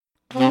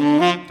Hello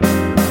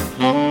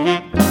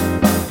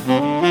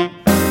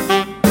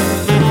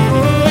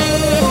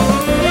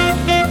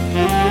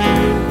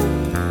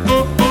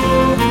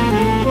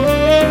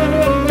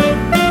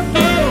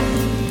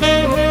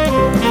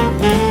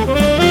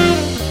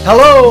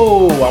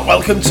and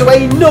welcome to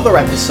another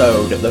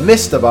episode of the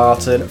Mr.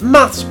 Barton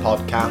Maths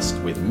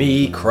Podcast with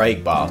me,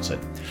 Craig Barton.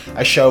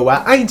 A show where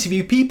I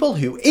interview people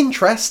who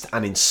interest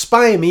and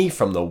inspire me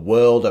from the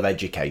world of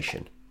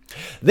education.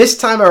 This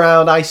time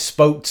around I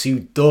spoke to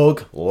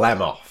Doug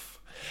Lemov.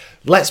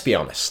 Let's be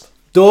honest,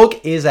 Doug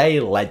is a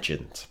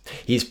legend.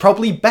 He's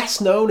probably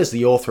best known as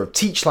the author of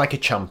Teach Like a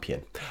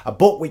Champion, a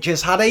book which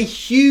has had a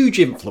huge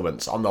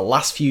influence on the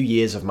last few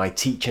years of my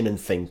teaching and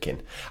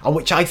thinking, and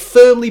which I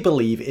firmly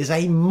believe is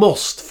a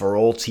must for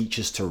all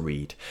teachers to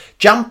read,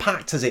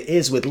 jam-packed as it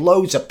is with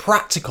loads of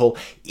practical,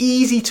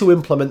 easy to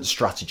implement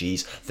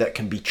strategies that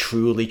can be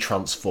truly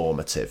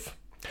transformative.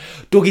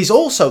 Doug is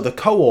also the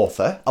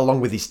co-author,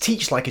 along with his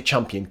Teach Like a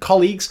Champion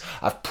colleagues,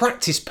 of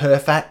Practice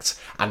Perfect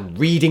and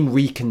Reading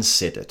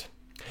Reconsidered.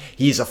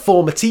 He is a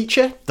former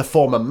teacher, the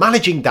former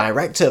managing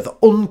director of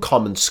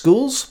Uncommon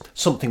Schools,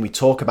 something we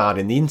talk about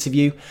in the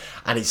interview,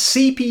 and his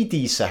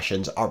CPD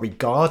sessions are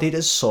regarded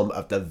as some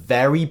of the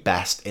very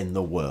best in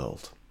the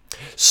world.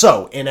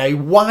 So, in a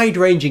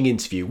wide-ranging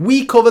interview,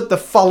 we covered the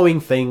following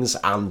things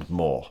and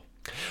more.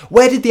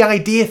 Where did the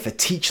idea for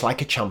Teach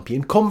Like a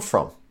Champion come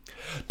from?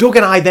 Doug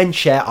and I then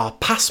share our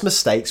past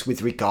mistakes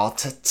with regard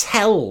to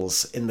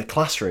tells in the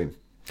classroom.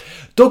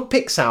 Doug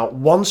picks out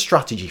one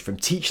strategy from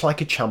Teach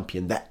Like a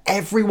Champion that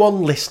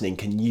everyone listening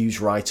can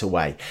use right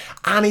away,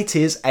 and it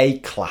is a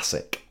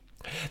classic.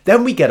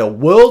 Then we get a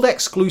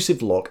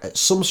world-exclusive look at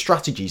some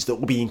strategies that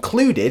will be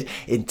included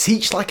in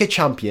Teach Like a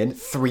Champion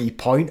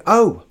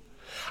 3.0.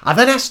 I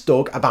then asked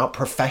Doug about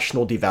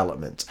professional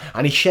development,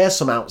 and he shares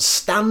some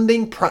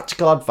outstanding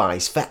practical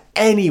advice for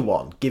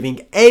anyone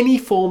giving any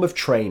form of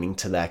training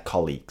to their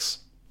colleagues.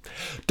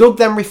 Doug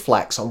then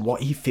reflects on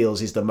what he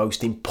feels is the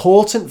most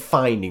important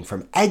finding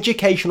from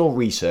educational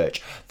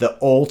research that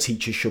all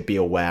teachers should be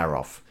aware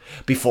of,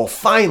 before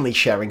finally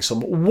sharing some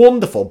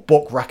wonderful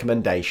book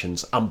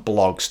recommendations and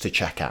blogs to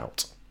check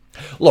out.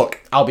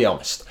 Look, I'll be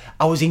honest,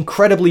 I was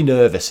incredibly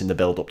nervous in the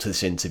build-up to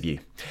this interview.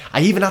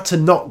 I even had to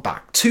knock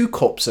back 2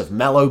 cups of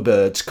Mellow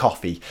Bird's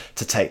coffee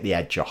to take the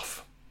edge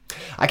off.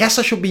 I guess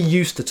I should be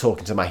used to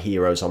talking to my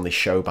heroes on this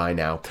show by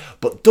now,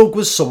 but Doug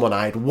was someone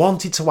I had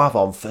wanted to have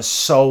on for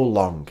so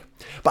long.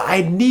 But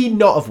I need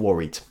not have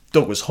worried.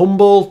 Doug was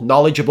humble,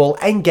 knowledgeable,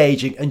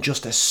 engaging, and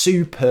just a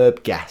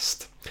superb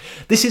guest.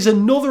 This is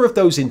another of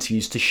those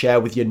interviews to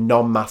share with your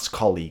non-maths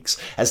colleagues,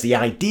 as the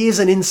ideas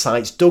and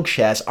insights Doug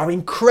shares are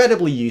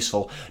incredibly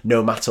useful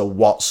no matter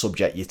what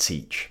subject you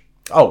teach.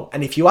 Oh,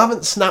 and if you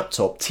haven't snapped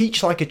up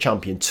Teach Like a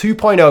Champion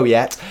 2.0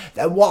 yet,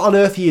 then what on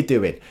earth are you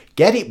doing?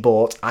 Get it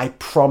bought, I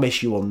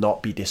promise you will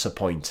not be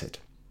disappointed.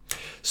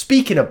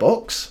 Speaking of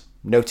books,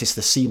 notice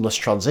the seamless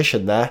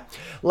transition there,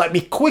 let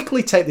me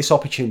quickly take this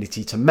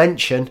opportunity to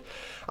mention,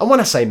 and when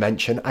I say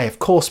mention, I of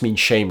course mean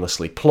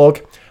shamelessly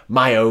plug,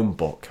 my own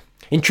book.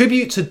 In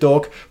tribute to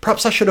Doug,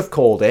 perhaps I should have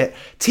called it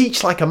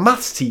Teach Like a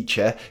Maths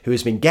Teacher Who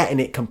Has Been Getting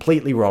It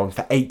Completely Wrong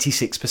for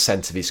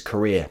 86% of his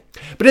career.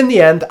 But in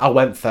the end, I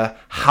went for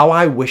How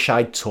I Wish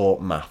I'd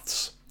Taught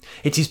Maths.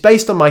 It is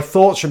based on my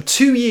thoughts from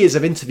 2 years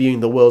of interviewing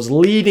the world's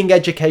leading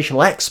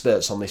educational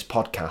experts on this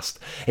podcast,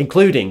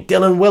 including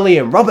Dylan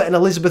William, Robert and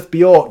Elizabeth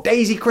Bjork,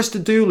 Daisy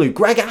Christodoulou,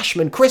 Greg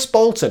Ashman, Chris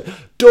Bolton,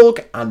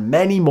 Doug and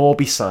many more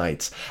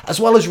besides,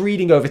 as well as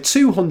reading over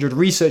 200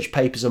 research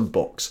papers and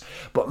books.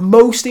 But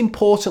most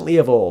importantly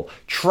of all,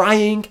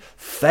 trying,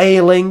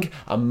 failing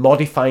and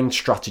modifying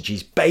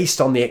strategies based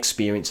on the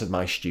experience of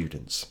my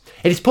students.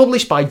 It is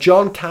published by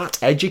John Catt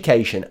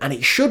Education and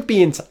it should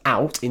be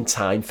out in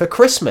time for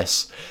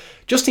Christmas.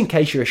 Just in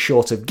case you're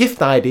short of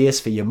gift ideas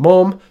for your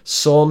mum,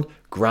 son,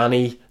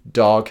 granny,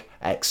 dog,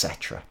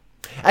 etc.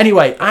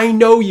 Anyway, I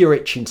know you're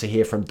itching to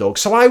hear from Doug,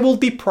 so I will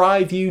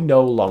deprive you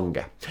no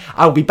longer.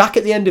 I'll be back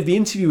at the end of the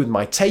interview with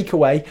my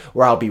takeaway,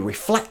 where I'll be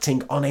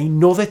reflecting on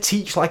another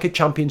Teach Like a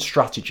Champion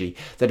strategy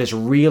that has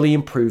really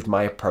improved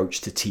my approach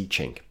to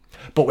teaching.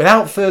 But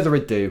without further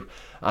ado,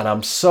 and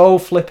I'm so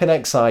flippin'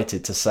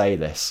 excited to say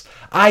this,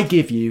 I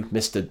give you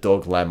Mr.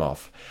 Doug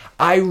Lemov.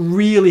 I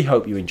really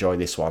hope you enjoy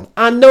this one.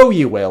 I know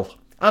you will.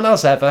 And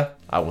as ever,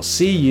 I will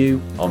see you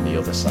on the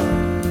other side.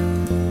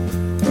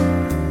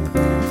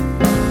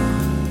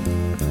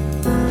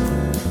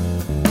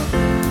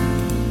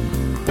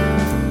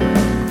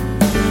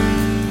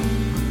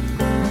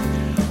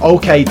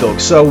 Okay, Doug,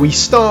 so we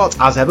start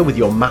as ever with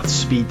your maths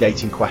speed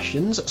dating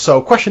questions.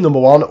 So question number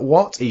 1,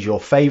 what is your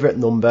favourite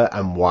number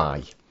and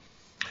why?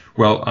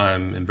 Well,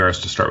 I'm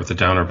embarrassed to start with a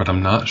downer, but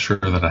I'm not sure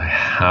that I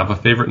have a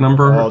favourite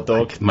number. Oh,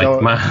 Doug,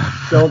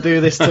 don't do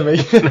this to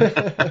me.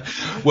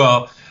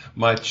 Well,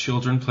 my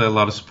children play a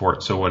lot of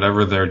sports, so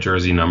whatever their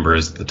jersey number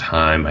is at the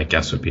time, I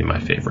guess would be my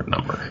favourite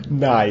number.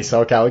 Nice,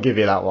 okay, I'll give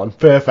you that one.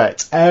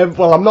 Perfect.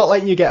 Well, I'm not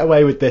letting you get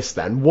away with this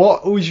then.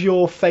 What was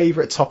your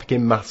favourite topic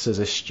in maths as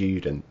a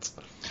student?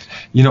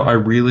 I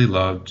really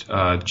loved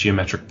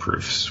geometric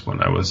proofs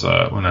when I was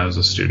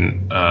a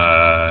student.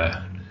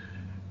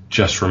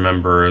 Just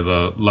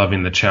remember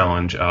loving the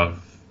challenge of,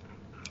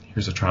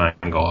 here's a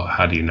triangle.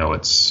 How do you know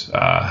it's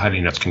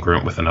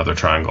congruent with another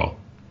triangle?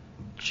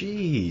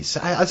 Jeez,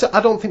 I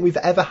don't think we've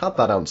ever had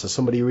that answer.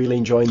 Somebody really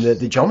enjoying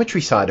the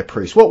geometry side of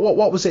proofs.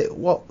 What was it?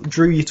 What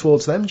drew you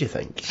towards them, do you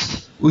think?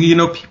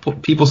 Well,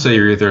 people say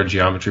you're either a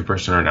geometry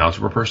person or an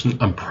algebra person.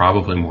 I'm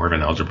probably more of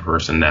an algebra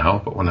person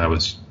now, but when I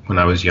was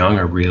young,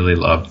 I really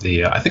loved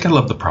I think I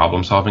loved the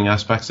problem solving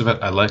aspects of it.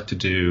 I like to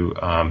do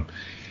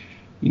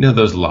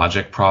those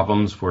logic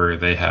problems where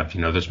they have,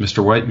 there's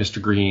Mr. White,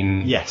 Mr.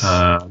 Green, yes,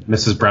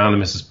 Mrs. Brown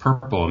and Mrs.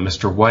 Purple. And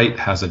Mr. White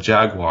has a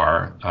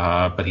Jaguar,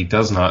 but he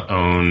does not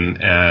own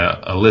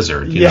a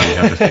lizard. You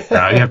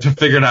have to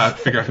figure out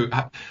who.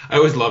 I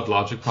always loved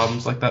logic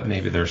problems like that.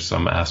 Maybe there's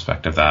some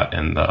aspect of that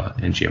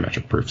in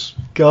geometric proofs.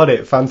 Got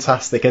it.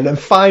 Fantastic. And then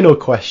final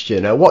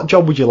question: what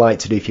job would you like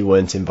to do if you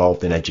weren't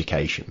involved in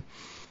education?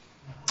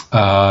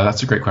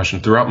 That's a great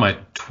question. Throughout my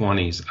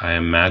 20s, I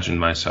imagined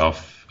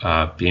myself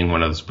being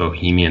one of those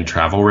bohemian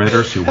travel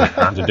writers who went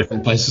around to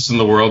different places in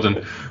the world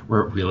and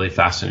wrote really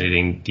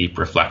fascinating, deep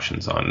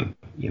reflections on,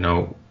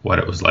 what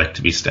it was like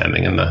to be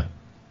standing in the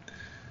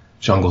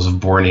jungles of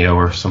Borneo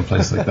or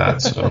someplace like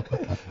that. So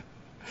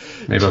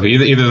maybe I'll be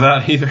either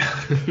that,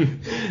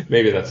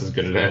 maybe that's as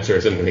good an answer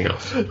as anything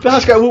else.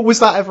 That's great. Was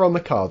that ever on the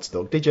cards,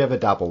 Doug? Did you ever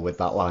dabble with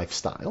that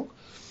lifestyle?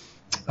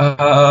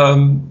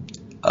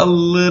 A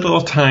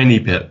little tiny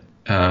bit.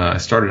 I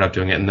started out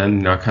doing it, and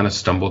then I kind of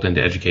stumbled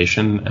into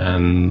education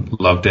and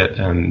loved it,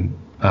 and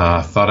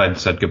thought I'd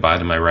said goodbye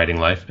to my writing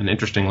life. And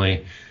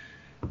interestingly,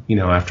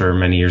 after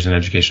many years in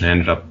education, I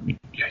ended up,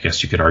 I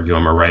guess you could argue,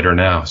 I'm a writer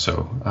now.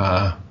 So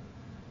I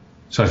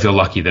feel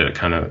lucky that it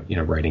kind of,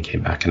 writing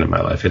came back into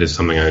my life. It is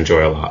something I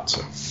enjoy a lot.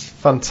 So.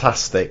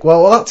 Fantastic.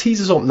 Well, that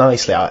teases up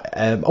nicely.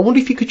 I wonder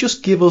if you could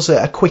just give us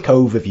a quick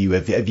overview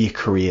of your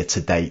career to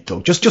date,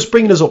 Doug. Just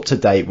bringing us up to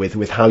date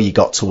with how you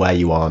got to where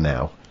you are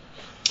now.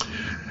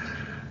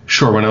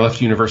 Sure. When I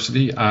left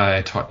university,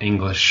 I taught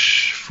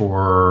English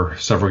for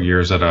several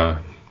years at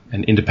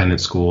an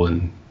independent school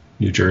in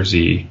New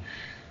Jersey.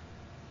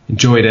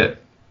 Enjoyed it.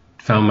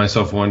 Found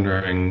myself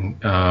wondering,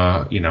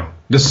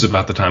 this is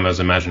about the time I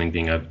was imagining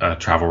being a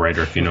travel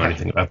writer. If you know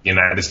anything about the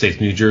United States,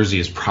 New Jersey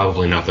is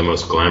probably not the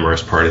most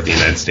glamorous part of the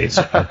United States.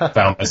 I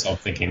found myself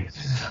thinking,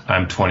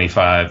 I'm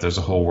 25. There's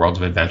a whole world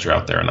of adventure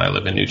out there, and I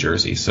live in New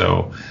Jersey.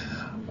 So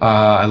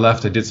I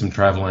left. I did some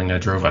traveling. I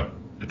drove a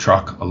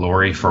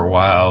lorry for a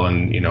while,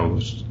 and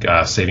was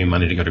saving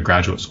money to go to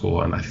graduate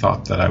school. And I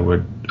thought that I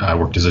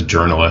worked as a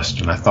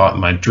journalist, and I thought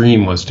my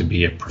dream was to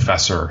be a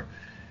professor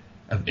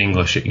of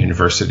English at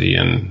university.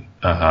 And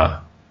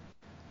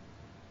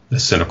the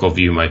cynical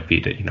view might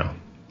be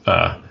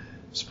to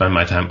spend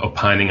my time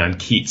opining on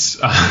Keats.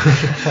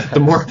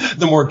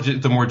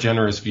 The more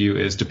generous view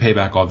is to pay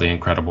back all the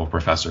incredible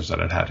professors that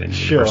I'd had in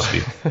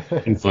university.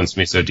 Influenced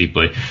me so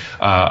deeply.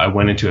 I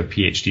went into a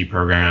PhD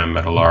program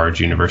at a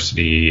large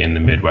university in the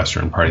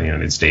Midwestern part of the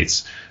United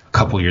States. A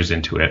couple years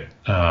into it,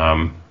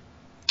 the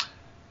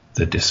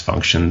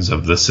dysfunctions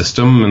of the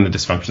system and the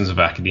dysfunctions of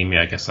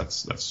academia, I guess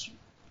that's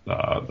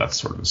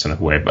sort of a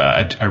cynical way.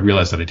 But I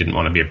realized that I didn't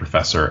want to be a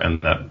professor,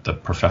 and that the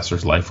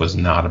professor's life was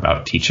not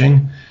about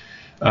teaching.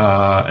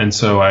 And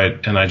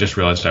I just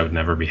realized I would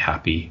never be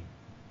happy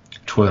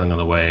toiling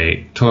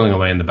away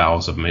in the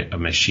bowels of a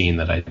machine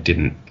that I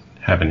didn't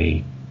have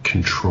any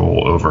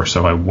control over.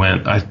 So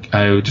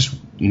I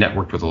just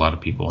networked with a lot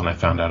of people, and I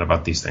found out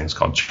about these things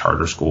called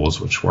charter schools,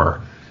 which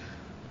were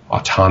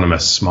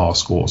autonomous small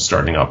schools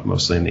starting up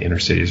mostly in the inner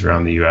cities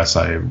around the U.S.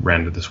 I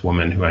ran into this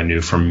woman who I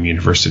knew from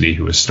university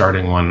who was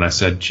starting one, and I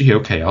said, gee,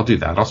 okay, I'll do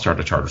that. I'll start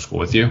a charter school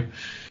with you.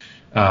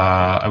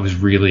 I was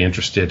really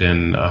interested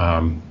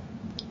in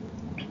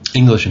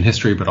English and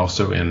history, but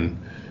also in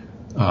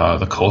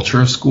the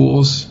culture of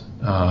schools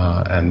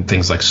and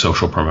things like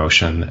social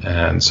promotion.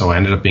 And so I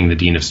ended up being the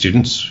dean of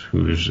students,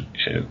 who's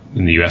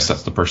in the U.S.,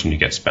 that's the person you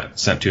get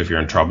sent to if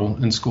you're in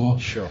trouble in school.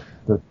 Sure.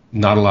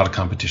 Not a lot of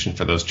competition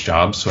for those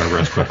jobs, so I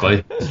rose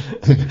quickly.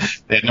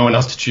 They had no one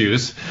else to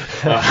choose.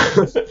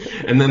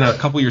 And then a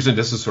couple years into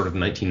this is sort of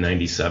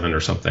 1997 or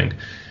something,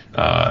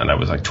 and I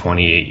was like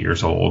 28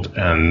 years old,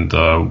 and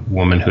the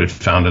woman who had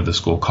founded the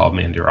school called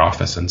me into her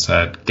office and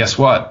said, guess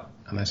what?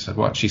 And I said,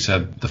 what? She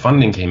said, the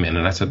funding came in.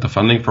 And I said, the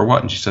funding for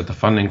what? And she said, the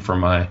funding for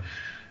my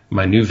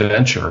new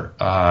venture.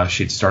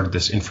 She'd started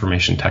this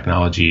information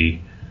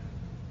technology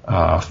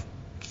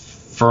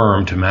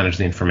firm to manage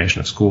the information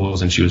of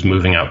schools, and she was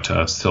moving out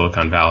to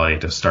Silicon Valley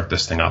to start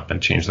this thing up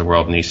and change the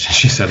world. And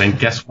she said, and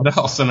guess what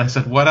else? And I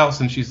said, what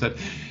else? And she said,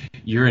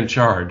 you're in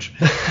charge.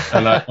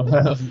 And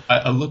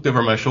I looked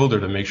over my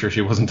shoulder to make sure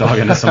she wasn't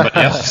talking to somebody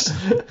else.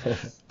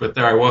 But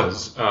there I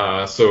was.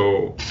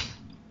 So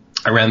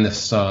I ran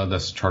this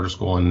charter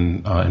school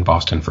in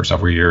Boston for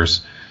several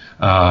years.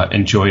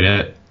 Enjoyed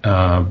it,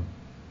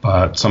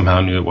 but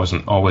somehow knew it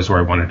wasn't always where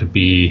I wanted to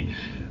be.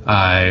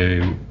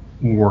 I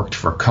worked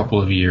for a couple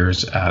of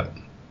years at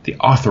the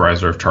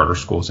authorizer of charter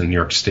schools in New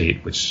York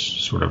State,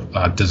 which sort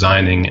of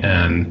designing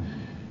and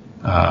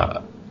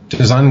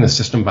designing the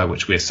system by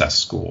which we assess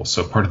schools.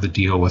 So part of the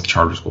deal with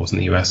charter schools in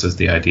the U.S. is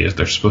the idea is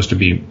they're supposed to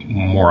be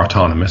more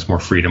autonomous, more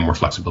freedom, more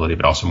flexibility,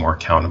 but also more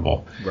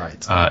accountable.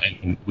 Right.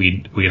 And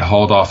we'd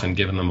hauled off and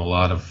given them a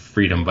lot of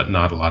freedom, but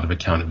not a lot of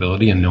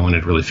accountability, and no one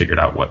had really figured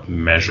out what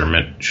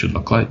measurement should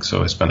look like.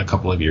 So I spent a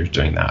couple of years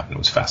doing that, and it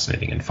was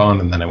fascinating and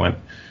fun. And then I went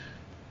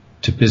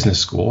to business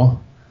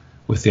school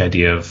with the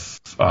idea of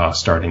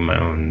starting my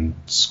own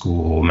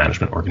school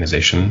management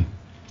organization.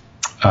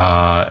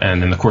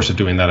 And in the course of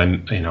doing that,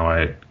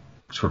 I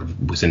sort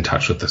of was in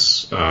touch with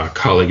this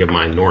colleague of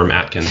mine, Norm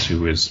Atkins,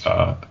 who is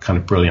a kind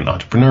of brilliant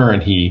entrepreneur,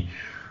 and he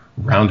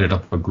rounded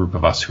up a group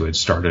of us who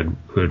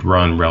had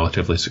run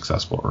relatively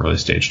successful early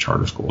stage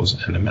charter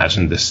schools and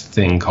imagined this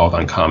thing called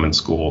Uncommon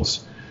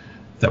Schools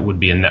that would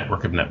be a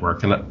network of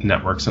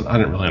networks. And I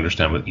didn't really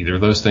understand what either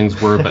of those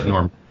things were, but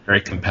Norm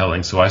very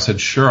compelling. So I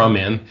said, sure, I'm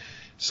in.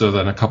 So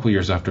then a couple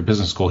years after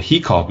business school, he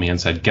called me and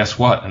said, guess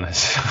what? And I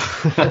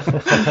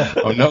said,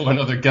 oh no,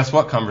 another guess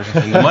what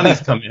conversation. The money's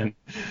come in,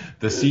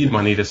 the seed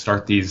money to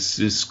start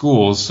these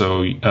schools.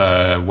 So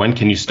when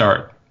can you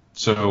start?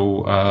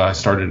 So I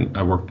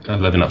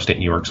live in upstate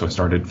New York, so I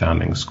started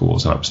founding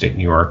schools in upstate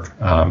New York,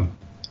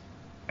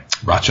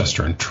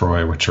 Rochester and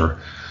Troy, which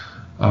are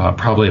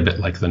probably a bit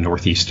like the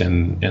Northeast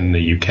in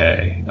the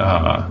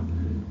UK.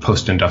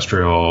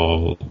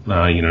 Post-industrial,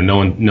 no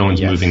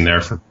one's moving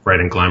there for bright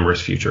and glamorous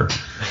future.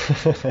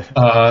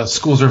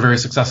 Schools are very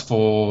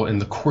successful. In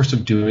the course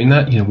of doing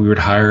that, we would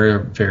hire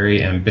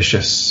very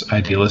ambitious,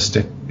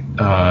 idealistic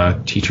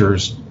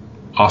teachers,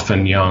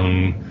 often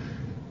young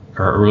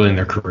or early in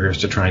their careers,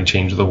 to try and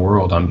change the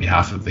world on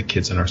behalf of the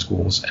kids in our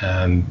schools.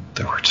 And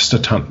there were just a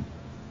ton.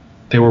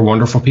 They were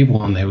wonderful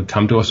people, and they would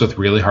come to us with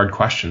really hard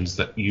questions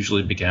that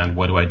usually began,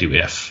 what do I do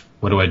if?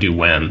 What do I do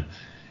when?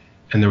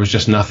 And there was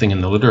just nothing in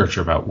the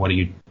literature about what do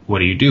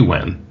you do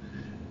when.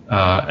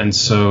 And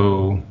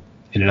so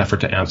in an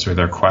effort to answer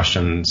their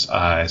questions,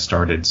 I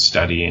started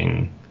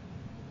studying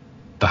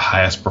the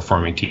highest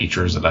performing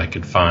teachers that I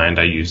could find.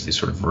 I used these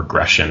sort of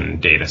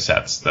regression data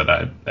sets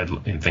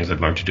in things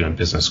I'd learned to do in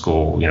business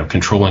school,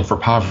 controlling for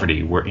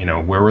poverty,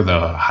 where were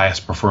the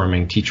highest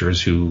performing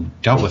teachers who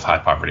dealt with high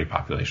poverty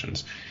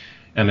populations.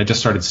 And I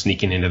just started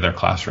sneaking into their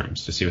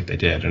classrooms to see what they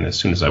did. And as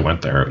soon as I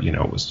went there,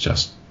 it was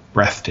just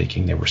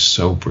breathtaking. They were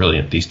so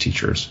brilliant, these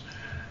teachers.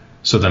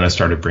 So then I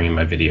started bringing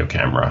my video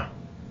camera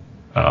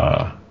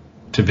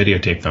to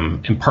videotape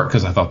them, in part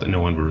because I thought that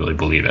no one would really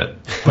believe it,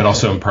 but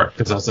also in part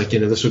because I was like,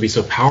 this would be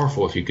so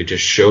powerful if you could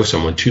just show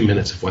someone 2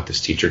 minutes of what this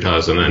teacher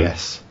does, and then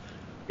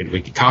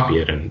we could copy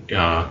it.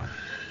 And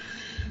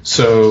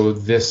so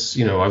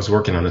this, I was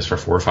working on this for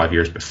 4 or 5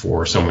 years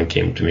before someone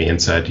came to me and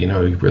said,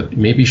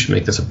 maybe you should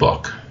make this a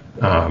book.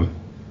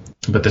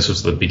 But this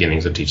was the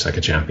beginnings of Teach Like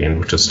a Champion,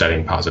 which was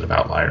studying positive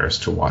outliers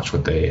to watch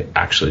what they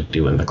actually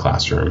do in the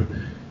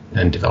classroom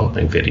and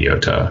developing video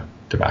to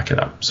back it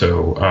up.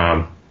 So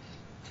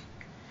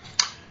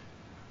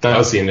that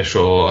was the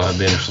initial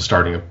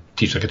starting of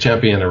Teach Like a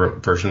Champion. I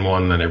wrote version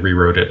 1, and I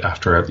rewrote it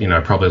after I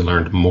probably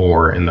learned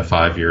more in the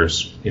 5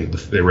 years.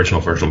 The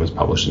original version was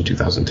published in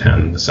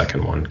 2010. The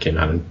second one came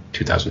out in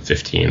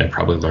 2015. I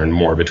probably learned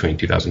more between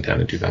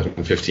 2010 and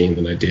 2015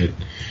 than I did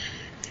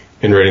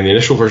in writing the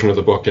initial version of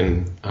the book.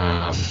 And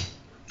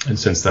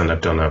since then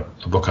I've done a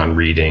book on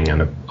reading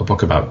and a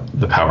book about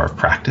the power of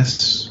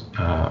practice,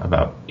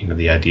 about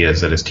the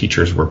ideas that as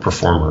teachers we're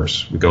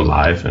performers. We go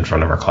live in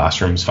front of our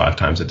classrooms 5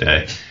 times a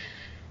day.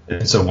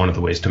 And so one of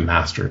the ways to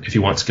master, if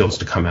you want skills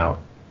to come out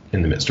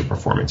in the midst of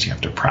performance, you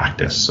have to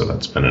practice. So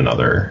that's been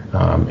another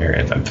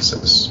area of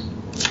emphasis.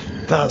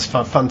 That's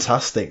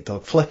fantastic,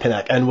 Doug. Flipping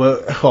heck. And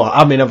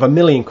I've a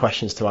million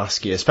questions to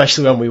ask you,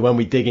 especially when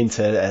we dig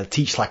into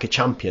Teach Like a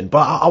Champion.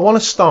 But I want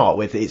to start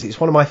with, it's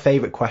one of my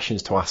favourite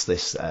questions to ask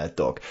this,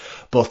 Doug.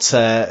 But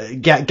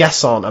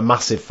guests aren't a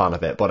massive fan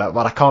of it, but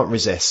I can't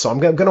resist. So I'm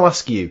going to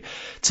ask you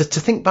to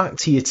think back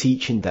to your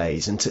teaching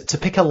days and to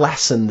pick a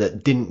lesson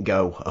that didn't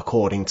go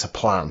according to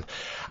plan.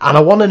 And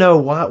I want to know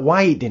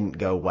why it didn't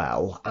go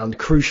well, and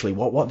crucially,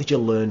 what did you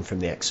learn from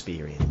the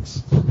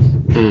experience?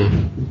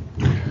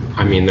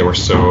 I mean, there were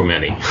so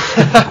many.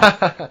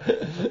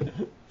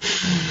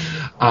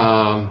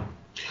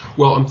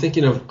 Well, I'm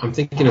thinking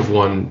of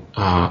one.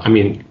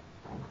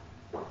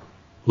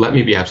 Let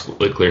me be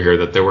absolutely clear here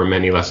that there were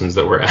many lessons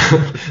that were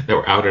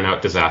out and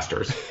out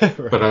disasters.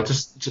 Right. But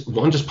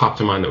one just popped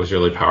to mind that was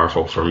really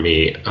powerful for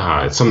me.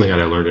 It's something that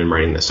I learned in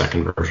writing the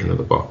second version of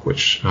the book,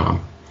 which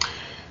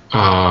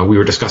we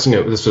were discussing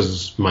it. This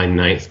was my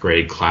 9th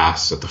grade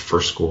class at the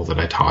first school that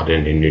I taught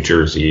in New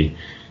Jersey,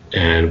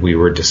 and we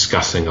were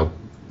discussing a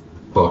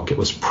book. It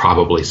was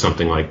probably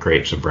something like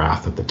Grapes of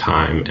Wrath at the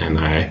time, and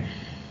I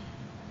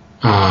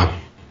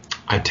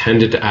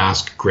tended to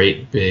ask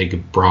great,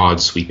 big,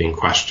 broad, sweeping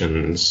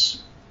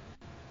questions,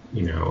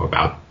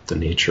 about the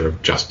nature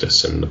of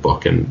justice in the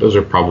book, and those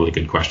are probably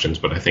good questions.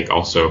 But I think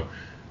also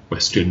my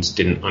students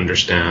didn't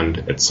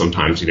understand at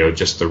sometimes,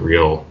 just the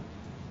real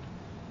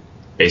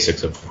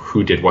basics of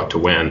who did what to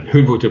when,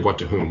 who did what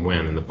to whom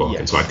when in the book. Yes.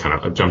 And so I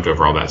jumped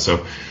over all that.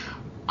 So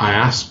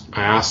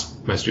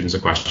asked my students a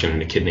question,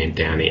 and a kid named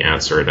Danny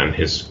answered, and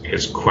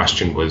his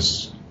question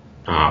was,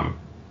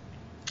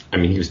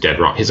 he was dead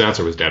wrong. His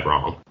answer was dead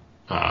wrong,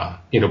 by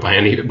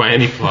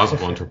any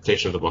plausible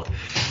interpretation of the book.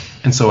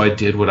 And so I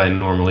did what I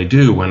normally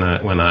do when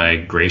I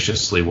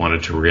graciously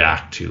wanted to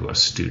react to a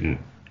student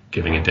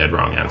giving a dead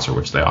wrong answer,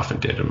 which they often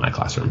did in my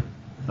classroom.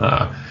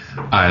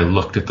 I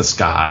looked at the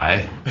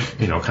sky,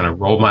 kind of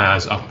rolled my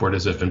eyes upward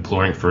as if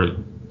imploring for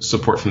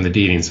support from the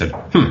deity, and said,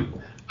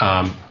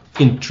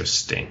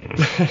 interesting.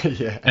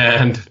 Yeah.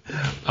 And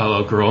a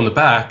little girl in the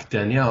back,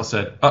 Danielle,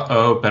 said,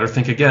 uh-oh, better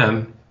think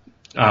again.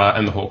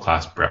 And the whole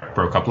class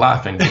broke up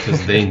laughing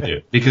because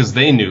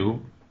they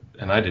knew,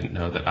 and I didn't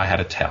know, that I had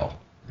a tell.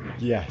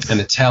 Yes. And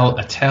a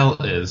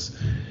tell is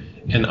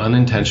an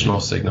unintentional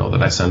signal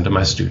that I send to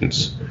my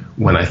students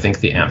when I think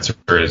the answer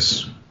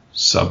is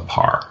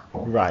subpar.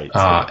 Right.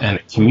 And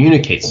it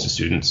communicates to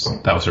students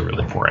that was a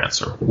really poor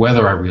answer,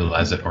 whether I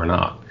realize it or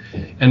not.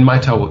 And my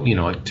tell,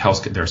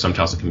 there are some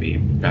tells that can be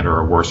better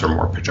or worse or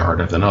more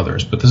pejorative than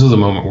others. But this is a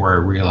moment where I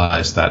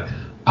realized that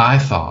I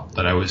thought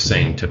that I was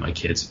saying to my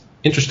kids,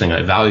 interesting,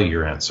 I value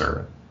your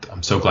answer.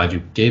 I'm so glad you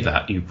gave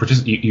that.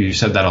 You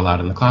said that aloud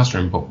in the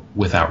classroom, but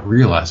without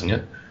realizing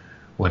it,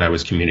 what I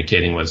was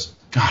communicating was,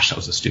 gosh, that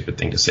was a stupid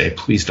thing to say.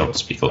 Please don't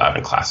speak aloud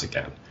in class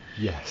again.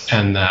 Yes.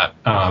 And that,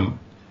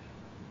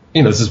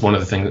 this is one of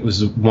the things, it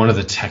was one of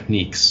the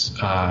techniques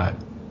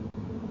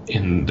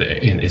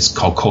it's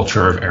called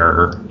Culture of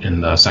Error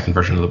in the second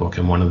version of the book.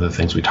 And one of the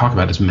things we talk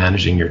about is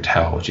managing your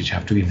tell, which is you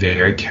have to be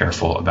very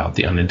careful about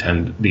the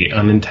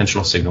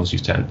unintentional signals you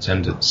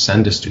send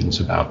to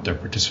students about their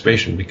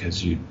participation,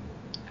 because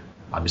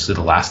obviously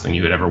the last thing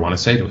you would ever want to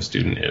say to a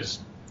student is,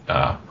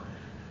 my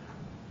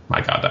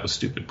God, that was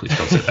stupid. Please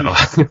don't say that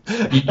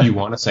aloud. You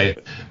want to say,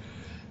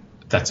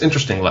 that's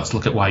interesting. Let's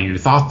look at why you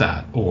thought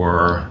that.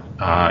 Or,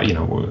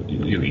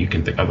 you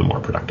can think of the more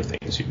productive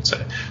things you could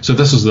say. So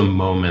this was the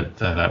moment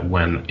that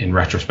when, in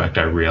retrospect,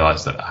 I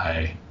realized that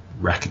I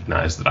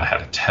recognized that I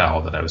had a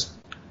tell, that I was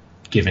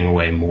giving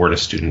away more to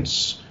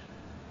students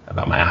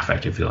about my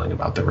affective feeling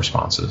about their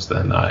responses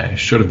than I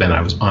should have been.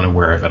 I was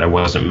unaware of it. I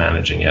wasn't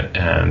managing it.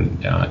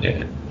 And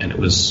it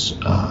was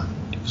a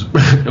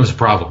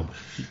problem.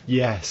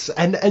 Yes,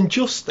 and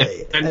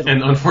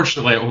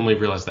unfortunately, I only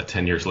realized that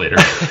 10 years later.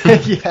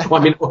 Yeah.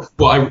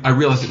 I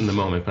realized it in the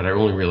moment, but I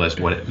only realized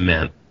what it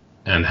meant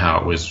and how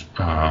it was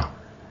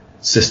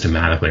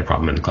systematically a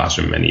problem in the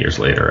classroom many years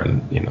later.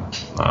 And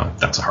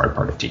that's a hard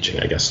part of teaching,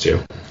 I guess,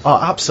 too. Oh,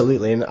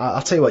 absolutely. And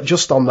I'll tell you what,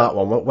 just on that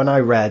one, when I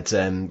read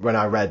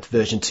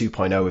version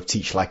 2.0 of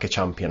Teach Like a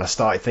Champion, I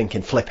started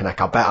thinking, flipping heck,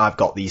 I bet I've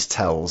got these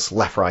tells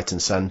left, right,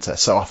 and centre.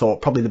 So I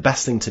thought probably the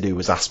best thing to do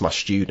was ask my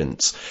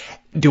students,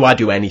 do I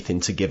do anything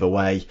to give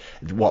away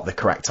what the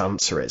correct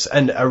answer is?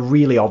 And a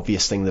really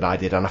obvious thing that I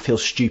did, and I feel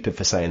stupid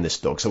for saying this,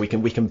 Doug, so we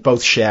can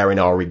both share in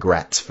our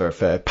regrets for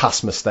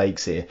past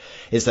mistakes here,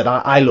 is that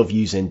I love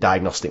using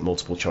diagnostic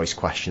multiple choice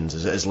questions,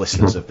 as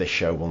listeners of this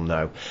show will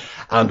know.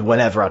 And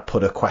whenever I'd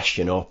put a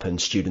question up and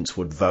students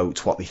would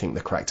vote what they think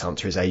the correct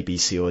answer is, A, B,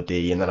 C, or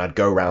D, and then I'd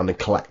go around and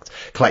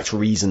collect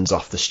reasons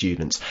off the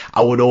students,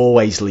 I would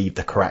always leave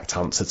the correct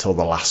answer till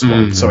the last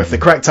one. So if the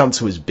correct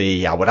answer was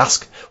B, I would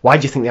ask, why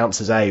do you think the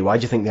answer's A?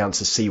 Why do you think the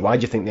answer's C? Why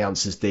do you think the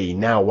answer's D?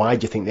 Now, why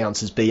do you think the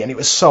answer's B? And it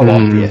was so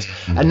obvious.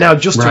 And now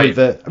just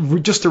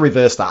to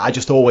reverse that, I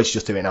just always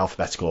just do it in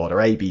alphabetical order,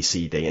 A, B,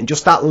 C, D. And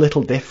just that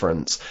little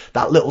difference,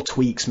 that little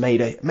tweaks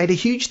made a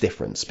huge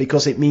difference,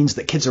 because it means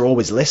that kids are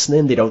always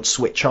listening. They don't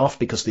switch off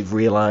because they've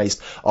realised,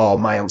 oh,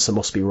 my answer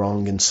must be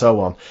wrong, and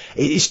so on.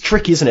 It's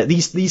tricky, isn't it?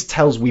 These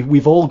tells,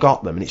 we've all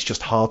got them, and it's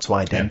just hard to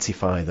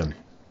identify them.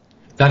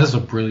 That is a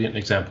brilliant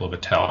example of a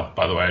tell,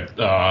 by the way.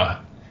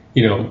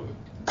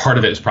 Part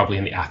of it is probably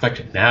in the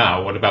affect.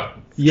 Now, what about?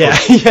 Yeah,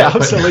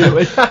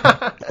 absolutely.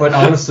 But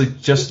honestly,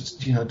 just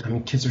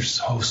kids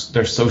are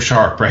they're so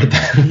sharp, right?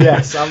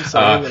 Yes,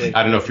 absolutely.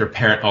 I don't know if you're a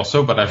parent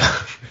also, but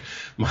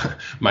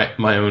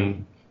my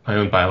own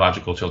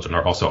biological children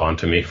are also on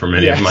to me for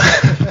many of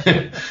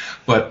my.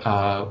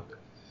 But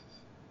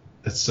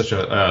it's such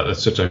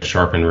a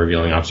sharp and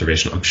revealing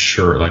observation. I'm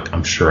sure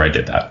I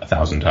did that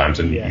 1,000 times,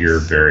 and you're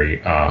very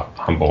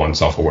humble and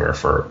self-aware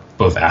for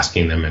both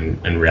asking them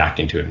and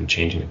reacting to it and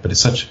changing it. But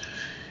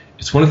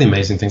it's one of the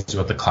amazing things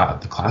about the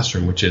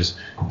classroom, which is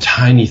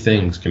tiny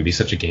things can be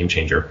such a game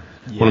changer.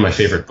 Yes. One of my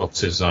favorite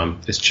books is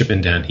Chip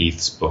and Dan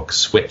Heath's book,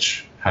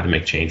 Switch: How to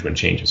Make Change When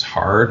Change is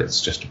Hard.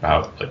 It's just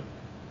about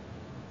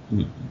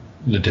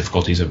the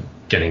difficulties of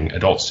getting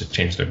adults to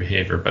change their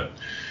behavior, but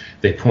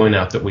they point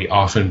out that we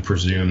often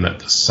presume that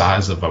the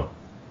size of a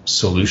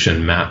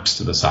solution maps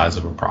to the size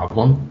of a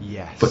problem.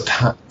 Yes.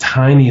 But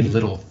tiny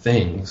little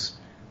things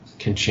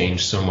can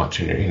change so much,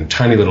 and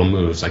tiny little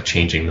moves like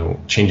changing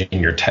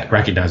your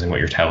recognizing what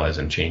your tell is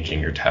and changing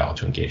your tell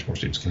to engage more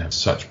students can have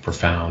such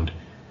profound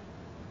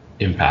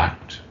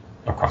impact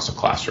across a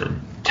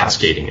classroom,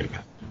 cascading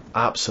impact.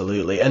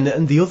 Absolutely.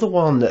 And the other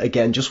one,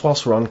 again, just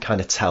whilst we're on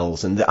kind of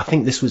tells, and I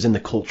think this was in the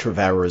Culture of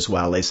Error as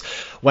well, is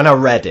when I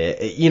read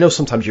it,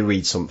 sometimes you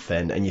read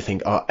something and you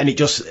think, oh, and it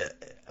just,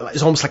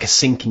 it's almost like a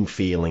sinking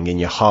feeling in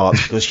your heart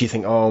because you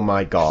think, oh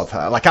my God,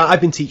 like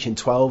I've been teaching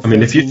 12. I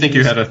mean, if you think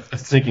years. you had a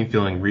sinking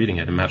feeling reading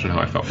it, imagine how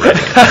I felt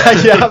writing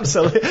it. Yeah,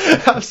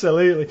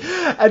 absolutely.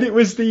 And it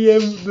was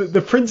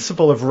the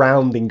principle of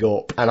rounding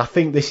up, and I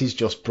think this is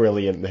just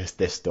brilliant.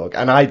 This Doug,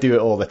 and I do it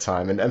all the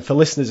time. And for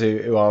listeners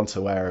who aren't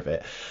aware of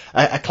it,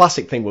 a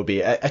classic thing would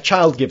be a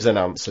child gives an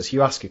answer. So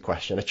you ask a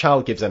question, a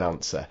child gives an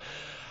answer.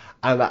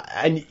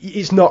 And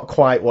it's not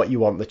quite what you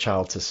want the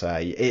child to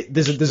say.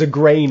 There's a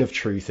grain of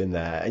truth in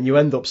there, and you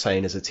end up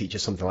saying as a teacher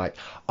something like,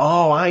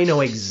 "Oh, I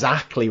know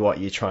exactly what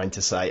you're trying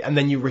to say," and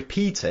then you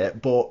repeat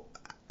it, but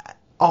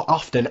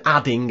often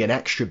adding an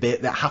extra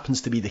bit that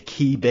happens to be the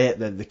key bit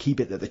that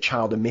the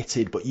child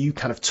omitted, but you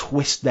kind of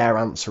twist their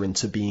answer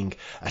into being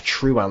a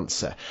true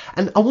answer.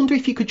 And I wonder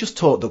if you could just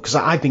talk, because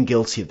I've been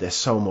guilty of this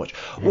so much.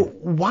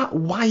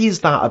 Why is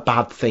that a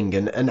bad thing,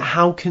 and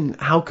how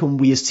can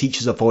we as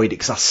teachers avoid it?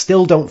 Because I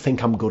still don't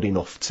think I'm good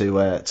enough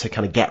to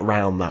kind of get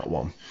round that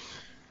one.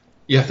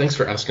 Yeah, thanks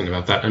for asking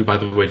about that. And by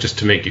the way, just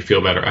to make you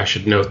feel better, I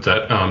should note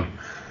that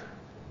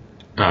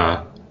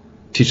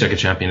Teach Like a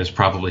Champion is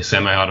probably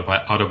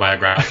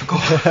semi-autobiographical.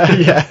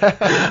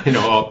 Yeah. You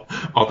know,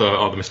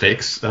 all the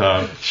mistakes.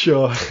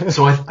 Sure.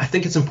 So I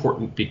think it's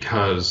important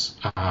because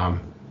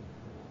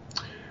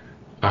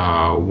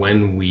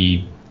when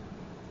we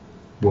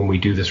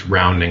do this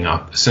rounding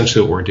up,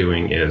 essentially what we're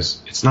doing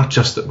is, it's not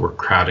just that we're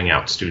crowding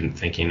out student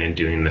thinking and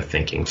doing the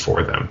thinking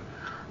for them.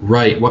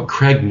 Right. What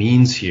Craig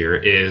means here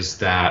is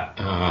that.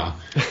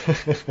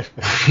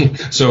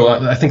 So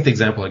I think the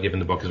example I give in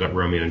the book is about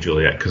Romeo and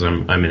Juliet, because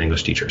I'm an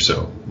English teacher.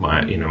 So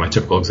my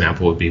typical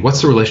example would be,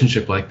 what's the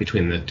relationship like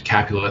between the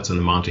Capulets and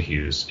the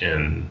Montagues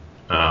in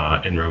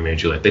Romeo and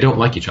Juliet? They don't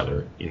like each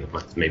other.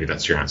 Maybe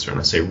that's your answer. And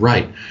I say,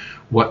 right.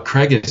 What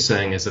Craig is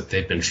saying is that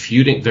they've been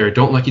feuding. They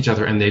don't like each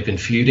other, and they've been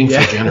feuding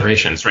for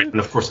generations, right? And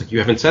of course, like, you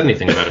haven't said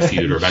anything about a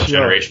feud or about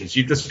generations.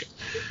 You just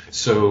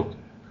so.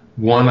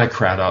 One, I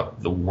crowd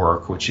out the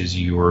work, which is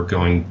you are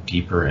going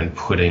deeper and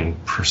putting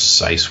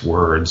precise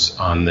words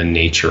on the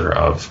nature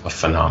of a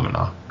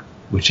phenomena,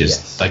 which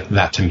is like,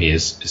 that to me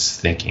is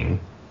thinking,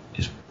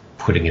 is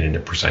putting it into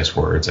precise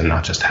words and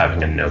not just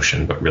having a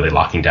notion, but really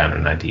locking down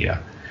an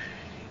idea.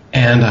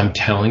 And I'm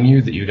telling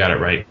you that you got it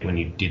right when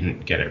you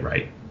didn't get it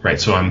right. Right.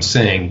 So I'm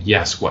saying,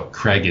 yes, what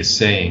Craig is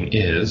saying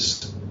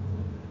is,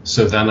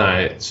 so then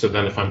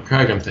if I'm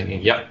Craig, I'm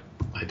thinking, yep,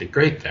 I did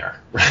great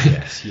there.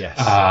 Right. Yes.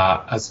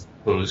 As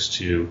opposed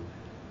to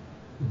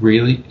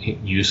really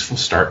useful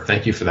start.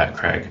 Thank you for that,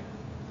 Craig.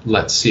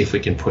 Let's see if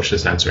we can push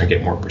this answer and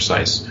get more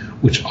precise,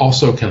 which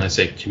also, can I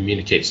say,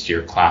 communicates to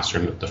your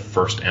classroom that the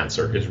first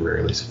answer is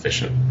rarely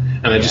sufficient.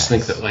 And I just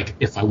think that, like,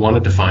 if I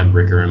wanted to find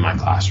rigor in my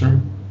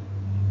classroom,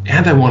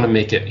 and I want to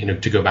make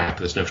it, to go back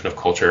to this notion of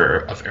culture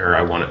of error,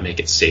 I want to make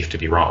it safe to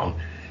be wrong,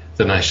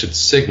 then I should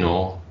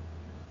signal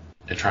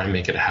and try to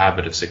make it a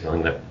habit of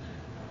signaling that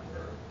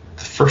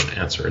the first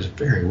answer is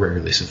very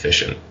rarely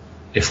sufficient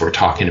if we're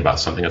talking about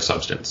something of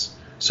substance.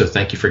 So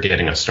thank you for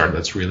getting us started.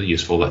 That's really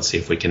useful. Let's see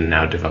if we can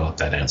now develop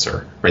that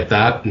answer. Right?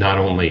 That not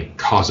only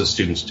causes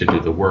students to do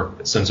the work,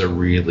 but sends a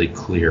really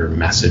clear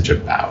message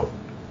about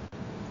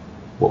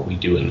what we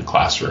do in the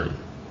classroom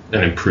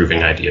and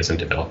improving ideas and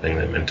developing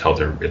them until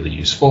they're really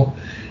useful.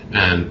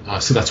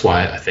 And so that's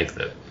why I think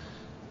that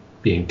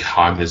being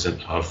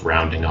cognizant of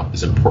rounding up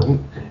is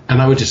important.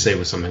 And I would just say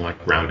with something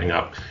like rounding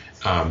up,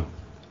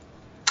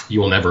 you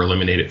will never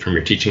eliminate it from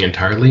your teaching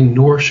entirely,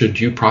 nor should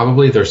you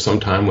probably. There's some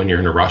time when you're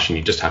in a rush and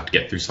you just have to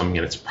get through something,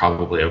 and it's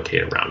probably okay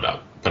to round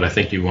up. But I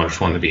think you just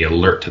want to be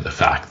alert to the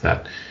fact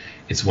that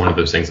it's one of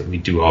those things that we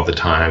do all the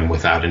time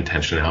without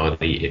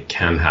intentionality. It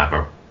can have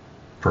a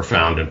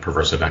profound and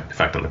perversive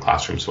effect on the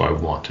classroom, so I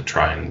would want to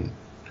try and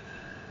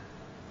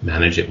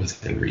manage it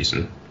within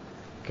reason.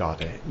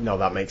 Got it. No,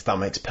 that makes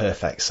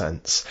perfect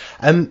sense.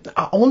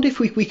 I wonder if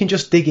we can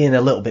just dig in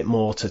a little bit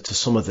more to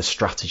some of the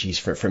strategies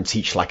from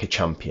Teach Like a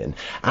Champion.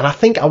 And I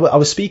think I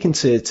was speaking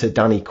to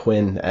Danny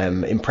Quinn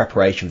in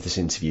preparation for this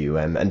interview,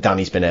 and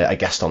Danny's been a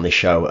guest on this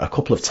show a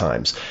couple of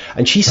times.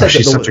 And she said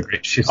she's such a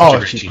great teacher.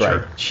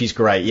 Great. She's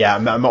great. Yeah,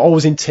 I'm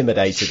always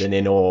intimidated and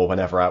in awe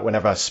whenever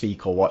I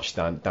speak or watch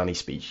Danny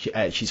speak.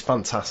 She's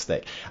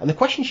fantastic. And the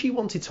question she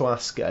wanted to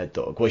ask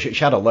Doug, well, she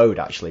had a load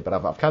actually, but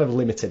I've kind of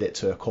limited it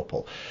to a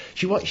couple.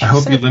 I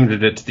hope you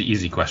limited it to the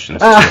easy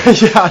questions. Yeah,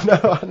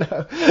 I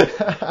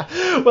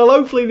know. Well,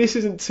 hopefully this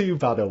isn't too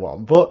bad a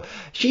one. But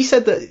she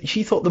said that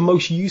she thought the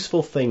most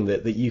useful thing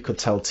that you could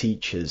tell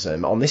teachers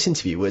on this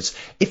interview was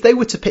if they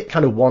were to pick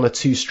kind of one or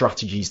two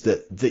strategies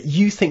that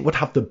you think would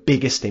have the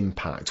biggest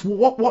impact.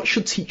 What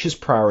should teachers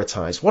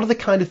prioritise? What are the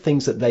kind of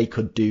things that they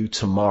could do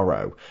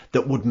tomorrow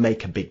that would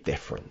make a big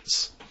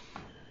difference?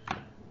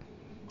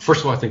 First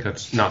of all, I think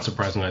that's not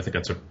surprising. I think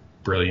that's a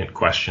brilliant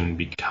question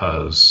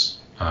because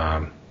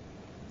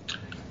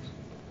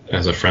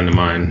as a friend of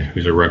mine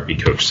who's a rugby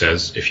coach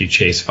says, if you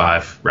chase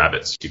 5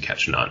 rabbits, you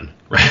catch none.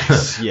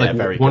 Right? Yeah,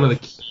 like one of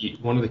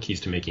the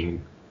keys to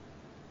making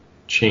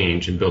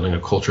change and building a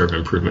culture of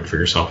improvement for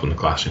yourself in the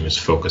classroom is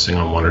focusing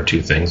on one or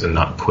two things and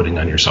not putting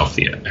on yourself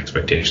the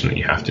expectation that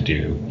you have to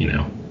do,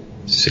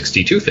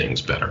 62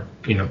 things better.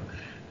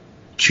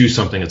 Choose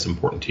something that's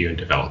important to you and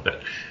develop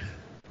it.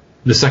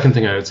 The second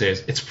thing I would say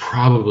is it's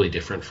probably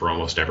different for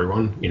almost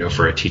everyone.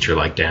 For a teacher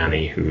like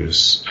Danny,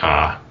 who's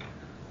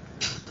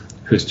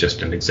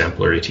just an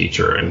exemplary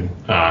teacher and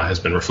has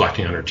been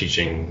reflecting on her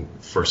teaching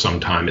for some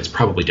time, it's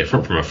probably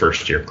different from a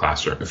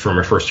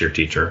first-year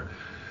teacher.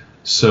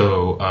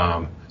 So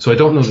I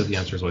don't know that the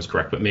answer is always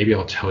correct, but maybe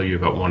I'll tell you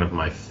about one of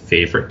my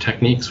favorite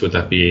techniques. Would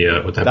that be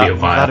a viable?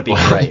 That'd be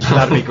great.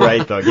 That'd be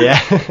great, Doug. Yeah.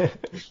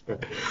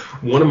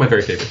 One of my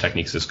very favorite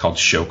techniques is called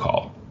show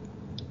call.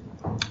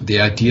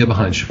 The idea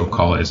behind show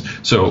call is,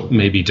 so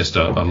maybe just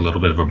a little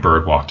bit of a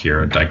bird walk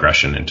here, a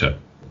digression into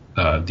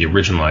the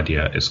original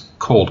idea is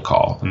cold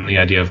call. And the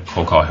idea of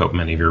cold call, I hope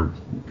many of your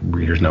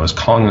readers know, is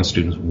calling on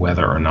students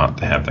whether or not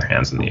they have their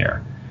hands in the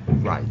air.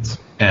 Right.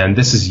 And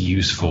this is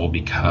useful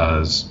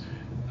because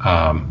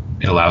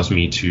it allows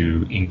me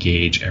to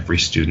engage every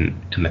student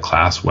in the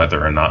class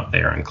whether or not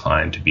they are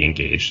inclined to be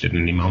engaged at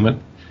any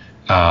moment.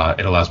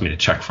 It allows me to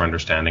check for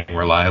understanding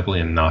reliably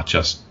and not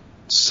just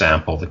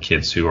sample the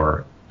kids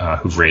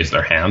who've raised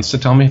their hands to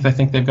tell me if they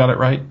think they've got it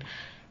right.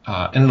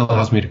 And it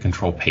allows me to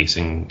control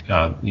pacing,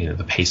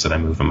 the pace that I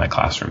move in my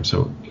classroom.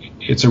 So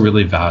it's a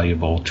really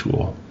valuable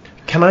tool.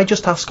 Can I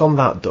just ask on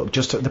that, Doug,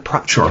 just the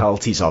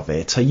practicalities of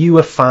it? Are you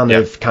a fan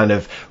of kind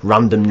of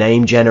random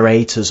name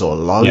generators or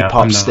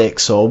lollipop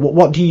sticks, or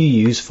what do you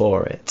use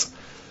for it?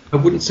 I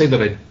wouldn't say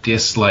that I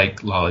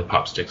dislike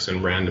lollipop sticks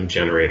and random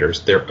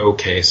generators. They're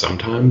okay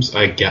sometimes.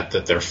 I get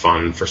that they're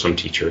fun for some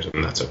teachers,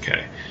 and that's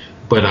okay.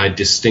 But I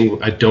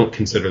don't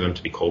consider them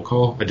to be cold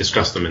call. I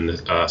discuss them in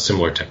a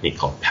similar technique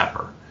called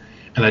pepper.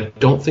 And I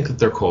don't think that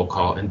they're cold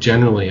call, and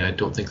generally I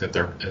don't think that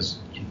they're as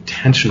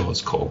intentional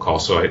as cold call,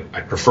 so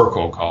I prefer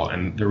cold call.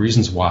 And the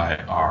reasons why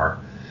are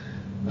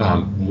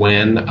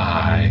when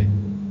I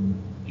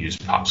use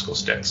popsicle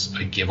sticks,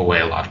 I give away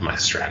a lot of my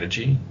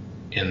strategy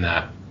in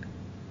that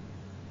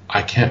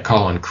I can't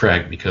call on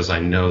Craig because I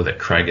know that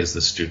Craig is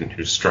the student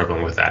who's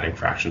struggling with adding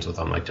fractions with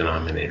unlike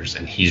denominators,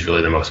 and he's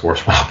really the most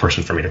worthwhile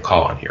person for me to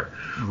call on here.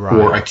 Right.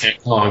 Or I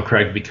can't call on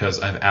Craig because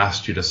I've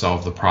asked you to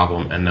solve the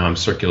problem, and now I'm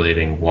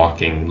circulating,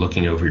 walking,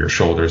 looking over your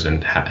shoulders,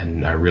 and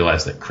I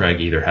realize that Craig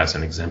either has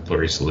an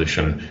exemplary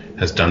solution,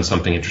 has done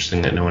something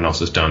interesting that no one else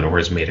has done, or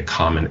has made a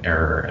common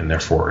error, and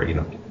therefore,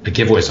 I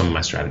give away some of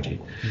my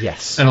strategy.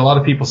 Yes. And a lot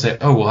of people say,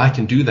 oh, well, I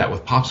can do that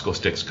with popsicle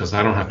sticks because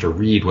I don't have to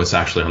read what's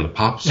actually on the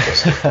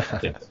popsicle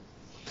stick. Yeah.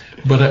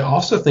 But I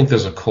also think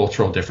there's a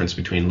cultural difference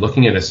between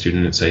looking at a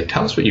student and say,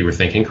 tell us what you were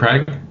thinking,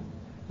 Craig,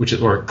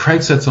 or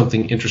Craig said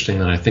something interesting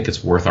that I think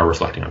it's worth our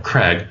reflecting on.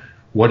 Craig,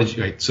 what did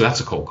you, so that's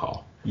a cold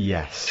call.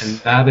 Yes. And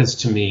that is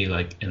to me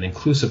like an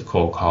inclusive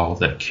cold call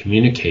that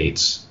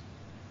communicates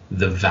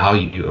the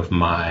value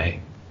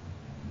I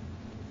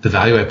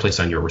place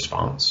on your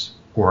response.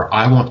 Or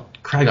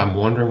Craig, I'm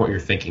wondering what you're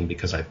thinking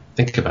because I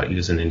think about you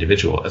as an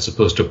individual, as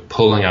opposed to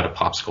pulling out a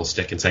popsicle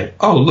stick and saying,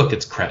 oh, look,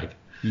 it's Craig.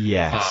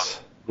 Yes.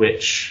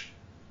 Which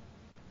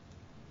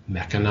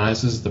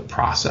mechanizes the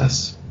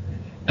process.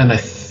 And I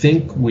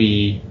think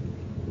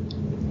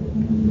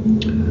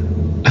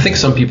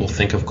some people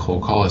think of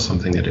cold call as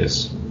something that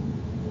is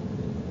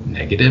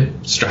negative,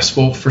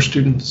 stressful for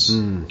students,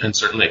 and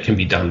certainly it can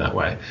be done that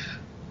way.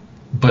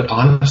 But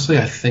honestly,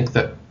 I think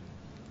that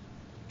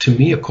to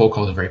me, a cold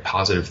call is a very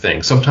positive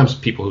thing. Sometimes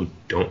people who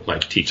don't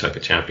like Teach Like a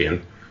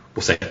Champion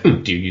will say,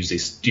 would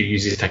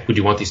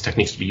you want these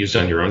techniques to be used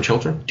on your own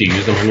children? Do you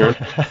use them on your own?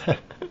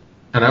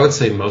 And I would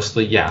say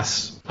mostly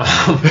yes.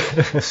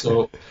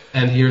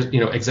 And here's,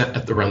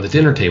 around the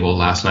dinner table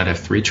last night, I have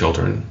 3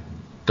 children.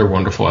 They're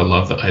wonderful. I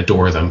love them. I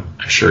adore them.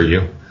 I assure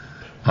you.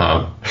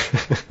 I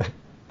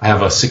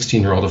have a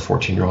 16-year-old, a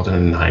 14-year-old,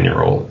 and a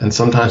 9-year-old. And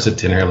sometimes at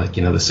dinner, the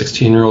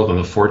 16-year-old and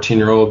the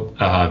 14-year-old,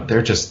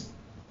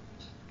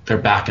 they're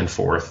back and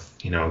forth,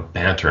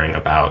 bantering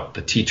about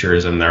the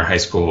teachers in their high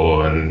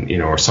school and,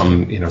 or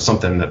something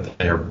that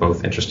they're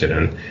both interested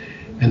in.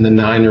 And the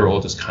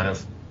 9-year-old is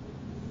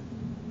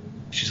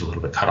she's a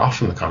little bit cut off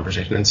from the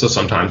conversation. And so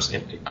sometimes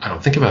I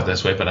don't think about it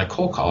this way, but I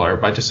cold call her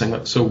by just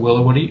saying, so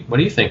Willa, what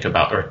do you think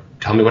about, or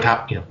tell me what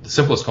happened, the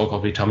simplest cold call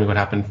would be, tell me what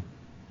happened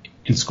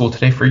in school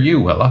today for you,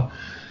 Willa.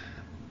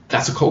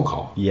 That's a cold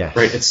call. Yes.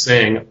 Right? It's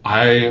saying,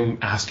 I'm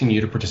asking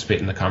you to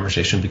participate in the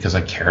conversation because I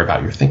care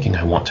about your thinking.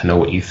 I want to know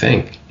what you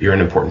think. You're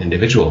an important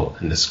individual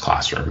in this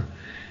classroom.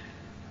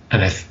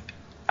 And I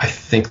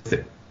think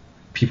that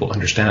people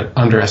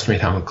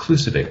underestimate how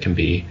inclusive it can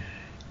be.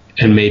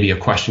 And maybe a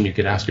question you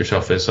could ask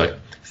yourself is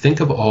think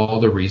of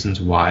all the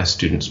reasons why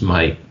students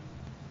might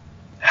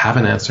have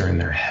an answer in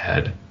their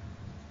head,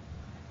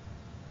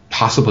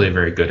 possibly a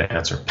very good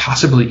answer,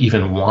 possibly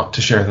even want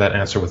to share that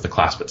answer with the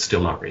class, but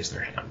still not raise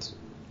their hands.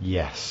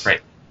 Yes.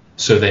 Right.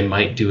 So they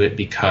might do it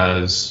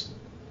because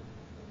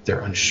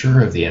they're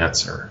unsure of the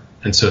answer.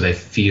 And so they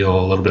feel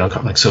a little bit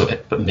uncomfortable.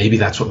 But maybe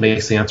that's what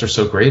makes the answer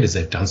so great is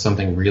they've done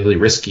something really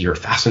risky or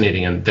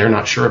fascinating and they're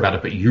not sure about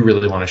it, but you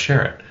really want to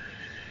share it.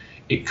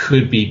 It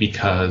could be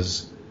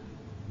because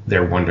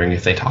they're wondering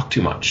if they talk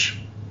too much.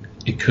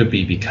 It could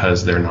be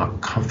because they're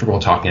not comfortable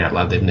talking out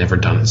loud. They've never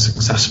done it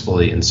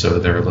successfully, and so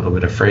they're a little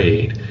bit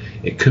afraid.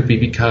 It could be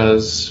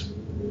because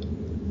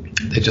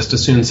they just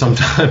as soon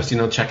sometimes,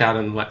 check out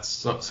and let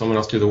someone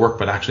else do the work,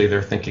 but actually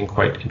they're thinking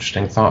quite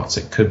interesting thoughts.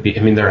 It could be,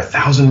 there are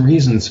 1,000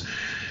 reasons.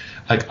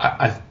 Like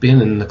I've been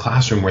in the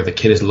classroom where the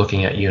kid is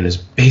looking at you and is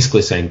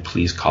basically saying,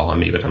 please call on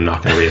me, but I'm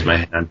not going to raise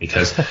my hand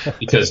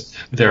because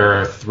there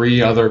are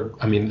 3 other,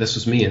 this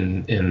was me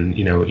in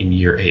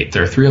year 8.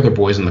 There are 3 other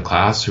boys in the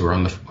class who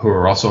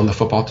are also on the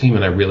football team,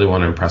 and I really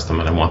want to impress them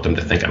and I want them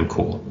to think I'm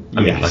cool.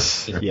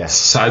 Yes.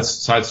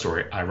 Side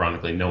story,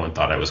 ironically, no one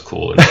thought I was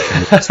cool.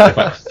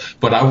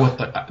 But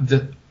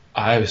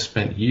I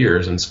spent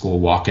years in school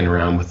walking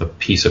around with a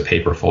piece of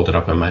paper folded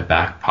up in my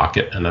back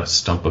pocket and a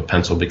stump of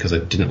pencil because I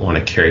didn't want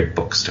to carry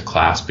books to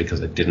class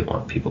because I didn't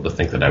want people to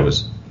think that I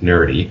was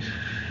nerdy.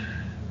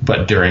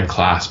 But during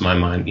class, my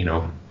mind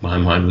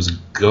was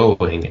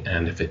going.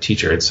 And if a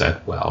teacher had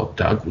said, well,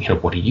 Doug,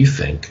 what do you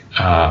think?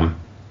 I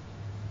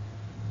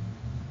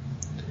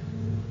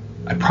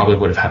probably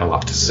would have had a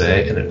lot to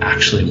say, and it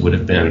actually would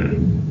have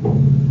been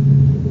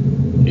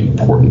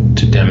important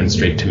to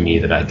demonstrate to me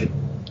that I could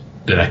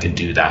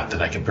do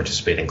that I could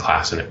participate in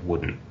class, and it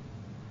wouldn't.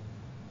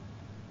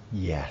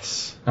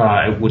 Yes.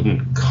 It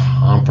wouldn't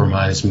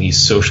compromise me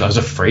socially. I was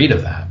afraid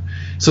of that.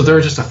 So there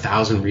are just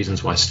 1,000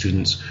 reasons why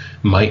students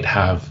might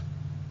have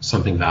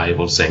something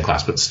valuable to say in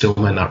class, but still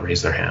might not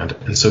raise their hand.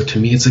 And so to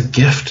me, it's a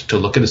gift to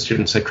look at a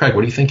student and say, Craig,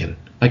 what are you thinking?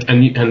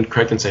 And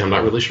Craig can say, I'm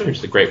not really sure.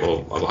 He's like, great.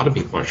 Well, a lot of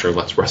people aren't sure.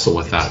 Let's wrestle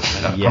with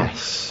that.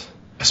 Yes.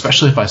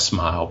 Especially if I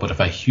smile, but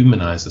if I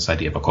humanize this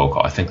idea of a cold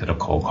call, I think that a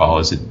cold call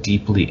is a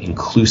deeply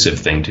inclusive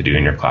thing to do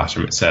in your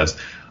classroom. It says,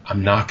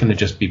 I'm not going to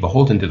just be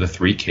beholden to the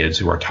 3 kids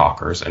who are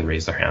talkers and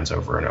raise their hands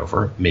over and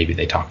over. Maybe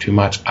they talk too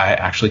much. I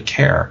actually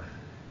care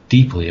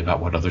deeply about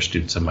what other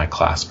students in my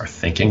class are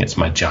thinking. It's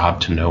my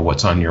job to know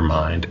what's on your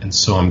mind, and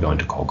so I'm going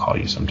to cold call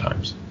you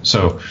sometimes.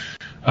 So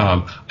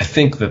I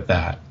think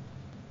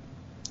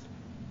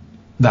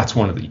that's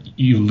one of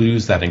you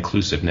lose that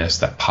inclusiveness,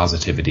 that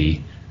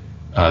positivity,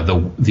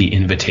 the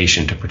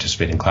invitation to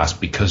participate in class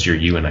because you're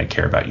you and I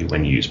care about you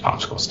when you use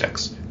popsicle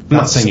sticks. I'm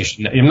not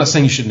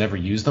saying you should never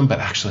use them, but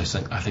actually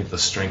I think the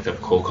strength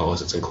of cold call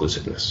is its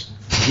inclusiveness.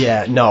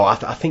 Yeah, no, I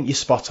think you're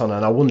spot on,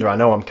 and I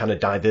know I'm kind of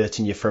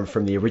diverting you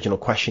from the original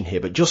question here,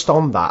 but just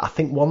on that, I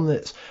think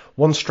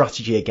one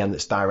strategy again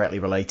that's directly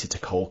related to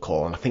cold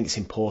call, and I think it's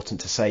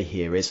important to say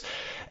here is,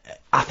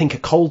 I think a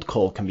cold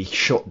call can be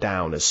shut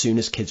down as soon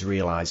as kids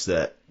realise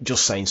that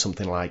just saying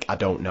something like "I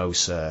don't know,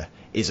 sir"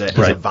 is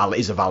a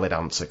valid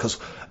answer. Because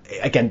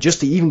again, just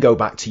to even go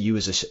back to you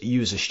as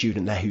a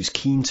student there who's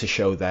keen to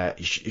show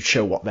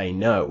what they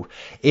know.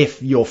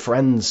 If your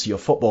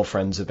football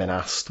friends have been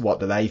asked what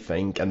do they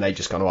think, and they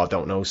just go, "Oh, I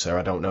don't know, sir.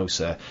 I don't know,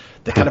 sir."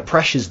 The kind of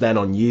pressure's then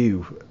on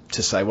you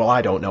to say, "Well,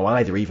 I don't know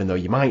either," even though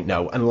you might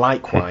know. And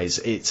likewise,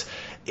 it's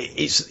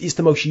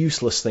the most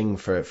useless thing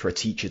for a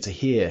teacher to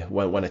hear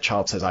when a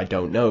child says, I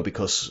don't know,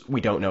 because we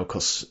don't know.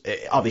 Because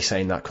are they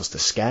saying that because they're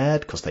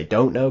scared, because they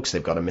don't know, because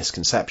they've got a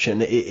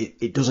misconception?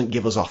 It doesn't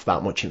give us off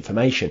that much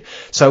information.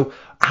 So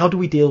how do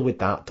we deal with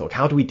that, Doug?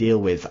 How do we deal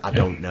with I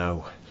don't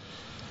know?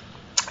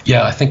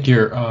 Yeah, I think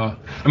there are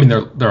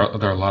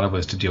a lot of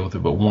ways to deal with it,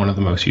 but one of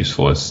the most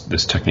useful is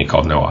this technique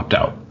called no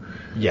opt-out.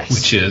 Yes.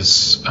 Which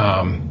is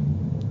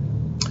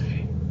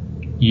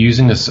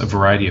using a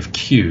variety of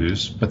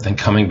cues, but then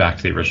coming back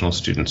to the original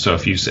student. So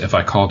if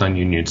I called on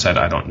you and you said,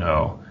 I don't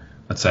know,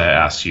 let's say I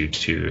asked you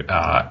to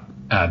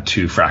add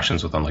 2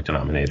 fractions with unlike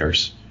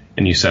denominators,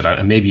 and you said,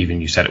 and maybe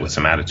even you said it with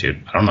some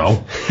attitude, I don't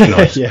know,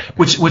 yeah.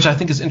 which I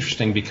think is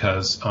interesting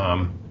because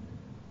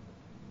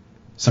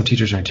some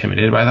teachers are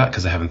intimidated by that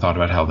because they haven't thought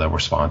about how they'll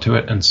respond to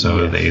it, and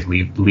so they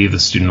leave the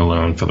student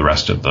alone for the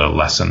rest of the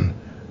lesson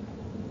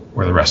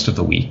or the rest of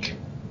the week.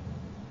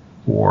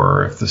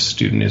 Or if the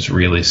student is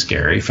really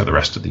scary, for the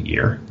rest of the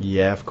year.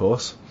 Yeah, of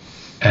course.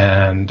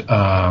 And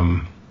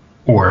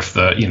or if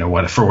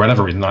for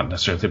whatever reason, not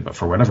necessarily, but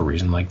for whatever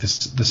reason, like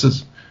this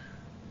is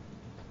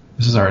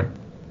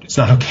it's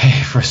not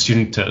okay for a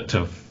student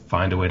to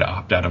find a way to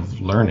opt out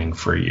of learning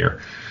for a year.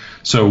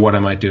 So what I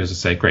might do is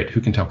say, great,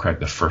 who can tell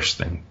Craig the first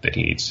thing that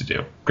he needs to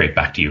do? Great,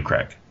 back to you,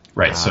 Craig.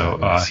 Right. So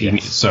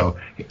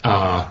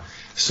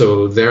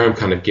there I'm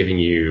kind of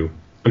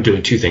I'm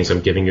doing 2 things.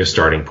 I'm giving you a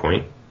starting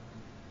point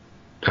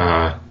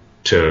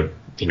to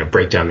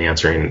break down the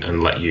answer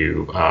and let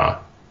you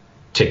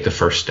take the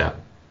first step.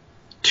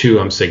 2,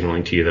 I'm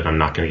signaling to you that I'm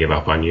not going to give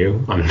up on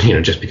you.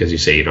 Just because you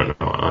say you don't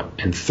know.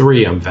 And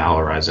 3, I'm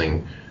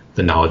valorizing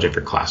the knowledge of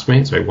your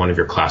classmates. Right? One of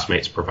your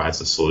classmates provides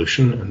the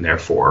solution, and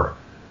therefore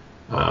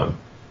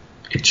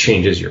it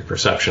changes your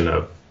perception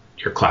of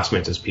your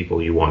classmates as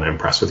people you want to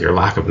impress with your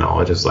lack of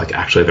knowledge. Is like,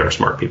 actually, there are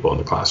smart people in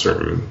the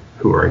classroom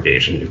who are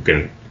engaged and who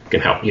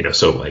can help.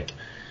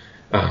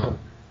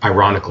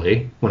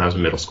 Ironically, when I was a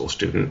middle school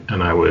student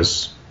and I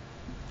was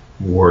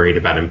worried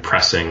about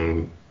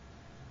impressing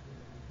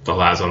the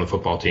lads on the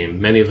football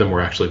team, many of them were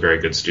actually very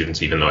good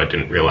students, even though I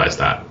didn't realize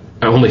that.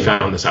 I only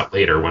found this out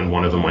later when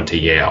one of them went to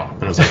Yale,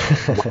 and I was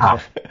like,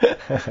 "Wow!"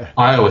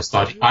 I always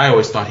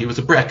thought he was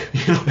a brick,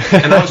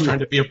 and I was trying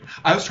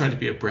to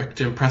be a brick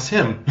to impress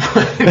him,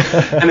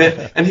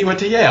 and he went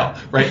to Yale,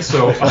 right?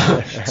 So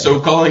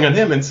calling on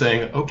him and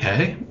saying,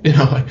 "Okay,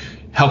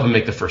 help him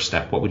make the first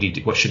step. What would he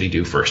do? What should he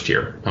do first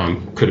here?"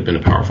 Could have been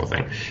a powerful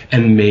thing,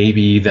 and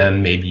maybe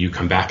you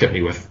come back at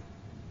me with,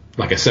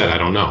 like I said, I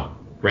don't know.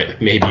 Right,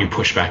 like maybe you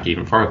push back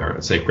even farther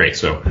and say, "Great,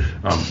 so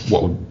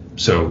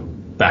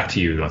back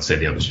to you." Let's say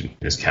the other student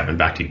is Kevin.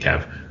 Back to you,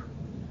 Kev.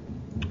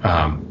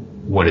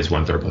 What is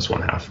 1/3 plus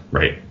 1/2?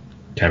 Right?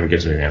 Kevin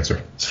gives me the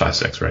answer. It's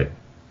 5/6, right?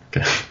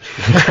 Okay.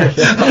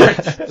 All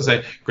right. So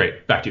say,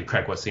 great. Back to you,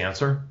 Craig. What's the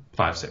answer?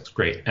 5/6.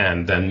 Great.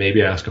 And then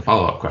maybe I ask a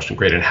follow-up question.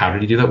 Great. And how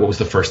did you do that? What was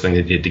the first thing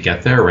that you did to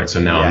get there? Right.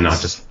 So now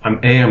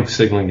I'm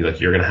signaling you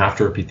that you're going to have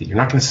to repeat that. You're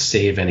not going to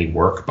save any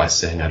work by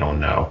saying, I don't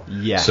know.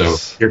 Yes. So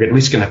you're at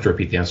least going to have to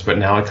repeat the answer. But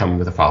now I come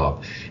with a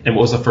follow-up. And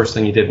what was the first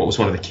thing you did? What was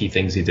one of the key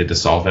things you did to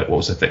solve it? What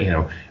was it that,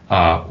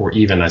 or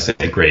even I say,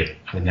 great.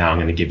 Now I'm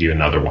going to give you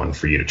another one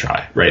for you to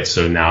try. Right.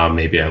 So now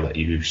maybe I let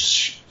you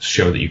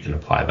show that you can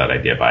apply that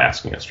idea by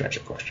asking a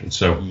stretching question.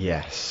 So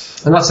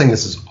yes, I'm not saying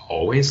this is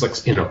always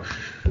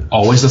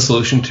always the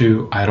solution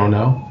to I don't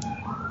know,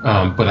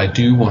 but I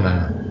do want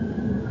to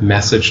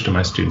message to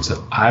my students that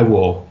I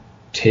will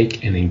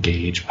take and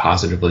engage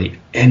positively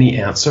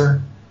any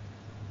answer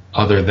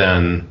other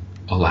than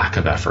a lack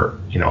of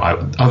effort.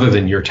 Other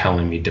than you're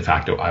telling me de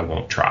facto I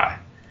won't try.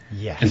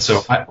 Yes. And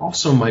so I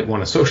also might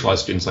want to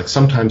socialize students. Like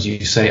sometimes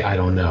you say I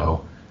don't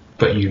know,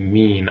 but you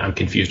mean I'm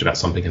confused about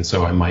something, and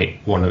so I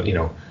might want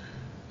to,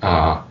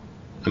 I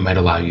might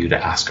allow you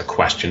to ask a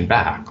question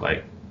back,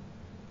 like,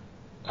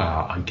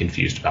 I'm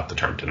confused about the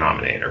term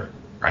denominator,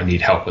 or I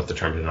need help with the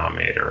term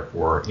denominator,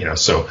 or,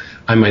 so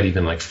I might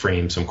even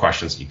frame some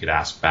questions that you could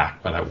ask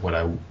back. But what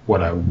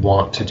I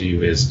want to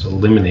do is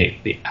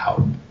eliminate the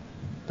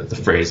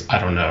phrase, I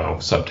don't know,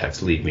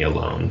 subtext, leave me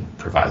alone,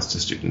 provides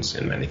to students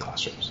in many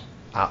classrooms.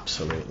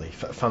 Absolutely.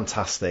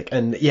 Fantastic.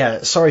 And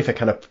yeah, sorry for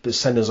kind of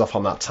sending us off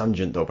on that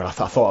tangent though, but I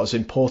thought it was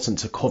important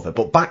to cover.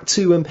 But back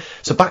to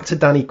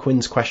Danny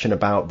Quinn's question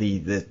about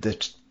the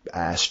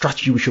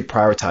strategy we should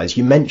prioritize.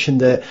 You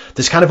mentioned that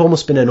there's kind of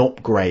almost been an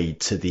upgrade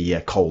to the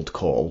cold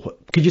call.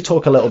 Could you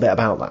talk a little bit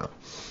about that?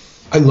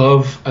 I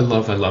love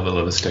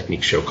this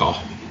technique, show call.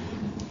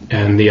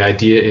 And the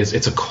idea is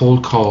it's a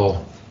cold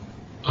call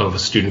of a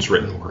student's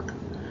written work.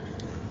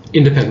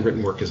 Independent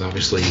written work is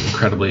obviously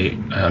incredibly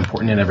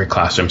important in every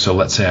classroom. So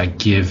let's say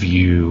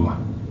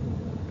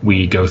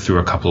we go through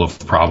a couple of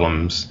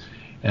problems,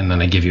 and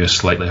then I give you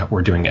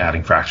we're doing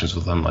adding fractions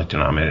with unlike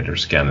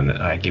denominators again, and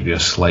I give you a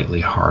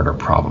slightly harder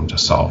problem to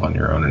solve on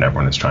your own, and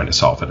everyone is trying to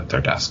solve it at their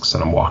desks,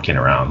 and I'm walking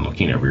around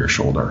looking over your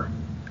shoulder.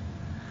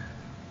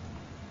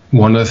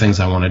 One of the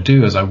things I want to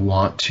do is I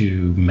want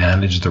to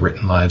manage the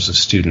written lives of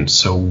students.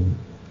 So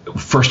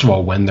first of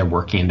all, when they're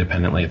working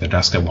independently at their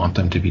desk, I want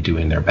them to be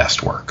doing their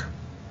best work.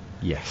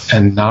 Yes.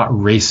 And not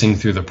racing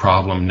through the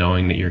problem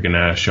knowing that you're going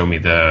to show me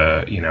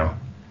show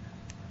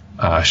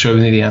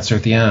me the answer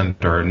at the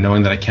end, or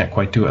knowing that I can't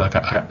quite do it.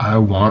 I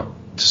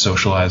want to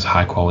socialize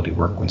high quality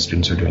work when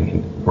students are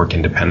doing work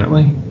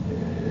independently.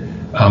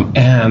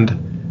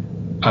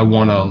 And I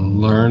want to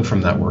learn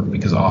from that work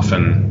because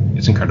often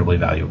it's incredibly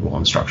valuable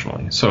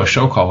instructionally. So a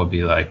show call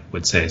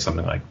would say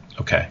something like,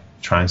 okay,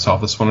 try and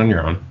solve this one on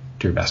your own.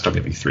 Do your best. I'll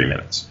give you 3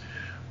 minutes.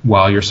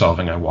 While you're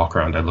solving, I walk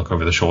around, I look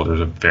over the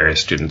shoulders of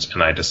various students,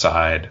 and I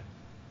decide,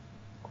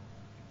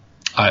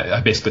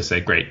 I basically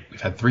say, great,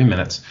 we've had 3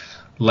 minutes.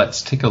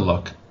 Let's take a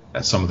look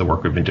at some of the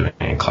work we've been doing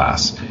in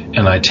class.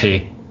 And I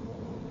take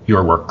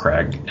your work,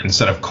 Craig. And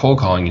instead of cold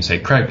calling, you say,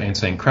 Craig, and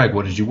saying, Craig,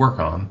 what did you work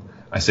on?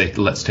 I say,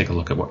 let's take a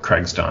look at what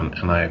Craig's done.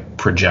 And I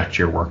project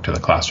your work to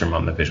the classroom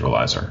on the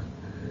visualizer.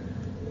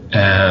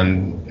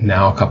 And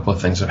now a couple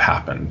of things have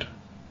happened.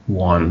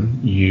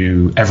 One,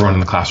 everyone in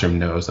the classroom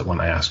knows that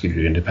when I ask you to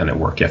do independent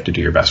work, you have to do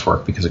your best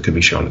work because it could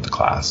be shown at the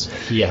class.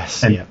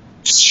 Yes. And yeah.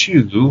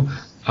 Two,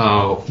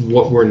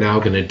 what we're now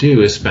going to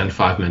do is spend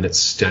 5 minutes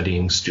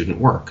studying student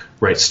work,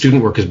 right?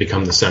 Student work has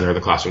become the center of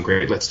the classroom.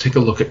 Great. Let's take a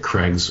look at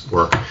Craig's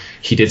work.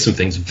 He did some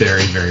things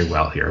very, very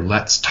well here.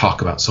 Let's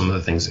talk about some of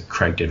the things that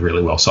Craig did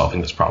really well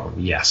solving this problem.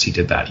 Yes, he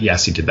did that.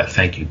 Yes, he did that.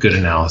 Thank you. Good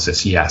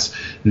analysis. Yes.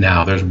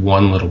 Now there's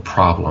one little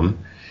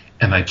problem.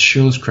 And I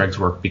chose Craig's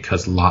work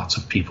because lots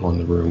of people in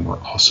the room were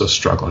also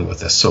struggling with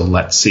this. So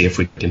let's see if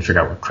we can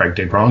figure out what Craig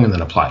did wrong and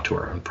then apply it to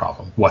our own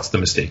problem. What's the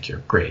mistake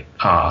here? Great.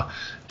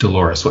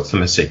 Dolores, what's the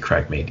mistake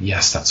Craig made?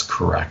 Yes, that's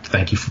correct.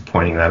 Thank you for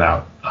pointing that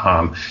out.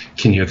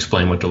 Can you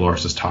explain what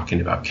Dolores is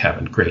talking about,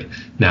 Kevin? Great.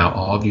 Now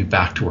all of you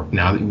back to work.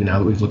 Now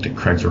that we've looked at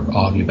Craig's work,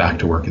 all of you back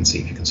to work and see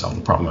if you can solve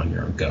the problem on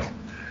your own. Go.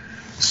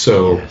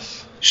 So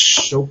yes.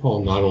 Show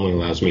call not only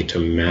allows me to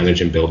manage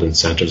and build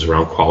incentives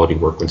around quality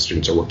work when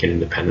students are working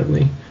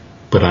independently,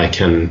 but I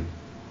can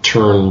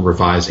turn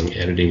revising,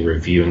 editing,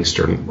 reviewing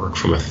student work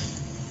from a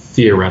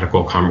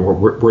theoretical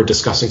we're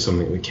discussing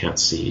something we can't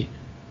see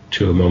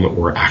to a moment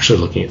where we're actually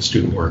looking at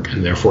student work,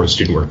 and therefore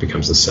student work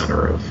becomes the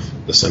center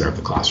of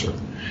the classroom.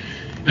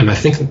 And I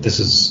think that this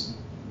is,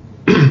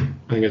 I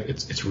think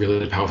it's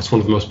really powerful. It's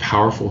one of the most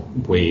powerful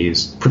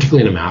ways,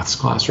 particularly in a maths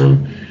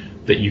classroom,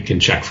 that you can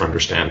check for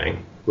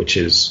understanding, which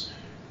is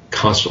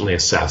constantly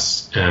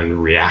assess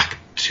and react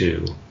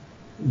to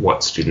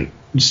what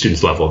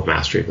students' level of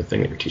mastery of the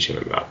thing that you're teaching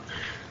them about.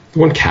 The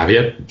one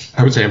caveat,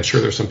 I would say, I'm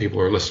sure there's some people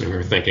who are listening who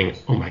are thinking,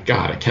 oh my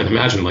God, I can't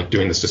imagine like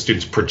doing this to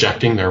students,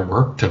 projecting their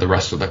work to the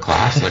rest of the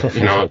class. Like,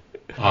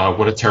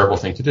 what a terrible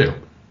thing to do.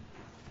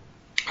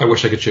 I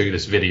wish I could show you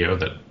this video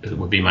that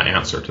would be my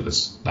answer to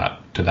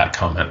that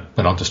comment,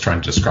 but I'll just try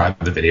and describe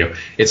the video.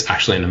 It's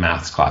actually in a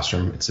maths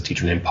classroom. It's a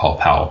teacher named Paul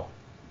Powell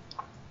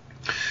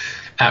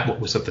at what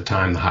was at the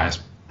time the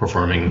highest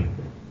performing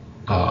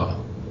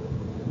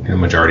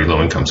majority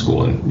low-income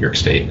school in New York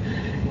State.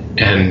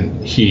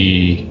 And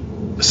he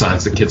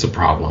assigns the kids a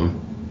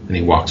problem, and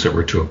he walks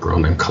over to a girl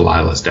named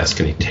Kalila's desk,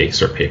 and he takes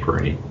her paper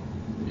and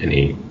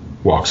he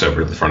walks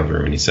over to the front of the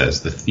room, and he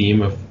says, the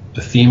theme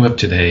of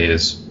today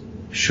is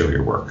show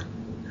your work.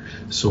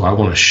 So I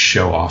want to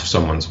show off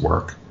someone's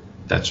work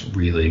that's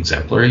really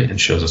exemplary and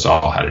shows us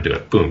all how to do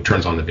it. Boom,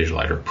 turns on the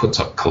visualizer,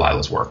 puts up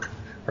Kalila's work,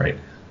 right?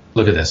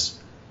 Look at this.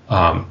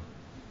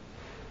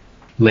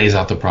 Lays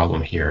out the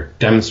problem here,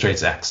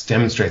 demonstrates X,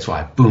 demonstrates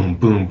Y, boom,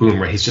 boom, boom,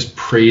 right? He's just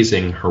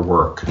praising her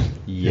work.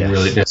 Yes. And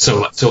really,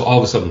 so all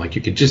of a sudden, like,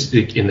 you could just,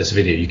 in this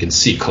video, you can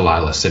see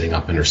Kalila sitting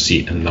up in her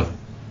seat and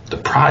the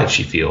pride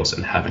she feels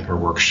in having her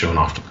work shown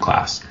off to the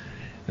class.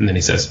 And then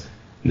he says,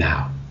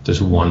 now,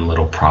 there's one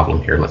little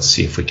problem here. Let's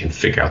see if we can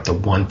figure out the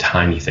one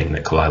tiny thing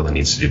that Kalila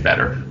needs to do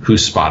better. Who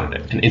spotted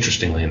it? And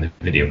interestingly, in the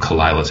video,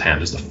 Kalila's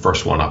hand is the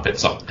first one up.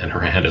 It's up, and her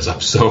hand is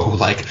up. So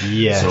like,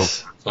 yes.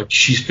 So like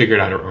she's figured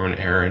out her own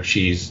error, and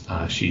she's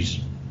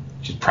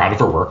proud of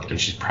her work, and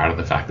she's proud of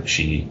the fact that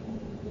she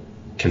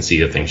can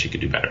see the things she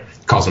could do better.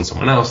 Calls in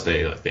someone else.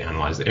 They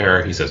analyze the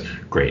error. He says,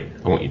 great.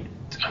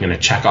 I'm going to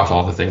check off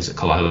all the things that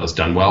Kalila has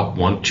done well.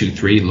 1, 2,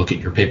 3, look at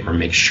your paper and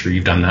make sure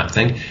you've done that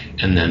thing.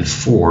 And then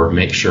 4,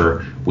 make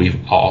sure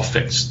we've all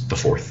fixed the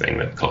 4th thing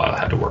that Kalila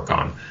had to work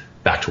on.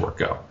 Back to work,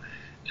 go.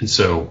 And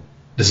so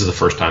this is the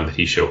first time that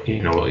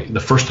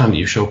the first time that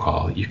you show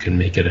call, you can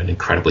make it an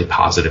incredibly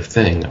positive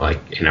thing.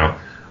 Like,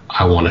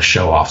 I want to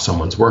show off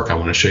someone's work. I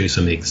want to show you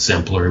some of the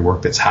exemplary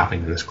work that's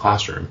happening in this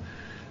classroom.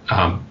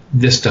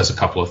 This does a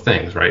couple of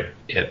things, right?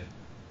 It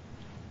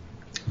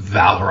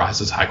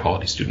valorizes high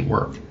quality student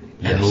work.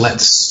 Yes. And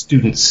lets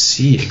students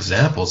see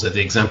examples of the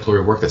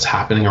exemplary work that's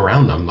happening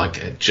around them,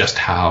 like just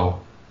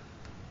how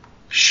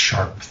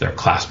sharp their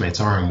classmates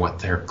are and what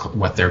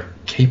they're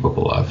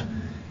capable of.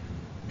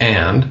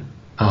 And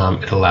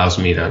it allows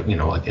me to,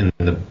 like in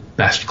the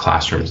best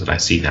classrooms that I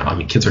see now, I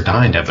mean, kids are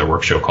dying to have their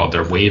work show called.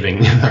 They're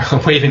waving their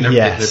paper in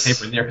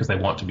there because they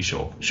want to be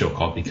show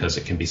called, because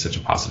it can be such a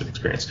positive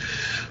experience.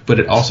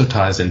 But it also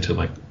ties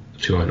into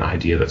to an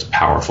idea that's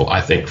powerful, I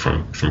think,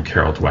 from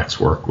Carol Dweck's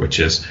work, which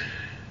is,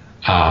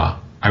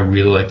 I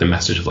really like the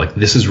message of like,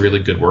 this is really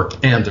good work,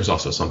 and there's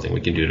also something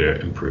we can do to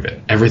improve it.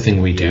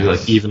 Everything we do,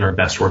 like even our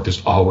best work,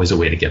 there's always a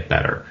way to get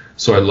better.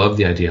 So I love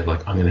the idea of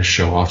like, I'm going to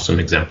show off some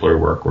exemplary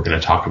work. We're going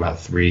to talk about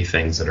 3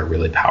 things that are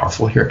really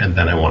powerful here, and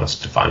then I want us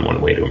to find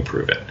one way to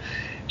improve it.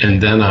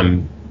 And then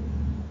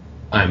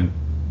I'm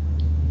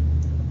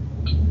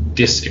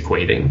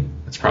disequating.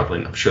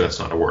 I'm sure that's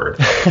not a word.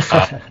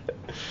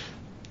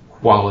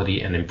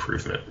 Quality and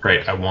improvement,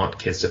 right? I want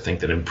kids to think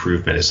that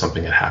improvement is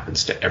something that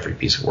happens to every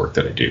piece of work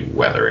that I do,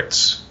 whether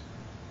it's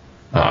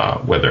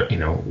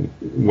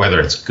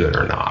good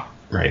or not,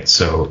 right?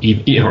 So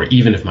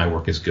even if my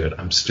work is good,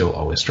 I'm still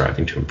always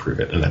striving to improve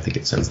it, and I think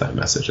it sends that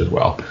message as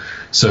well.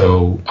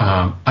 So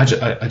I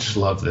just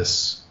love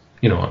this.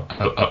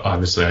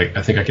 Obviously,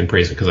 I think I can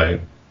praise it because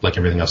I, like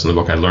everything else in the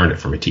book, I learned it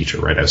from a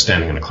teacher, right? I was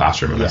standing in a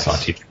classroom and I saw a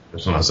teacher,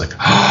 and I was like,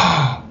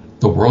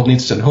 the world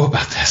needs to know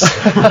about this.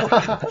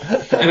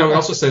 And I would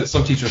also say that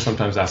some teachers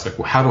sometimes ask, like,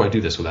 well, how do I do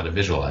this without a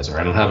visualizer?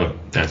 I don't have a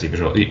fancy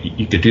visual.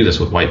 You could do this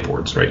with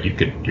whiteboards, right?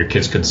 Your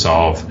kids could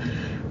solve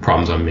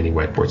problems on mini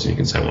whiteboards, and you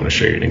can say, I want to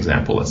show you an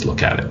example. Let's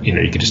look at it. You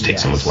could just take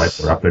someone's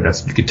whiteboard up there.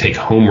 You could take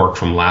homework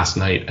from last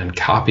night and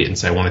copy it and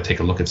say, I want to take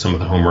a look at some of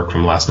the homework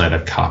from last night.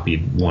 I've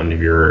copied one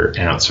of your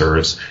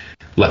answers.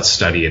 Let's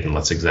study it and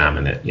let's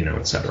examine it,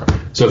 et cetera.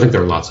 So I think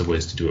there are lots of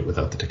ways to do it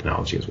without the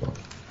technology as well.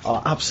 Oh,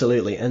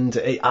 absolutely. And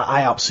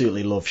I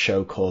absolutely love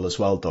show call as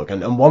well, Doug.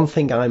 And one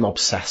thing I'm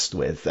obsessed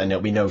with, and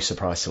it'll be no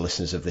surprise to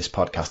listeners of this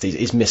podcast,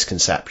 is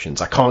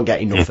misconceptions. I can't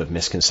get enough of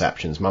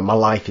misconceptions. My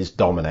life is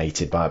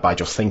dominated by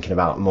just thinking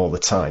about them all the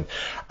time.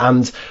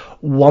 And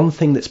one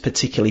thing that's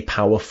particularly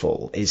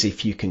powerful is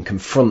if you can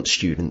confront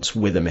students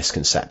with a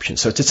misconception.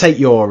 So to take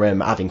your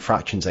adding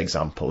fractions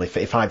example,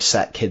 if I've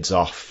set kids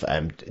off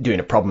doing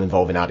a problem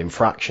involving adding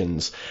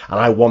fractions, and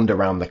I wander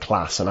around the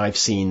class and I've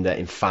seen that,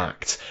 in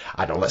fact,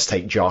 let's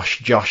take Josh.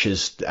 Josh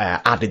has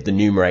added the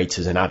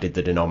numerators and added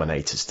the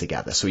denominators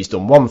together. So he's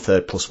done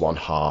 1/3 plus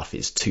 1/2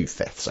 is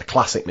 2/5. A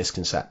classic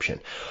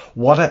misconception.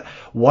 What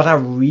I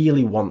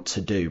really want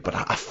to do, but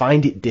I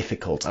find it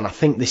difficult, and I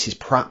think this is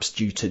perhaps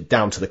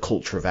down to the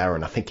culture of error error,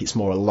 and I think it's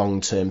more a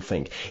long-term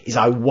thing, is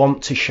I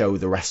want to show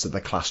the rest of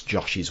the class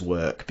Josh's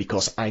work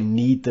because I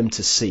need them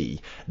to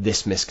see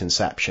this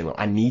misconception.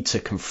 I need to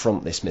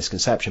confront this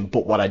misconception.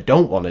 But what I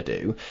don't want to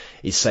do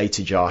is say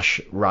to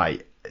Josh,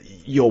 right,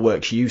 your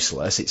work's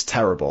useless, it's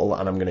terrible,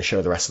 and I'm going to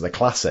show the rest of the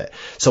class it.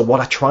 So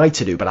what I try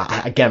to do, but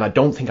I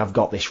don't think I've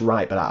got this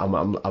right, but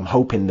I'm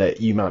hoping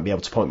that you might be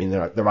able to point me in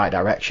the right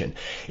direction,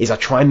 is I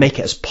try and make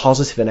it as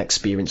positive an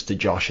experience to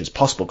Josh as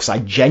possible, because I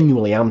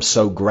genuinely am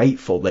so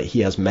grateful that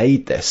he has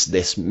made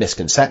this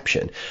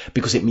misconception,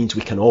 because it means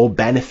we can all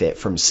benefit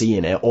from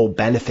seeing it, all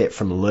benefit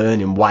from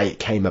learning why it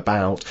came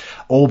about,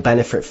 all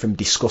benefit from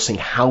discussing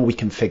how we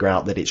can figure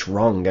out that it's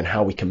wrong and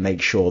how we can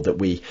make sure that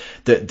we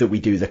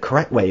do the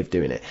correct way of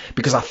doing it.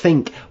 Because I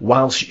think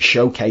whilst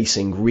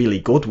showcasing really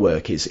good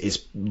work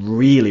is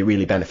really,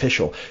 really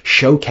beneficial,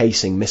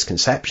 showcasing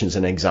misconceptions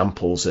and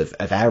examples of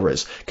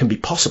errors can be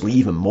possibly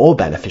even more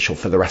beneficial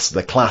for the rest of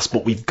the class,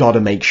 but we've got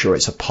to make sure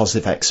it's a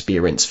positive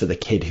experience for the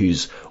kid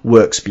whose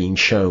work's being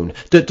shown.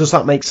 Does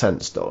that make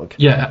sense, Doug?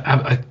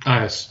 Yeah,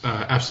 I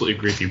absolutely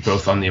agree with you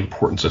both on the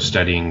importance of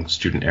studying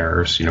student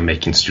errors.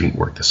 Making student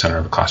work the center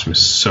of the classroom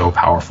is so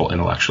powerful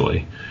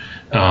intellectually.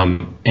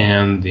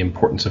 And the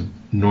importance of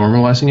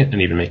normalizing it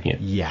and even making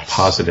it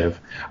positive.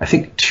 I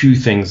think two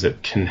things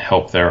that can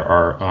help there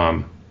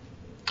are,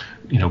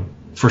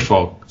 first of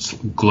all,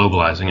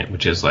 globalizing it,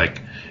 which is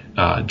like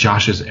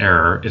Josh's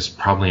error is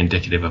probably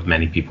indicative of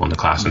many people in the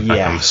class. In fact,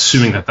 I'm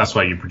assuming that that's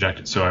why you project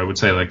it. So I would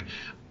say, like,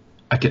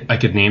 I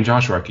could name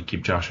Josh, or I could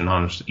keep Josh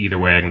anonymous. Either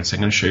way, I'm going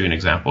to show you an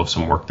example of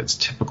some work that's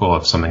typical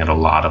of something that a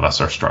lot of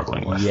us are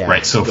struggling with,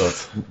 right? So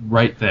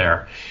right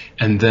there.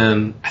 And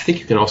then I think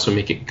you can also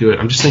make it good.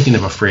 I'm just thinking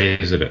of a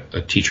phrase that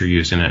a teacher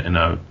used in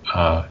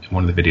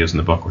one of the videos in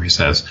the book where he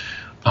says,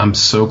 "I'm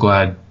so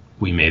glad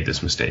we made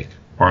this mistake,"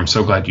 or "I'm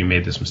so glad you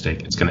made this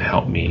mistake. It's going to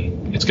help me.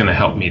 It's going to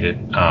help me to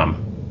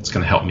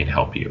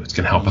help you. It's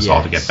going to help us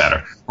all to get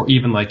better." Or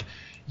even like,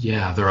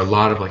 there are a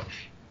lot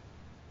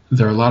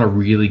of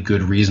really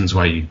good reasons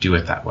why you do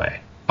it that way,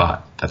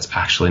 but that's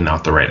actually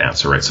not the right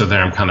answer, right? So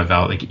there I'm kind of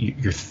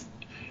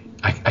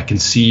I can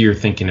see you're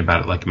thinking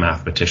about it like a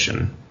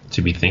mathematician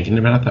to be thinking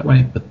about it that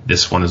way, but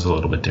this one is a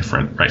little bit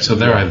different, right? So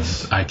there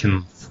I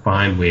can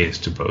find ways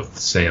to both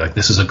say, like,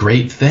 this is a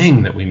great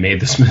thing that we made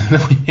this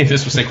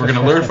mistake, we're going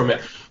to learn from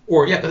it.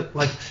 Or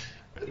like,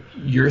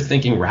 you're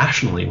thinking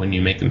rationally when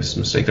you make this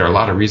mistake. There are a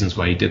lot of reasons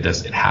why you did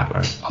this. It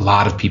happened. A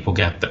lot of people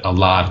get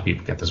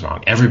this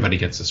wrong. Everybody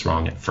gets this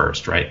wrong at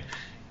first, right?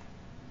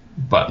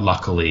 But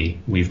luckily,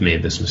 we've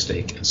made this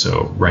mistake, and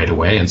so right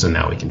away, and so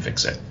now we can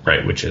fix it,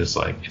 right? Which is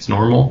like, it's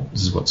normal.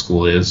 This is what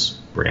school is.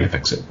 We're going to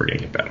fix it. We're going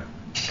to get better.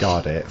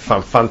 Got it.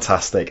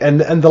 Fantastic.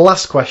 And the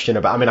last question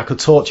I could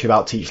talk to you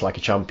about Teach Like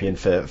a Champion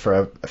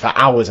for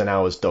hours and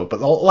hours, Doug, but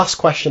the last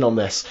question on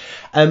this,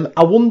 I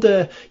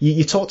wonder,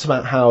 you talked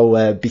about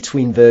how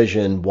between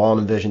version 1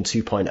 and version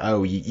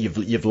 2.0,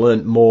 you've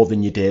learned more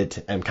than you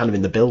did kind of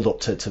in the build up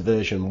to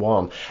version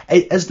 1.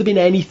 Has there been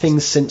anything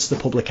since the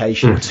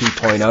publication of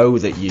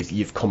 2.0 that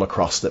you've come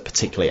across that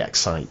particularly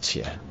excites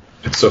you?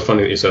 It's so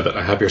funny that you said that.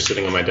 I have here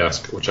sitting on my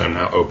desk, which I'm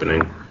now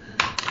opening.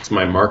 It's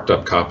my marked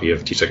up copy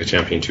of Teach Like a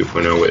Champion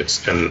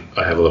 2.0, and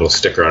I have a little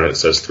sticker on it that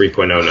says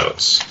 3.0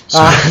 notes. So,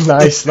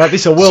 nice. This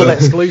is a world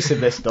exclusive,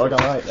 this, Doug.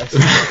 I like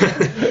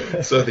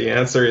this. So the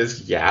answer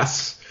is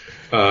yes.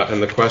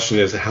 And the question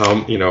is how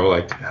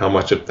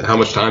much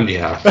time do you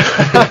have?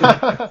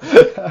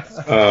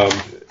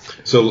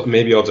 So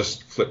maybe I'll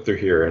just flip through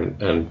here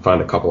and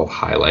find a couple of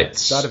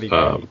highlights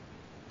to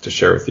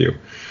share with you.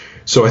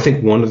 So I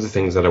think one of the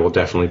things that I will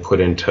definitely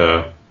put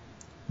into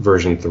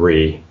version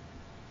 3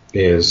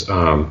 is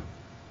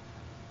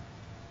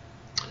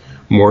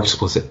more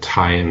explicit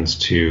tie-ins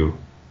to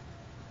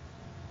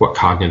what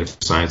cognitive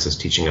science is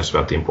teaching us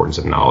about the importance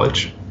of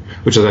knowledge,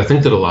 which is, I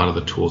think that a lot of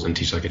the tools in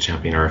Teach Like a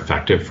Champion are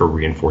effective for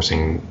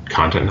reinforcing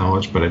content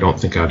knowledge, but I don't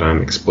think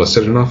I'm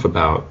explicit enough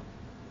about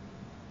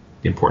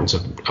the importance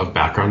of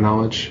background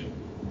knowledge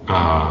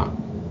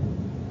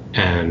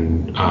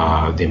and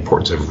the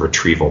importance of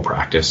retrieval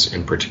practice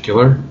in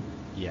particular.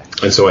 Yeah.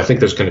 And so I think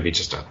there's going to be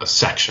just a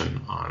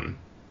section on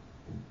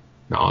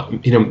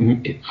knowledge.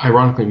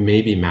 Ironically,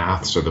 maybe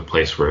maths are the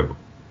place where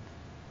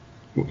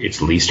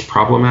it's least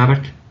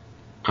problematic,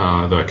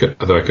 though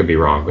I could be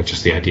wrong. But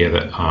just the idea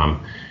that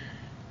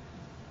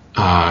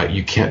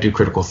you can't do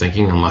critical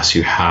thinking unless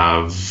you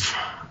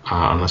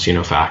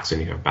know facts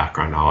and you have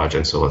background knowledge.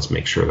 And so let's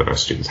make sure that our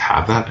students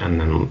have that.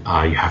 And then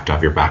you have to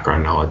have your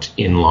background knowledge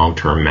in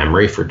long-term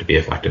memory for it to be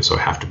effective. So I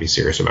have to be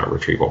serious about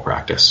retrieval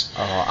practice.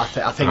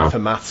 I think for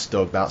maths,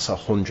 Doug, that's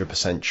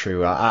 100%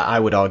 true. I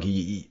would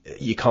argue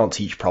you can't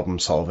teach problem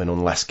solving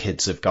unless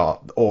kids have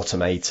got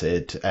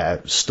automated,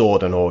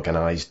 stored and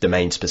organized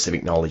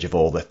domain-specific knowledge of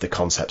all the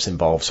concepts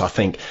involved. So I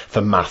think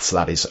for maths,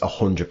 that is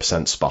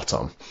 100% spot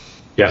on.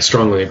 Yeah,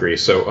 strongly agree.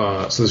 So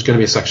there's going to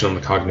be a section on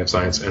the cognitive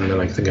science, and then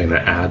I think I'm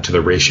going to add to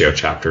the ratio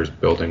chapters,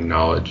 building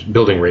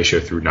ratio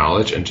through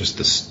knowledge, and just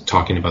this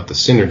talking about the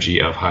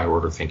synergy of higher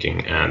order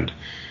thinking and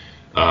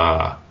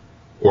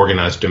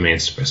organized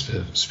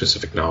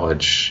domain-specific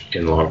knowledge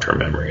in long-term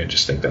memory. I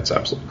just think that's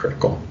absolutely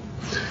critical.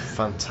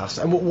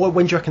 Fantastic. And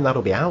when do you reckon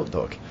that'll be out,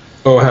 Doug?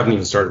 Oh, I haven't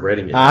even started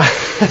writing yet.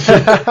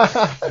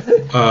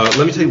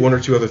 Let me tell you one or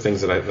two other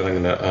things that I'm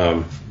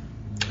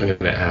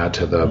gonna add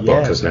to the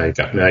book, because now I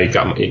got my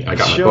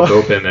book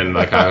open, and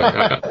like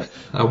I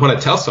want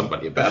to tell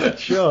somebody about it.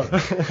 Sure.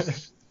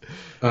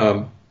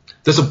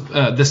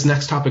 This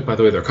next topic, by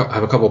the way, I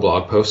have a couple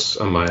blog posts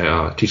on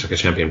my Teach Like a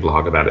Champion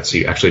blog about it, so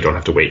you actually don't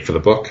have to wait for the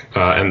book.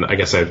 And I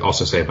guess I'd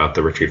also say about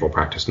the retrieval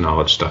practice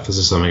knowledge stuff. This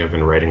is something I've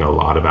been writing a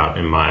lot about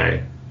in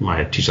my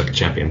Teach Like a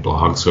Champion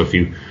blog. So if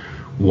you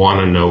want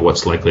to know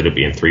what's likely to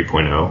be in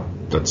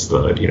 3.0, that's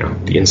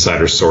the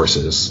insider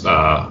sources,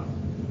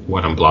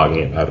 what I'm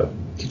blogging about at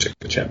Teach Like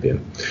a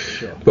Champion.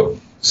 Sure.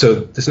 So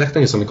this next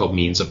thing is something called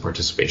means of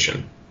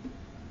participation,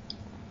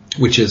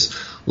 which is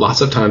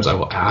lots of times I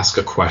will ask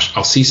a question.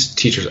 I'll see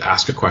teachers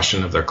ask a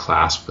question of their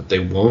class, but they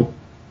won't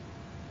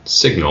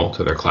signal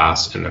to their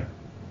class in a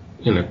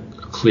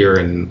clear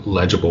and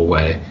legible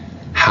way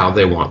how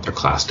they want their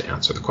class to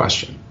answer the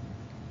question.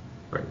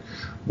 Right?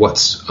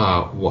 What's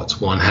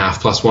 1/2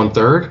 plus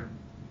 1/3?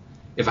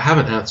 If I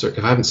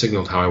haven't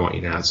signaled how I want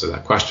you to answer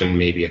that question,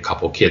 maybe a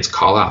couple kids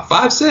call out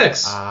 5,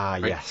 6.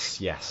 Right?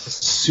 Yes. As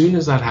soon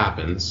as that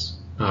happens,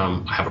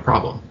 I have a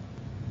problem.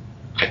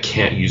 I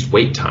can't use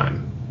wait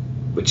time,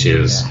 which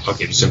is, I'll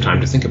give you some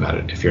time to think about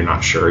it. If you're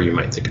not sure, you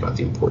might think about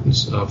the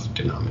importance of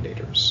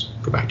denominators.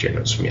 Go back to your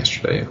notes from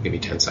yesterday. I'll give you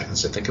 10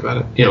 seconds to think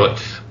about it.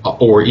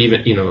 Or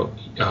even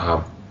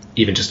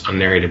just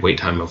unnarrated wait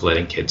time of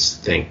letting kids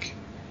think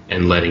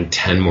and letting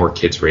 10 more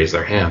kids raise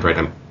their hand,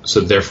 right?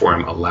 Therefore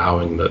I'm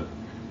allowing the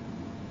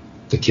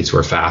kids who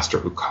are faster,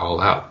 who call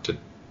out, to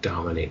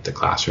dominate the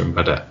classroom.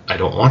 But I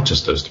don't want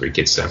just those 3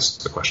 kids to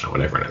answer the question. I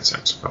want everyone to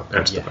answer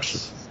the question.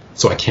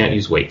 So I can't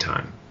use wait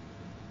time.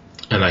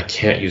 And I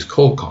can't use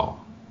cold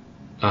call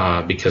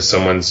because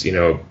someone's,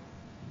 beating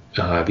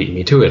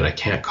me to it. I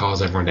can't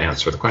cause everyone to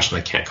answer the question.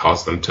 I can't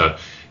cause them to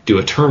do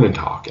a turn and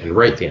talk and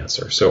write the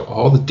answer. So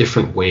all the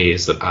different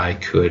ways that I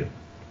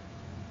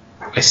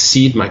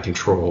cede my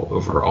control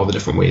over all the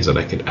different ways that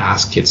I could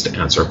ask kids to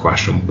answer a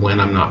question when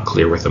I'm not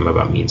clear with them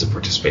about means of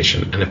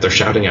participation. And if they're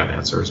shouting out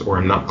answers or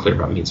I'm not clear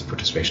about means of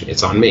participation,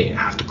 it's on me. I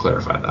have to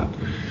clarify that.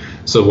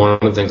 So one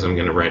of the things I'm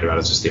going to write about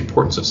is just the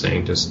importance of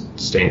saying to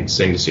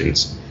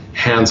students,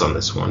 hands on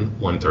this one,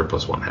 1/3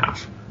 plus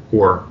 1/2,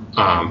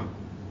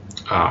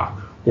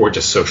 or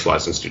just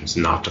socializing students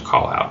not to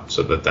call out,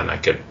 so that then I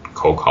could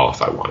cold call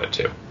if I wanted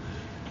to.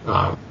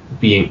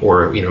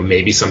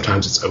 Maybe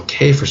sometimes it's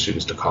okay for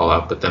students to call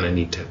out, but then I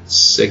need to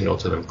signal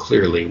to them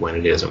clearly when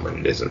it is and when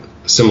it isn't.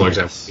 A similar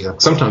example,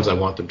 sometimes I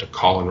want them to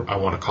call, and I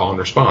want to call in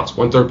response.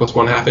 1/3 plus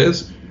 1/2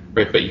 is,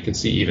 right? But you can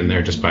see even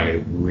there, just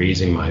by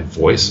raising my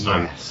voice,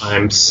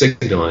 I'm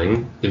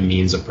signaling the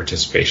means of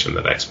participation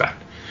that I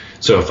expect.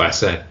 So if I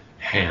said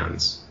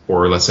hands,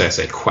 or let's say I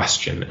say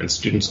question, and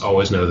students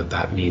always know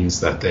that means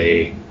that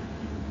they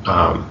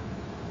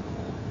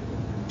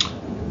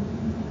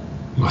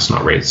must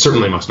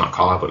not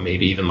call out, but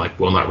maybe even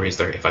will not raise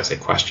if I say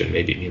question,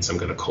 maybe it means I'm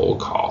going to cold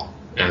call,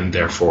 and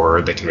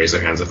therefore they can raise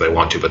their hands if they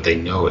want to, but they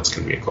know it's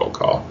going to be a cold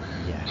call.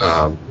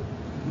 Yes.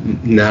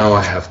 Now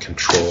I have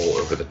control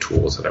over the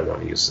tools that I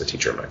want to use as a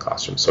teacher in my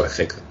classroom. So I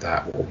think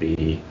that will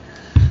be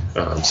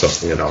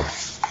something that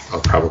I'll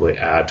probably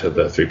add to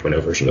the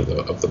 3.0 version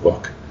of the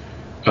book.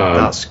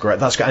 That's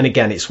great. And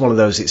again, it's one of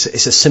those,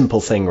 it's a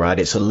simple thing, right?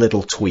 It's a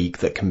little tweak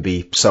that can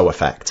be so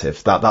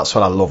effective. That's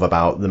what I love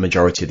about the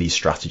majority of these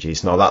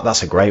strategies. No,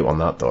 that's a great one,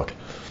 that, Doug.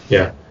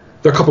 Yeah.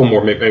 There are a couple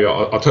more. Maybe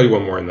I'll tell you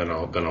one more, and then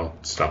I'll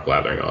stop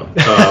blathering on.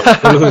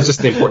 One of them is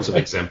just the importance of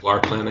exemplar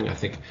planning. I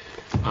think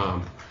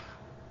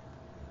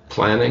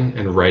planning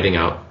and writing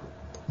out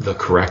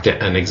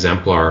an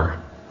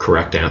exemplar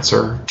correct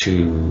answer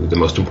to the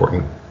most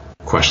important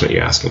question that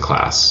you ask in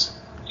class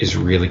is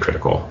really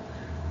critical.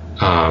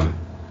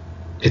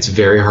 It's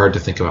very hard to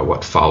think about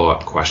what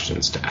follow-up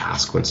questions to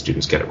ask when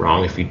students get it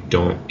wrong if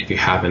you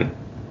haven't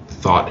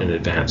thought in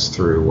advance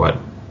through what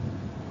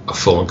a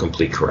full and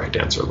complete correct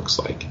answer looks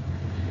like.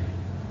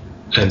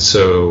 And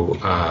so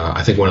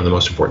I think one of the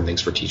most important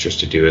things for teachers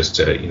to do is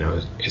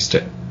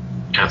to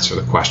answer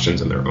the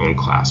questions in their own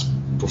class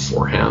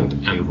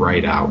beforehand and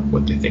write out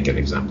what they think an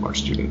exemplar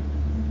student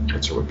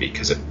answer would be,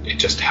 because it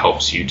just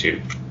helps you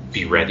to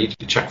be ready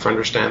to check for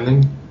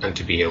understanding and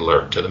to be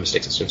alert to the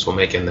mistakes that students will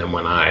make. And then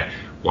when I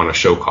want to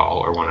show call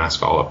or want to ask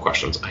follow-up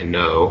questions, I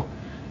know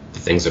the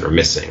things that are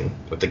missing,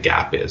 what the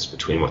gap is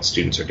between what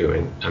students are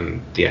doing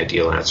and the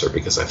ideal answer,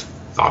 because I've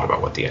thought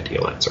about what the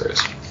ideal answer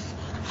is.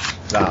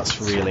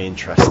 That's really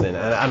interesting.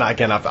 And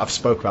again, I've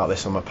spoke about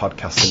this on my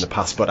podcast in the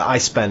past, but I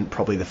spent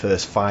probably the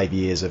first 5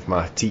 years of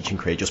my teaching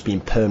career just being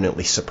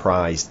permanently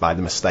surprised by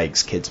the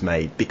mistakes kids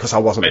made, because I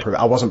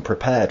wasn't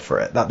prepared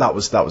for it. That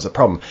was a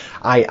problem.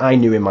 I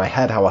knew in my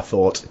head how I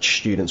thought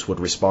students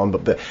would respond,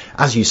 but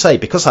as you say,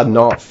 because I'd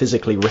not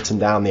physically written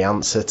down the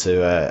answer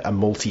to a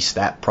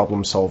multi-step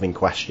problem-solving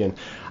question,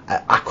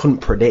 I couldn't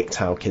predict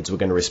how kids were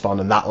going to respond,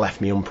 and that left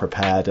me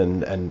unprepared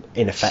and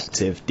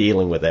ineffective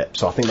dealing with it.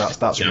 So I think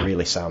that's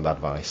really sound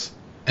advice.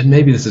 And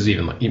maybe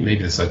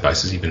this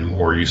advice is even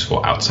more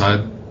useful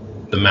outside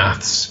the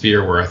math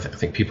sphere, where I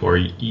think people are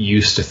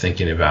used to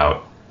thinking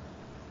about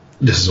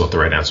this is what the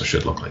right answer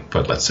should look like.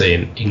 But let's say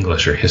in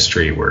English or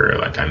history, where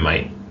like I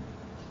might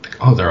think,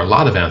 oh, there are a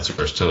lot of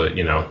answers to,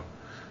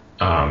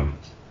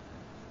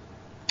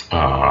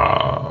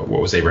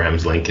 what was Abraham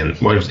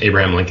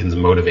Lincoln's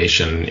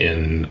motivation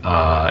in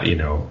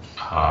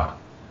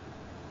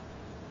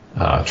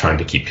trying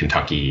to keep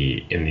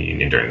Kentucky in the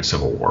Union during the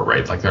Civil War,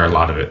 right? Like there are a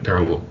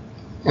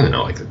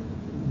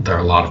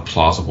lot of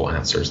plausible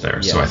answers there.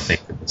 Yes. So I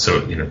think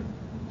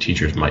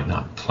teachers might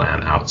not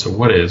plan out. So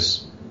what are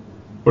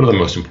the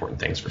most important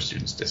things for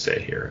students to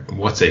say here?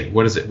 What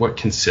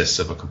consists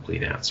of a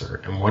complete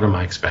answer? And what am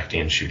I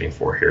expecting and shooting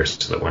for here,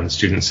 so that when the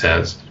student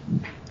says,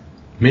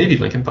 maybe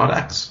Lincoln thought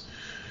X.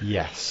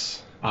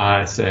 Yes.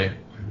 I say,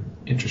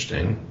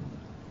 interesting.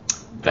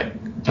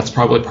 That's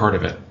probably part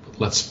of it.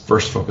 Let's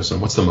first focus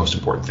on what's the most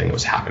important thing that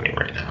was happening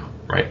right now,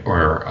 right?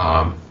 Or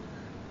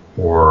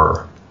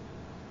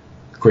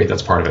great,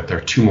 that's part of it. There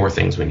are two more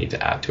things we need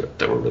to add to it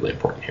that were really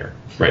important here,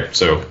 right?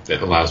 So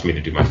it allows me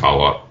to do my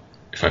follow-up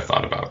if I've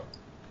thought about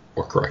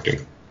what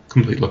correcting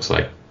complete looks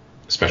like,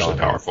 especially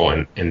powerful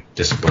in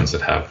disciplines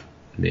that have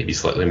maybe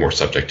slightly more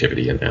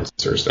subjectivity in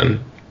answers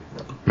than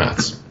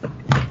maths.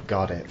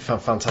 Got it.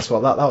 Fantastic.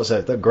 Well, that was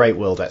a great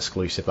world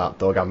exclusive, that,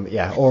 Doug.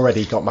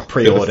 Already got my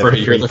pre-order for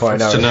 3.0. You're the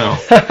first to know.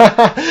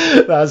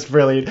 That's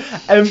brilliant.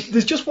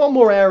 There's just one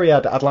more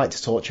area I'd like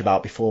to talk to you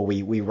about before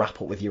we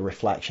wrap up with your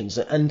reflections.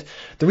 And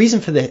the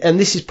reason for this, and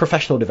this is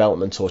professional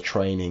development or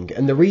training.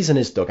 And the reason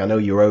is, Doug, I know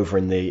you're over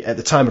at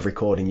the time of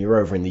recording, you're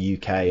over in the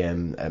UK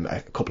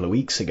a couple of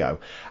weeks ago.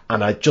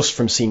 And I just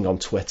from seeing on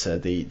Twitter,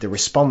 the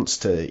response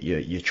to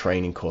your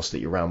training course that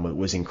you ran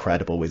was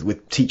incredible,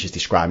 with teachers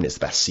describing it's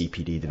the best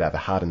CPD they've ever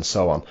had and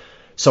so on.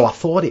 So I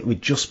thought it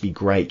would just be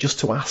great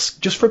just to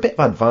ask, just for a bit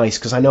of advice,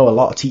 because I know a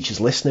lot of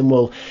teachers listening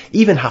will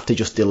even have to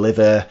just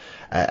deliver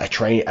a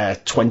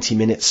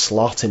 20-minute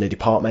slot in a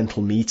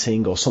departmental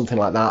meeting or something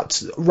like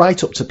that,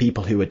 right up to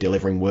people who are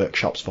delivering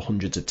workshops for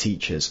hundreds of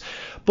teachers.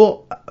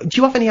 But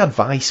do you have any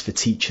advice for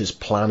teachers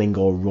planning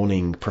or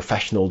running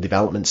professional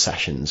development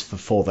sessions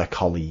for their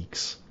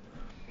colleagues?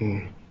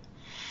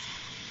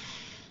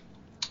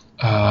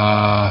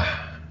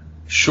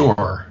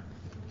 Sure.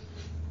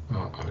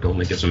 I would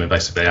only give some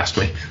advice if they asked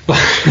me.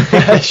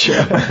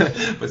 Sure.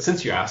 But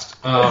since you asked,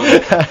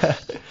 I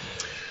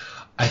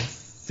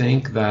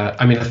think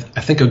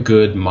a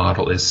good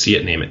model is see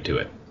it, name it, do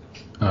it.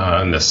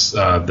 And this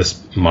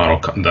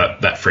model,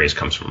 that phrase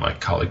comes from my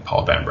colleague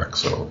Paul Bambrick,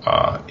 so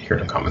here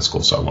at Uncommon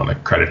School, so I want to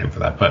credit him for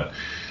that. But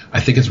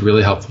I think it's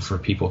really helpful for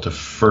people to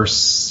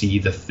first see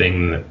the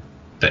thing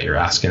that you're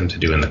asking them to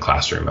do in the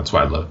classroom. That's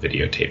why I love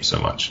videotape so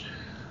much.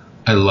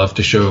 I love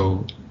to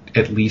show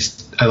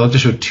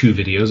two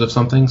videos of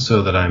something,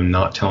 so that I'm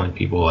not telling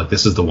people like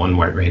this is the one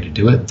right way to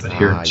do it, but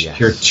here are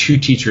two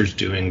teachers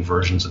doing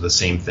versions of the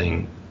same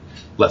thing.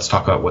 Let's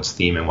talk about what's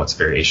theme and what's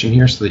variation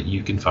here, so that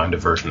you can find a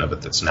version of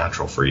it that's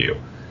natural for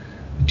you.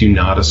 Do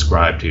not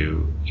ascribe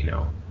to,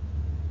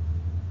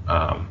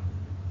 I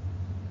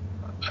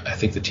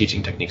think the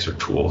teaching techniques are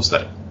tools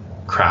that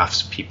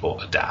crafts people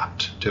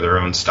adapt to their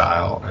own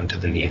style and to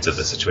the needs of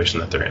the situation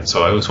that they're in.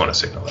 So I always want to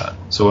signal that.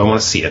 So I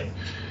want to see it.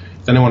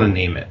 Then I want to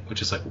name it,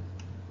 which is like,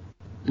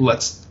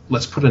 let's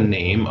put a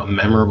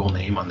memorable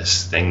name on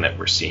this thing that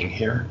we're seeing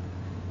here,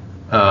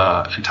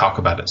 and talk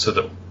about it, so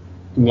that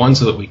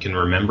we can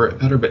remember it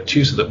better, but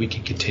two, so that we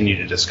can continue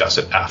to discuss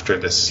it after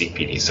this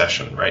CPD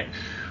session, right?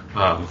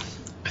 I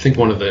think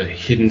one of the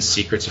hidden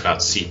secrets about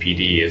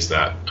CPD is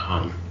that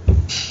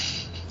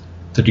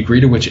the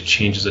degree to which it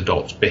changes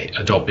adult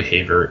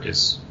behavior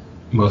is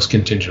most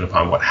contingent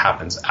upon what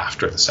happens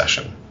after the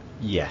session.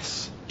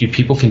 Yes. Do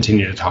people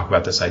continue to talk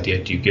about this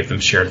idea? Do you give them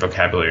shared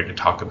vocabulary to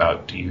talk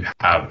about? Do you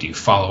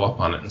follow up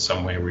on it in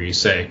some way where you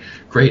say,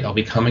 great, I'll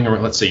be coming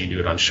around. Let's say you do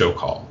it on show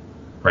call,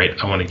 right?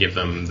 I want to give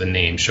them the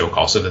name show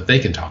call so that they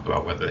can talk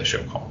about whether they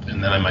show called.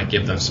 And then I might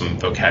give them some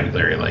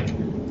vocabulary like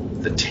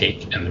the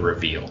take and the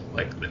reveal.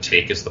 Like the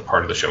take is the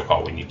part of the show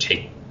call when you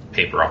take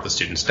paper off the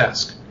student's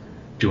desk.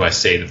 Do I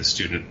say to the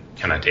student,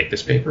 can I take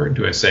this paper?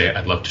 Do I say,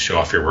 I'd love to show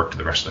off your work to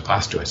the rest of the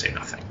class? Do I say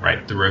nothing,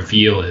 right? The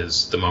reveal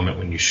is the moment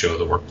when you show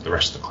the work to the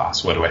rest of the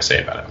class. What do I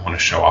say about it? I want to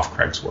show off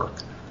Craig's work.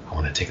 I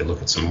want to take a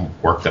look at some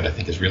work that I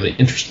think is really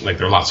interesting. Like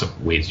there are lots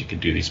of ways you can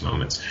do these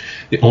moments.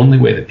 The only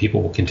way that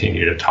people will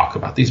continue to talk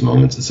about these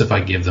moments is if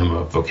I give them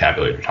a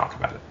vocabulary to talk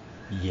about it.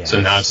 Yes.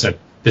 So now I've said,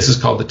 this is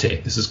called the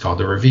take. This is called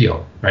the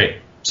reveal, right?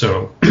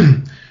 So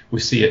we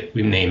see it,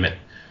 we name it.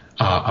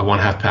 I want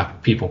to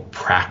have people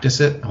practice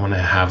it. I want to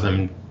have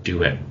them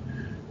do it.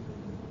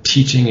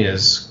 Teaching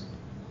is,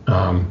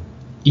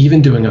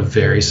 even doing a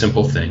very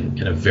simple thing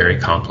in a very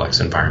complex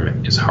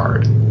environment is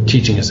hard.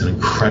 Teaching is an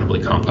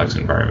incredibly complex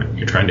environment.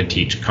 You're trying to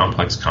teach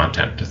complex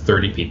content to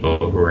 30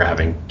 people who are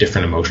having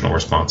different emotional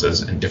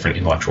responses and different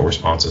intellectual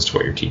responses to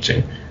what you're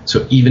teaching.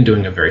 So even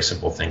doing a very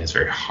simple thing is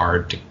very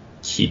hard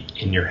keep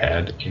in your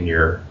head, in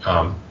your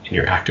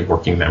active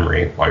working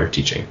memory while you're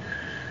teaching.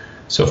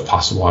 So if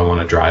possible, I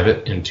want to drive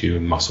it into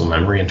muscle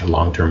memory, into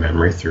long-term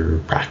memory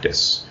through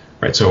practice,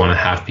 right? So I want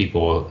to have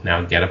people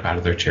now get up out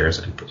of their chairs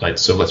and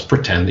so let's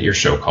pretend that you're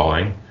show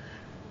calling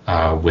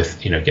with,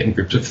 get in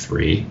groups of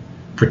 3,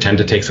 pretend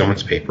to take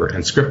someone's paper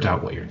and script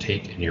out what your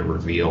take and your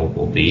reveal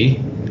will be,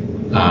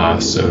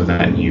 so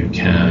that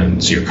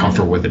you're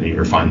comfortable with it and you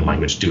refine the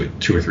language, do it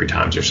 2 or 3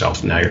 times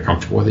yourself. Now you're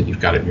comfortable with it, you've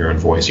got it in your own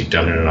voice, you've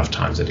done it enough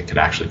times that it could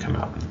actually come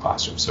out in the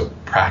classroom. So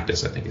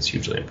practice, I think, is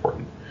hugely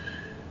important.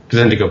 But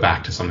then to go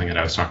back to something that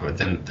I was talking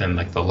about, then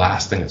like the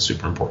last thing that's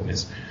super important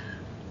is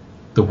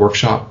the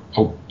workshop.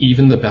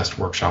 Even the best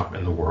workshop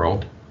in the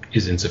world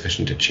is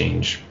insufficient to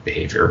change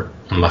behavior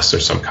unless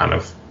there's some kind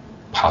of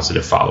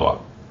positive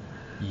follow-up.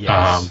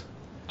 Yes.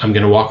 I'm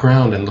going to walk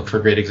around and look for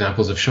great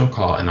examples of show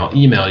call, and I'll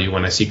email you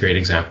when I see great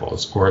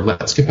examples. Or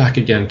let's get back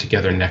again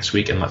together next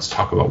week and let's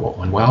talk about what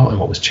went well and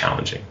what was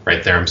challenging.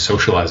 Right there, I'm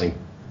socializing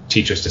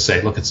teachers to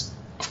say, look,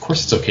 of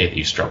course it's okay that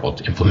you struggled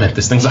to implement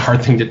this. Thing's a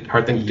hard thing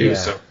to do.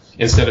 So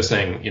instead of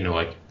saying,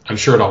 I'm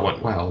sure it all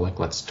went well,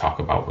 let's talk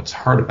about what's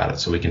hard about it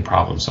so we can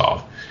problem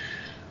solve.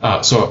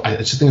 So I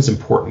just think it's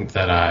important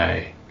that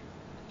I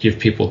give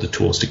people the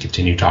tools to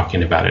continue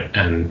talking about it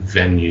and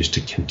venues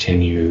to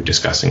continue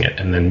discussing it.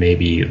 And then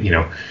maybe,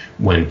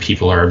 when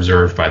people are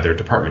observed by their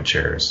department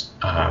chairs,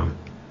 I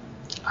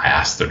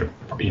ask their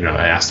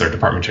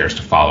department chairs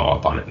to follow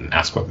up on it and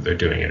ask whether they're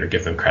doing it or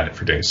give them credit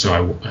for doing it.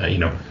 So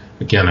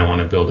again, I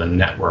want to build a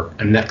network,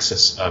 a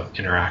nexus of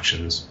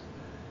interactions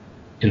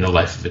in the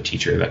life of a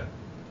teacher that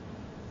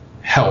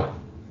help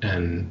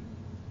and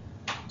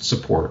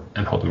support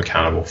and hold them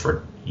accountable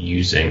for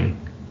using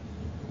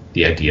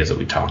the ideas that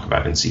we talk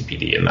about in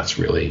CPD. And that's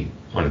really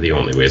one of the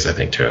only ways I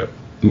think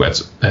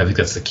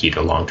that's the key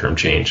to long-term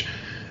change.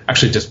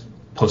 Actually just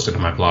posted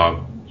on my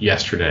blog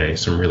yesterday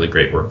some really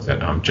great work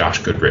that Josh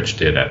Goodrich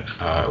did at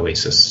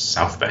Oasis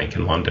South Bank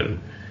in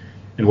London.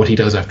 And what he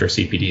does after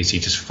CPD is he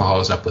just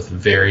follows up with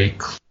very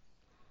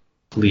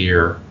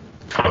clear,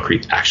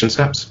 concrete action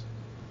steps.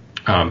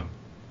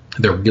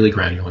 They're really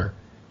granular.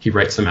 He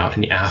writes them out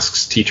and he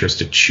asks teachers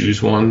to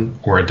choose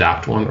one or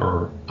adapt one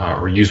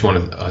or use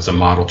one as a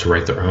model to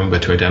write their own,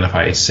 but to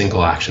identify a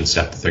single action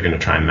step that they're going to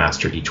try and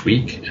master each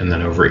week. And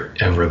then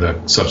over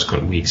the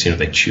subsequent weeks,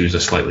 they choose a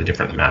slightly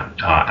different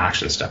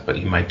action step, but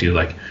you might do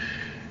like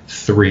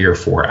 3 or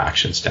 4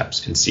 action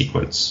steps in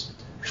sequence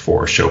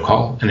for show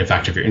call. And in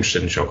fact, if you're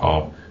interested in show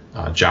call,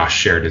 Josh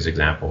shared his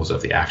examples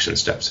of the action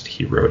steps that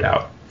he wrote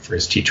out for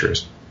his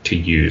teachers to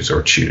use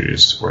or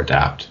choose or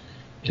adapt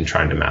in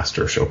trying to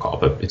master show call.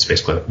 But it's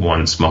basically like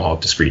one small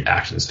discrete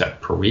action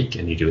step per week,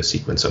 and you do a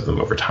sequence of them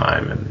over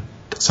time. And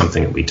that's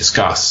something that we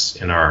discuss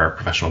in our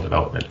professional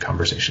development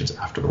conversations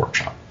after the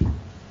workshop.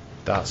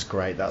 That's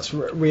great. That's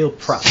real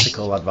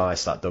practical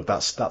advice, that, Doug.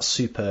 That's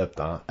superb,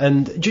 that.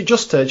 And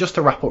just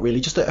to wrap up, really,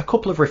 just a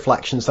couple of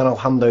reflections, then I'll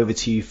hand over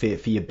to you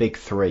for your big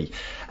 3.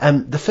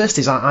 The first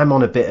is I'm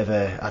on a bit of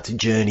a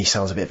journey,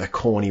 sounds a bit of a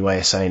corny way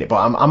of saying it, but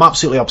I'm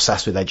absolutely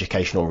obsessed with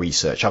educational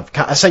research. I've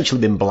essentially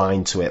been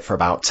blind to it for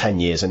about 10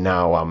 years, and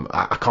now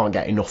I can't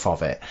get enough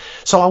of it.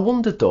 So I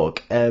wonder,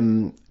 Doug,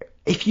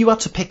 if you had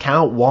to pick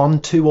out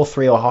 1, 2 or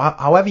 3, or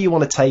however you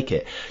want to take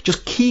it,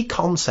 just key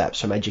concepts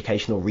from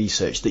educational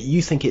research that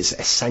you think it's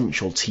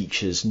essential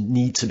teachers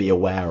need to be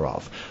aware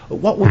of,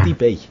 what would they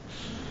be?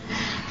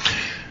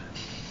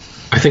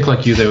 I think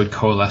like you, they would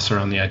coalesce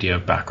around the idea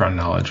of background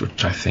knowledge,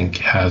 which I think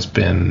has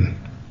been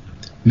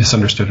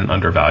misunderstood and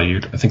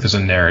undervalued. I think there's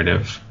a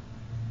narrative,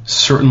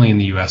 certainly in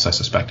the US, I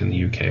suspect in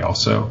the UK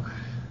also,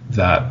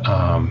 that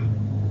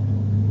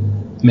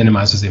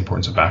minimizes the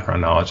importance of background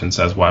knowledge and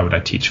says, why would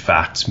I teach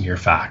mere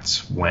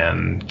facts,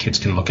 when kids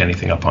can look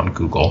anything up on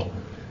Google?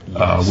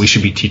 Yes. We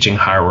should be teaching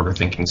higher order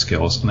thinking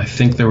skills. And I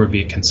think there would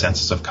be a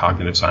consensus of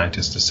cognitive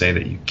scientists to say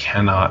that you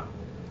cannot,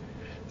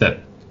 that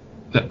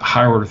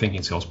higher order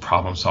thinking skills,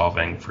 problem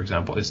solving, for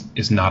example,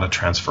 is not a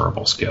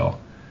transferable skill.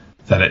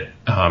 That it,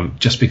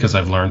 just because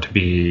I've learned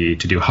to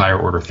do higher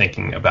order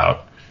thinking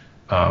about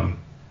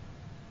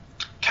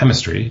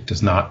chemistry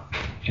does not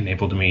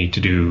enable me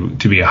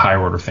to be a higher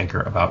order thinker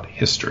about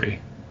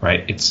history,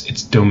 right?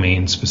 It's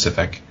domain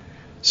specific.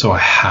 So I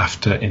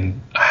have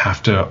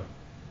to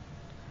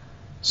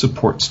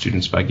support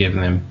students by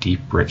giving them deep,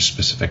 rich,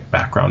 specific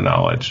background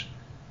knowledge.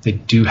 They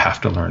do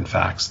have to learn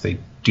facts. They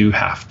do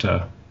have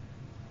to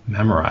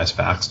memorize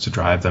facts to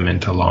drive them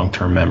into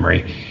long-term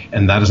memory.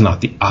 And that is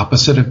not the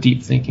opposite of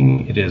deep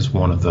thinking. It is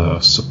one of the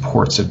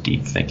supports of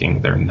deep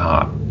thinking. They're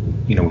not,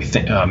 we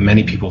think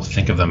many people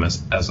think of them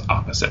as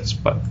opposites,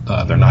 but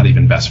they're not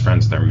even best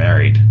friends. They're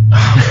married.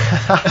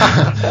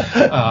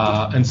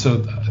 And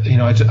so,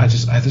 I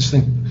just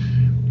think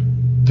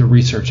the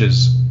research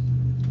is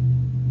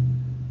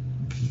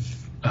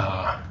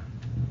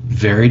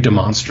very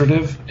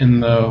demonstrative in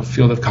the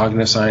field of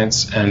cognitive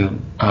science,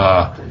 and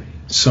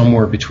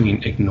somewhere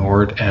between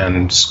ignored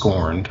and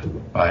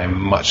scorned by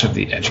much of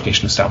the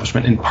education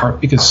establishment, in part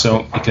because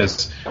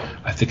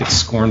I I think it's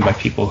scorned by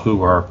people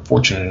who are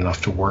fortunate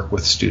enough to work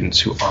with students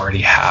who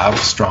already have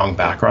strong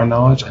background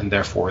knowledge, and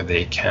therefore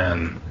they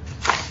can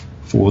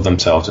fool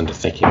themselves into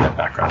thinking that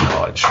background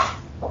knowledge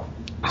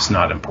is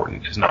not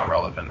important, is not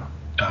relevant,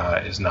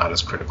 is not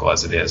as critical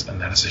as it is. And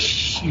that is a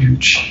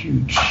huge,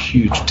 huge,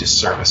 huge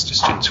disservice to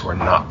students who are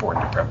not born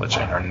to privilege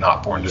and are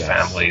not born to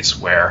families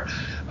where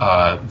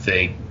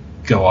they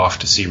go off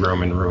to see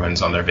Roman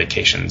ruins on their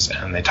vacations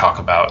and they talk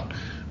about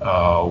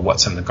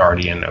what's in the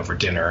Guardian over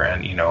dinner,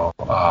 and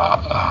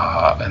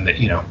and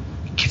that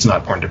kids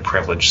not born to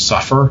privilege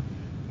suffer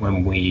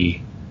when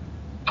we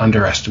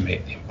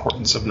underestimate the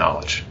importance of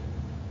knowledge.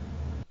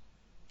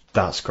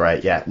 That's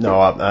great. Yeah,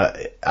 no,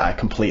 I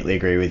completely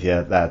agree with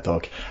you there,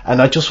 Doug. And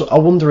I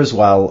wonder as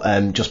well,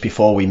 just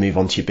before we move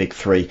on to your big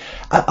three,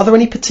 are there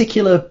any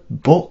particular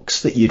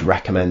books that you'd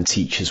recommend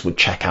teachers would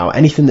check out?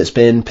 Anything that's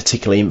been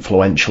particularly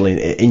influential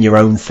in your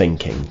own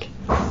thinking?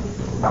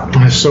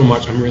 There's so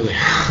much. I'm really,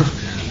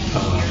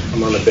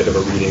 I'm on a bit of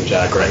a reading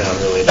jag right now.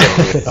 I'm really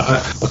enjoying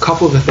it. A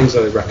couple of the things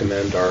that I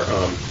recommend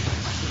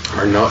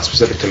are not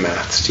specific to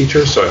maths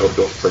teachers, so I hope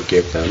you'll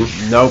forgive them.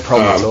 No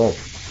problem at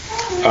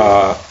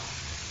all.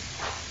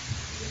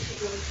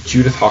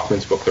 Judith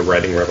Hochman's book, The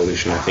Writing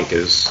Revolution, I think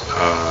is,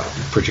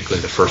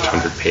 particularly the first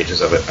 100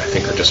 pages of it, I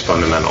think are just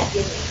fundamental.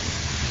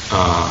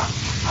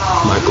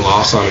 My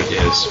gloss on it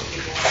is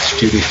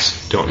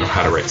students don't know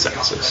how to write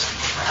sentences.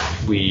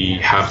 We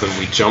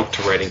jump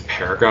to writing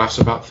paragraphs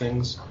about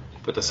things,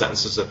 but the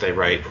sentences that they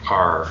write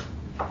are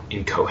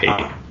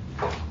incoherent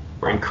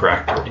or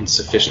incorrect or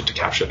insufficient to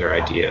capture their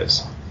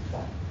ideas.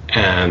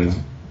 And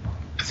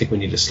I think we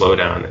need to slow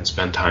down and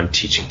spend time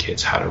teaching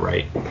kids how to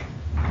write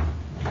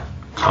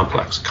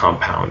complex,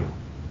 compound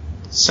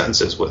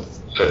sentences with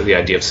the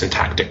idea of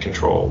syntactic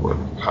control, where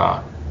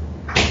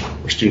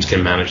students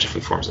can manage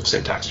different forms of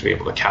syntax to be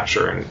able to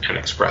capture and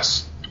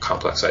express a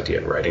complex idea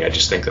in writing. I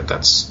just think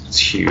it's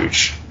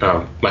huge.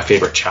 My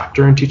favorite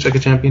chapter in Teach Like a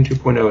Champion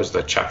 2.0 is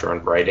the chapter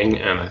on writing,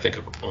 and I think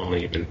I've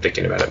only been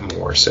thinking about it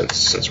more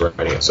since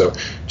writing it. So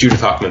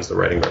Judith Hochman's The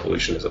Writing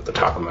Revolution is at the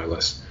top of my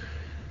list.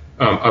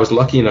 I was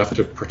lucky enough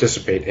to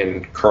participate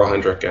in Carl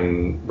Hendrick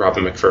and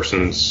Robin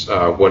McPherson's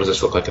What Does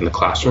This Look Like in the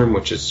Classroom,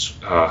 which is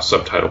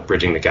subtitled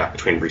Bridging the Gap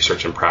Between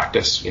Research and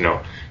Practice. We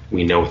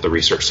know what the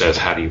research says.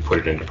 How do you put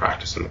it into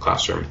practice in the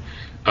classroom?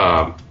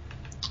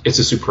 It's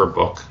a superb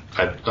book.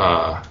 I'd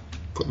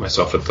put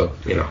myself at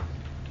the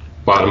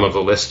bottom of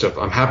the list of.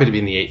 I'm happy to be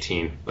in the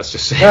 18. Let's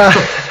just say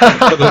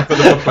for the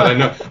book,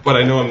 but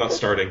I know I'm not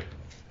starting.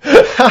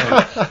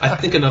 I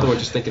think another one,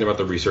 just thinking about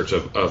the research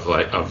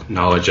of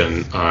knowledge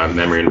and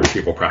memory and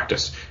retrieval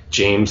practice,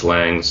 James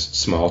Lang's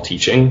Small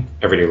Teaching,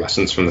 Everyday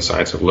Lessons from the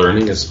Science of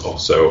Learning is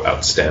also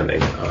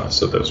outstanding.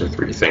 So those are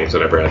three things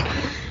that I've read.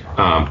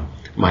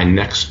 My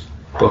next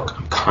book,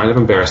 I'm kind of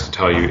embarrassed to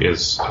tell you,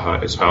 is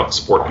about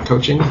sport and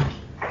coaching.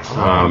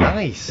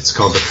 Nice. It's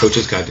called The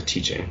Coach's Guide to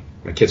Teaching.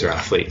 My kids are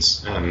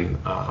athletes, and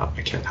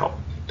I can't help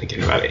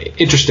thinking about it.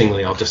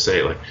 Interestingly, I'll just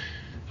say,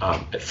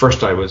 at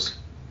first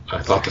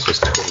I thought this was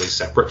totally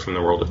separate from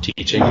the world of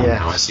teaching. Yes.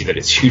 Now I see that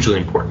it's hugely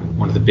important.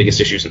 One of the biggest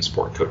issues in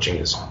sport coaching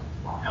is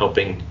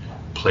helping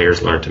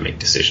players learn to make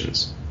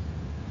decisions,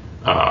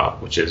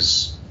 which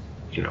is,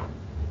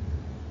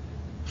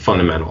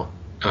 fundamental.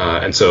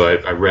 And so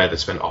I read and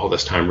spent all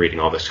this time reading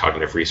all this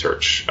cognitive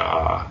research.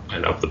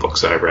 And of the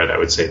books that I read, I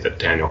would say that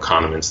Daniel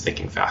Kahneman's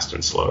Thinking Fast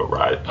and Slow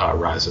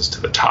rises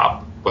to the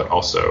top, but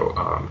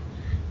also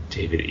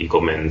David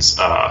Eagleman's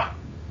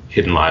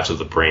Hidden Lives of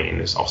the Brain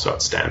is also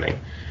outstanding.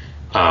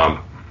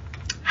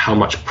 How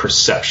much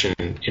perception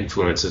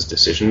influences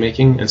decision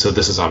making. And so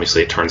this is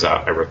obviously, it turns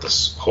out I wrote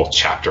this whole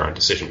chapter on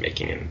decision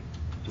making in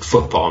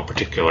football in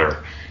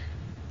particular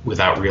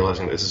without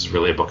realizing this is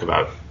really a book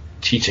about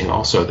teaching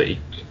also, that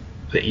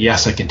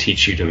yes, I can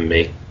teach you to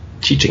make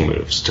teaching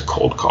moves, to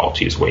cold call,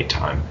 to use wait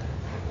time.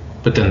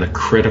 But then the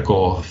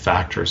critical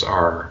factors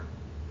are,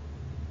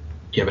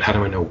 but how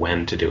do I know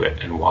when to do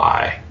it and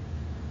why?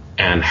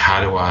 And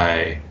how do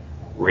I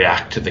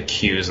react to the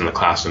cues in the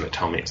classroom that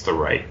tell me it's the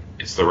right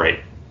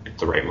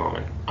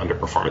moment under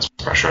performance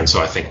pressure? And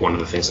so I think one of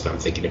the things that I'm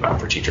thinking about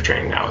for teacher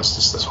training now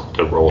is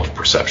the role of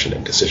perception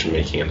in decision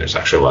making, and there's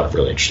actually a lot of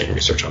really interesting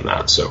research on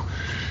that. So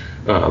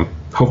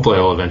hopefully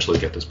I'll eventually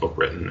get this book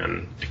written,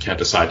 and I can't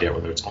decide yet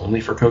whether it's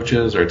only for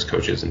coaches or it's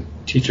coaches and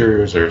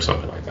teachers or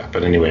something like that.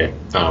 But anyway,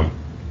 that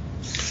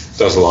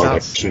was a long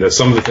explanation. That's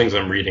some of the things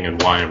I'm reading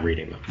and why I'm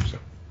reading them. So.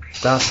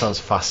 That sounds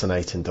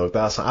fascinating, Doug.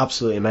 That's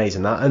absolutely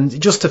amazing. And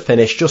just to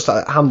finish, just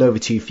to hand over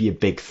to you for your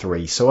big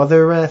three. So are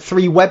there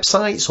three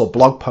websites or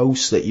blog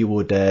posts that you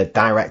would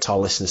direct our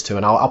listeners to?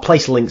 And I'll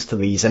place links to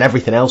these and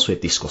everything else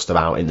we've discussed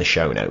about in the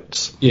show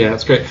notes. Yeah,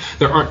 that's great.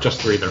 There aren't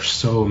just three. There's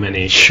so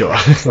many. Sure.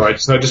 So I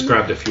just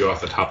grabbed a few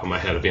off the top of my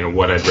head of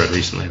what I'd read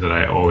recently that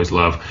I always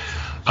love.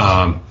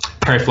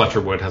 Harry Fletcher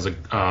Wood has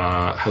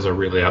a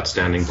really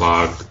outstanding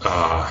blog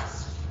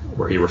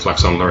where he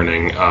reflects on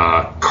learning.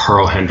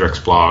 Carl Hendrick's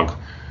blog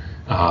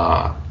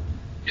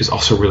is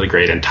also really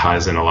great and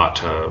ties in a lot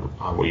to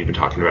what you've been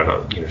talking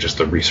about, just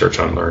the research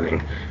on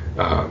learning.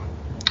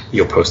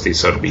 you'll post these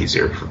so it'll be easy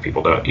for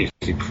people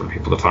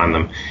to find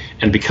them.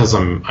 And because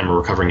I'm a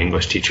recovering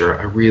English teacher,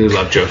 I really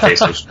love Joe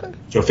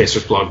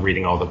Facer's blog,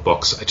 reading all the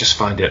books. I just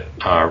find it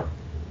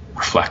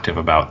reflective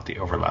about the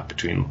overlap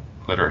between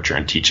literature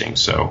and teaching.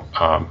 So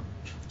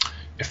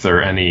if there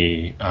are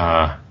any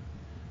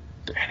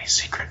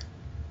secret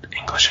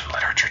English and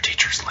literature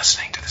teachers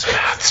listening to this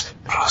maths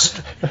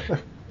post,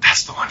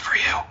 that's the one for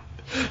you.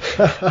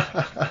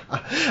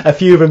 A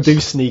few of them do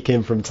sneak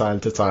in from time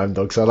to time,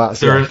 Doug, so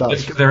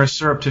they're a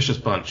surreptitious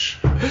bunch.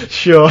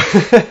 Sure.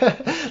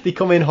 They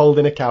come in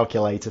holding a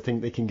calculator,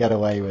 think they can get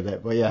away with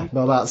it. But yeah,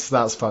 no,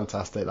 that's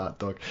fantastic, that,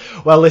 Doug.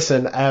 Well,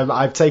 listen,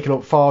 I've taken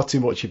up far too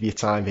much of your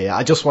time here.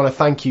 I just want to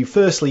thank you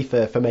firstly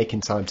for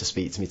making time to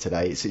speak to me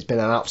today. It's been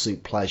an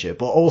absolute pleasure,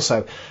 but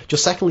also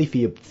just secondly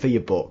for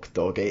your book,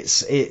 Doug.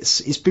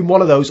 It's been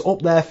one of those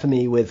up there for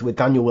me with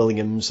Daniel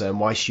Williams and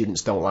Why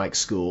Students Don't Like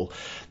School,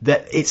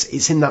 that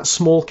it's in that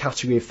small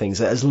category of things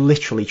that has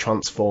literally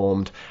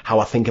transformed how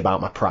I think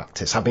about my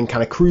practice. I've been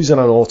kind of cruising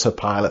on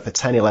autopilot for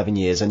 10, 11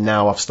 years, and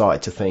now I've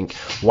started to think,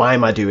 why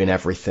am I doing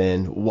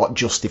everything? What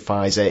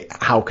justifies it?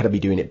 How could I be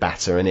doing it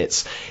better? And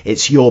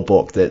it's your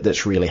book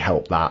that's really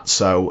helped that.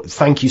 So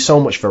thank you so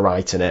much for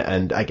writing it.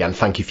 And again,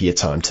 thank you for your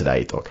time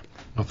today, Doug.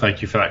 Well,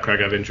 thank you for that,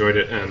 Craig. I've enjoyed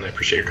it, and I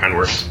appreciate your kind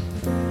words.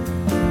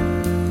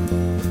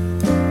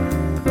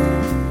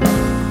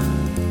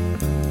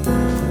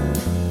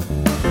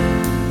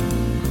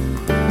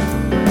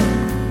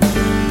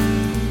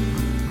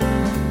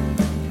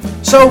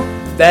 So,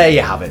 there you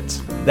have it.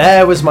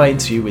 There was my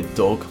interview with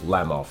Doug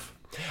Lemov.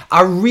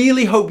 I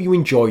really hope you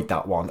enjoyed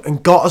that one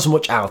and got as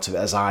much out of it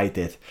as I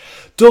did.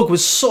 Doug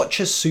was such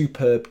a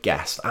superb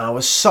guest, and I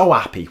was so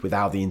happy with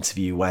how the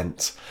interview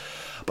went.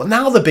 But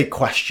now the big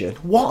question,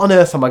 what on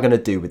earth am I going to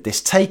do with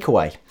this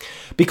takeaway?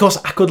 Because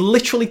I could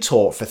literally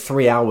talk for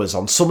 3 hours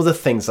on some of the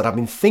things that I've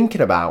been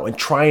thinking about and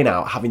trying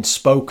out having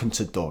spoken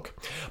to Doug.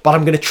 But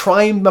I'm going to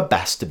try my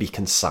best to be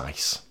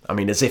concise. I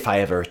mean, as if I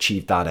ever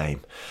achieved that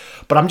aim.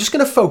 But I'm just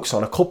going to focus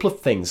on a couple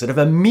of things that have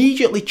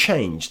immediately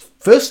changed.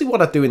 Firstly,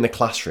 what I do in the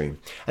classroom,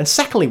 and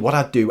secondly, what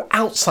I do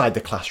outside the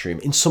classroom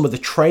in some of the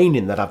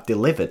training that I've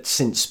delivered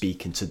since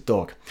speaking to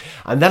Doug.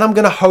 And then I'm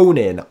going to hone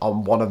in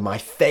on one of my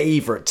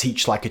favourite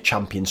Teach Like a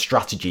Champion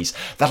strategies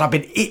that I've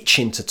been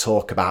itching to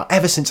talk about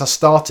ever since I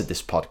started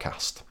this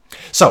podcast.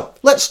 So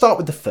let's start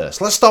with the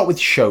first. Let's start with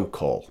show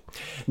call.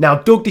 Now,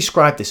 Doug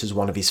described this as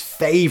one of his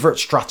favourite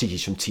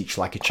strategies from Teach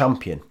Like a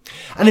Champion.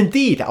 And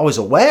indeed, I was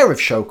aware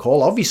of show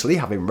call, obviously,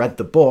 having read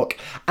the book,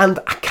 and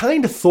I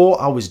kind of thought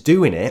I was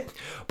doing it,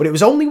 but it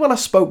was only when I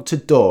spoke to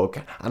Doug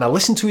and I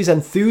listened to his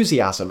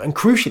enthusiasm and,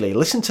 crucially,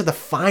 listened to the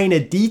finer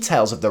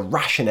details of the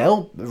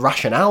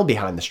rationale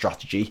behind the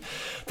strategy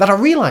that I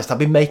realised I'd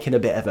been making a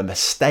bit of a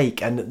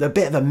mistake and a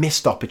bit of a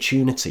missed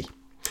opportunity.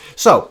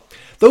 So,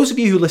 those of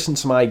you who listened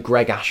to my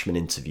Greg Ashman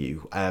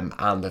interview and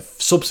have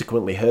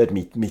subsequently heard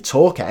me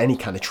talk at any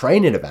kind of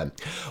training event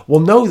will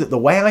know that the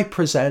way I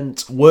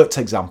present worked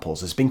examples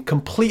has been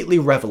completely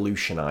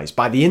revolutionised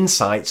by the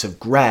insights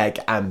of Greg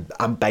and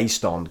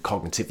based on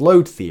cognitive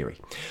load theory.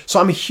 So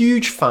I'm a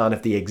huge fan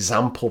of the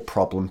example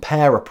problem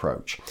pair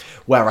approach,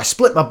 where I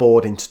split my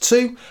board into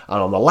two,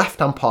 and on the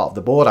left-hand part of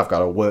the board I've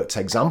got a worked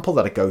example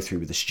that I go through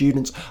with the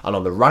students, and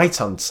on the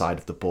right-hand side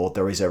of the board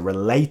there is a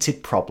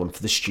related problem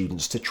for the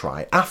students to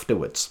try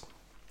afterwards.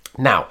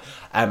 Now,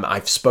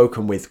 I've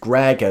spoken with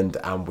Greg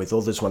and with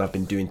others when I've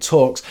been doing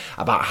talks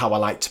about how I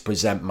like to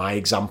present my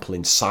example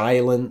in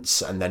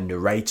silence and then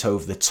narrate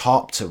over the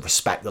top to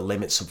respect the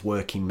limits of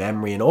working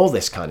memory and all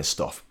this kind of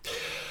stuff.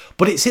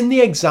 But it's in the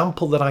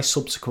example that I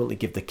subsequently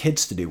give the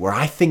kids to do where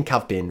I think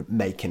I've been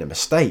making a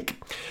mistake.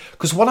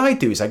 Because what I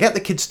do is I get the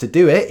kids to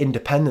do it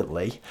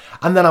independently,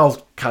 and then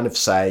I'll kind of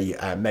say,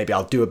 maybe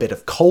I'll do a bit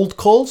of cold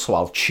call. So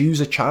I'll choose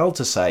a child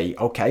to say,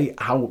 okay,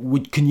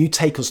 can you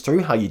take us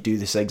through how you do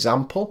this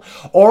example?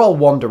 Or I'll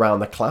wander around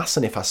the class,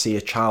 and if I see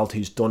a child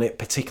who's done it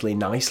particularly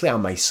nicely, I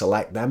may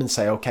select them and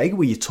say, okay,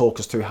 will you talk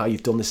us through how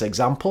you've done this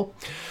example?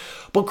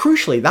 But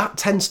crucially, that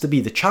tends to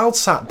be the child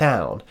sat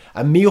down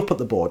and me up at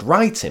the board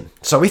writing.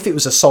 So if it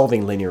was a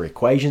solving linear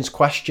equations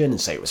question and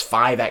say it was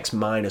 5x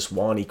minus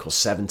 1 equals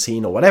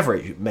 17 or whatever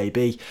it may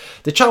be,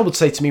 the child would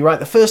say to me, right,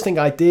 the first thing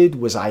I did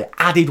was I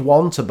added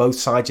 1 to both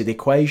sides of the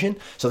equation.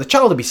 So the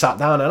child would be sat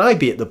down and I'd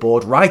be at the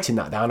board writing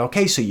that down.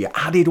 Okay, so you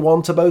added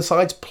 1 to both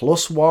sides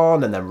plus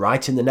 1 and then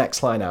writing the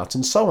next line out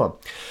and so on.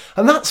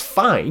 And that's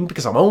fine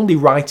because I'm only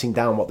writing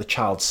down what the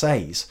child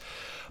says.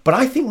 But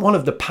I think one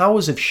of the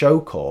powers of show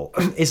call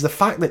is the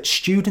fact that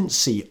students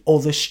see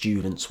other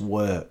students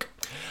work.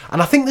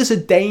 And I think there's a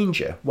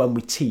danger when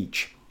we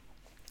teach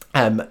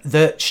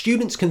that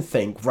students can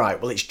think,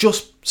 right, well, it's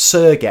just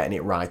Sir getting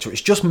it right, or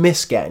it's just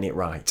Miss getting it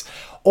right.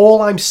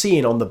 All I'm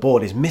seeing on the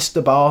board is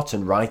Mr.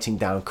 Barton writing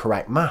down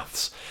correct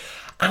maths.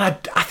 And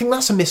I think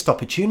that's a missed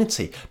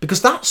opportunity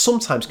because that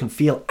sometimes can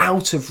feel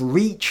out of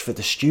reach for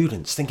the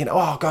students, thinking,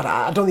 oh God,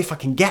 I don't know if I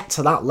can get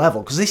to that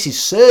level because this is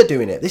Sir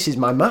doing it. This is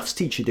my maths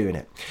teacher doing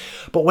it.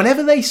 But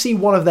whenever they see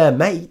one of their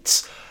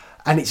mates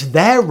and it's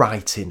their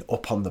writing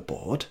up on the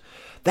board,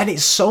 then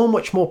it's so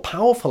much more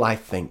powerful, I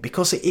think,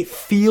 because it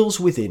feels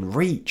within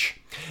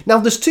reach. Now,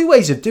 there's two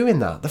ways of doing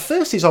that. The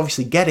first is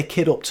obviously get a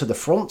kid up to the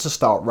front to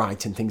start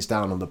writing things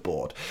down on the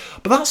board.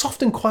 But that's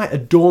often quite a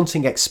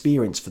daunting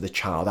experience for the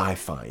child, I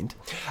find,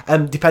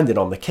 depending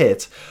on the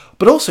kid.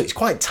 But also it's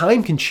quite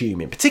time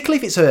consuming, particularly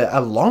if it's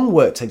a long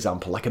worked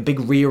example, like a big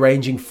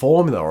rearranging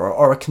formula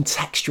or a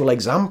contextual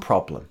exam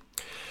problem.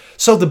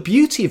 So the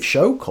beauty of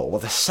show call, or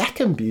the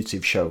second beauty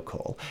of show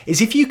call,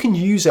 is if you can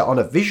use it on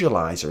a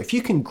visualizer, if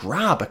you can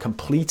grab a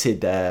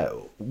completed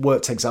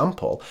worked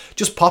example,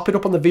 just pop it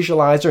up on the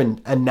visualizer,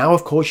 and now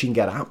of course you can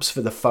get apps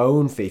for the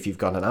phone, for if you've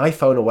got an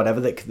iPhone or whatever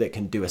that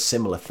can do a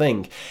similar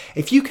thing.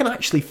 If you can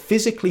actually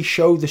physically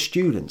show the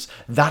students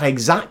that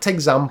exact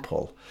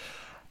example,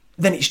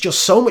 then it's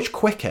just so much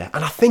quicker,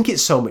 and I think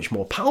it's so much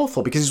more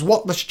powerful because it's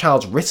what the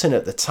child's written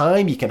at the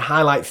time. You can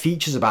highlight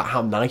features about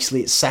how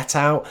nicely it's set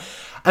out,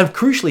 and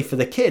crucially for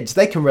the kids,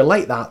 they can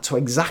relate that to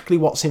exactly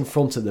what's in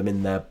front of them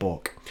in their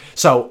book.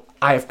 So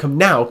I have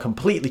now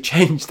completely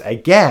changed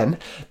again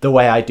the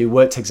way I do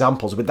worked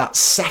examples with that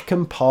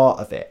second part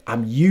of it.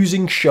 I'm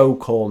using show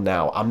call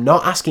now. I'm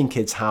not asking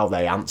kids how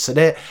they answered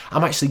it.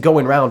 I'm actually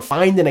going around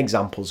finding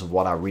examples of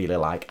what I really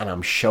like, and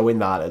I'm showing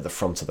that at the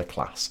front of the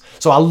class.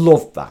 So I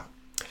love that.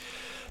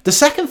 The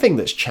second thing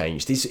that's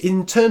changed is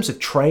in terms of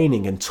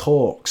training and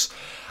talks.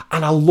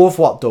 And I love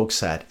what Doug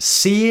said.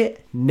 See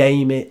it,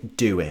 name it,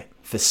 do it.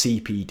 For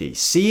CPD.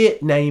 See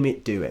it, name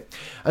it, do it.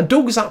 And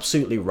Doug's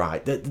absolutely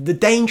right. The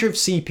danger of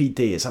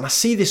CPD is, and I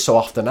see this so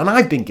often, and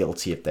I've been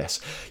guilty of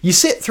this, you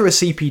sit through a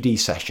CPD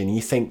session and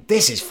you think,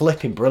 this is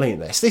flipping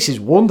brilliant, this is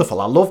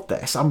wonderful, I love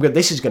this,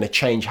 this is going to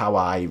change how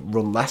I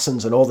run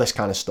lessons and all this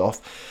kind of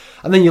stuff.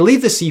 And then you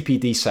leave the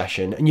CPD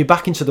session and you're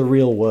back into the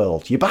real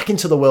world. You're back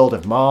into the world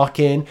of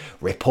marking,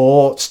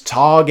 reports,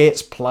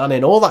 targets,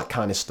 planning, all that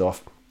kind of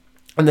stuff.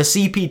 And the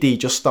CPD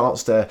just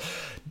starts to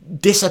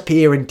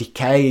disappear and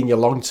decay in your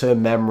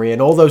long-term memory, and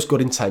all those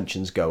good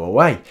intentions go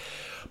away.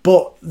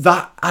 But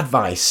that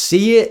advice,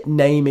 see it,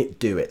 name it,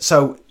 do it.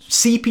 So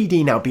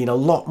CPD now being a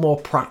lot more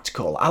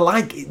practical. I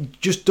like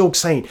just Doug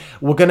saying,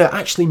 we're going to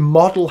actually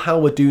model how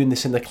we're doing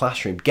this in the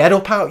classroom. Get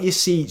up out your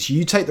seats.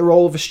 You take the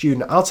role of a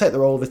student. I'll take the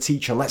role of a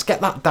teacher, and let's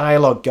get that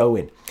dialogue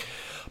going.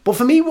 But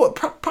for me, what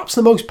perhaps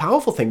the most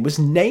powerful thing was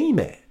name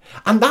it.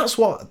 And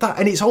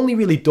and it's only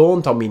really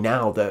dawned on me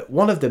now that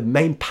one of the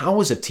main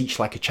powers of Teach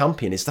Like a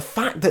Champion is the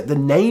fact that the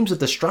names of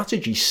the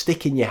strategies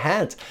stick in your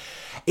head.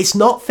 It's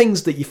not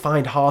things that you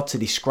find hard to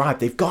describe.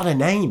 They've got a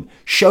name.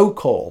 Show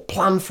call,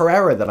 plan for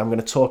error that I'm going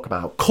to talk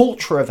about,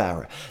 culture of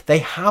error. They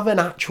have an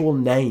actual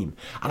name.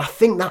 And I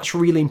think that's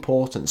really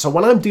important. So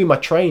when I'm doing my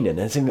training,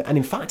 and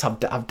in fact,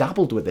 I've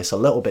dabbled with this a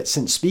little bit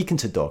since speaking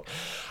to Doug,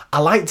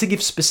 I like to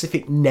give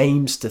specific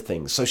names to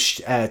things so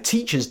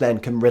teachers then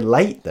can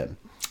relate them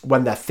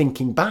when they're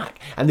thinking back,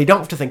 and they don't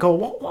have to think, oh,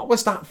 what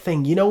was that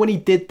thing? You know, when he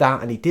did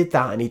that and he did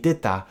that and he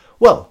did that.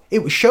 Well,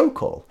 it was show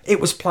call.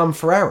 It was plan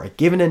for error,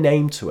 giving a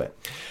name to it.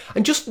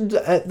 And just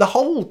the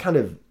whole kind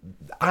of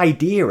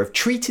idea of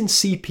treating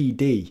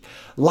CPD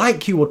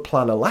like you would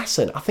plan a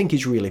lesson, I think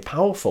is really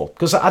powerful.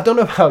 Because I don't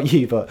know about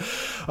you, but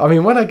I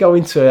mean, when I go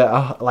into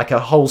a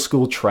whole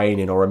school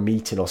training or a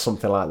meeting or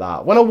something like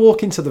that, when I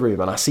walk into the room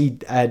and I see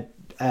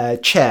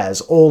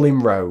chairs all in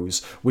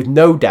rows with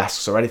no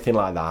desks or anything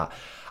like that,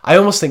 I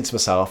almost think to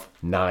myself,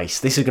 nice,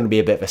 this is going to be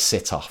a bit of a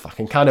sit-off. I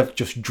can kind of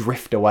just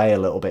drift away a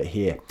little bit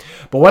here.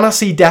 But when I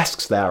see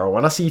desks there, or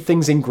when I see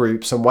things in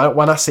groups, and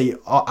when I see,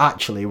 oh,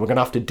 actually, we're going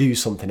to have to do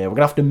something here, we're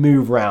going to have to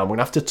move around, we're going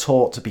to have to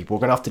talk to people, we're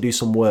going to have to do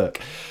some work,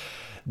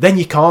 then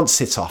you can't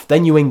sit off,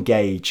 then you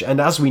engage.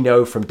 And as we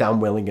know from Dan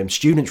Willingham,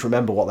 students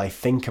remember what they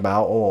think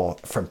about, or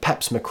from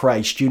Peps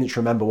McRae, students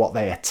remember what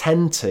they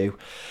attend to.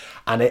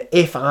 And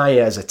if I,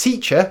 as a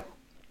teacher,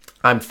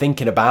 I'm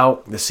thinking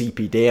about the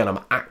CPD and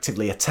I'm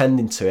actively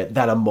attending to it,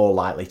 then I'm more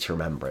likely to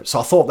remember it. So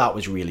I thought that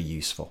was really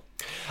useful.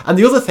 And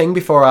the other thing,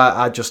 before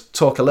I just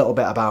talk a little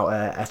bit about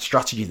a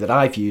strategy that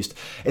I've used,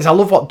 is I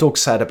love what Doug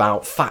said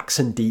about facts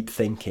and deep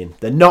thinking.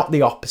 They're not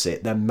the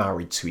opposite, they're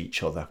married to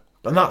each other.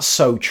 And that's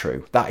so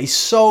true. That is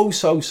so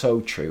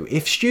true.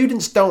 If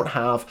students don't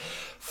have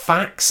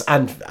facts,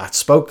 and I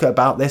spoke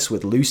about this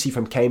with Lucy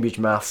from Cambridge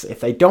Maths, if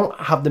they don't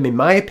have them, in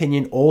my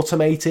opinion,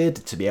 automated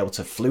to be able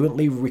to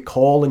fluently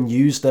recall and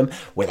use them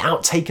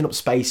without taking up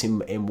space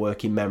in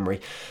working memory,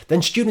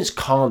 then students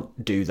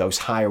can't do those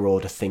higher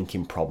order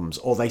thinking problems,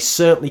 or they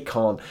certainly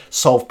can't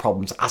solve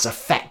problems as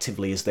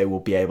effectively as they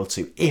will be able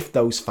to if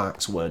those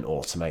facts weren't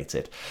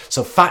automated.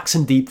 So facts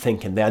and deep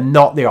thinking, they're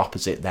not the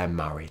opposite, they're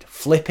married.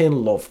 Flipping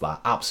love that,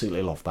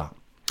 absolutely love that.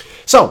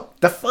 So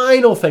the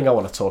final thing I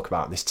want to talk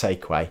about in this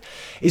takeaway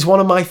is one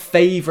of my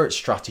favourite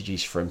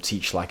strategies from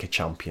Teach Like a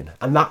Champion,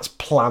 and that's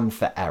plan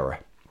for error.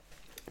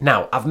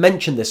 Now, I've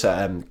mentioned this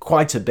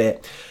quite a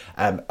bit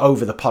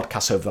over the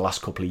podcast over the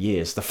last couple of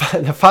years. The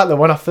fact that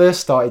when I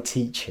first started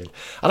teaching,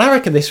 and I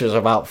reckon this was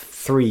about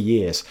 3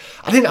 years,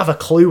 I didn't have a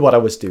clue what I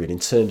was doing in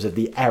terms of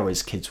the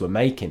errors kids were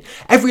making.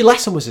 Every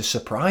lesson was a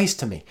surprise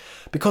to me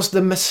because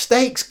the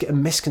mistakes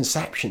and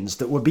misconceptions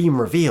that were being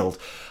revealed,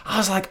 I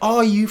was like,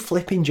 are you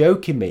flipping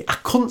joking me? I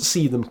couldn't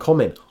see them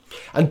coming.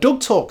 And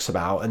Doug talks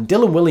about, and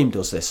Dylan William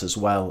does this as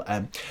well,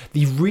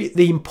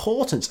 the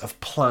importance of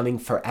planning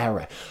for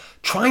error.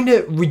 Trying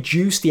to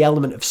reduce the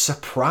element of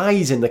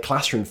surprise in the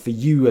classroom for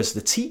you as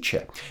the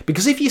teacher.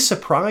 Because if you're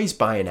surprised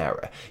by an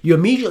error, you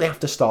immediately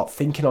have to start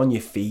thinking on your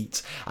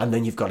feet, and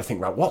then you've got to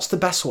think, right, what's the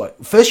best way?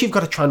 First, you've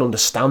got to try and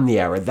understand the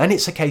error. Then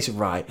it's a case of,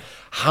 right,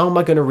 how am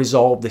I going to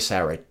resolve this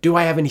error? Do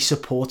I have any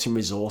supporting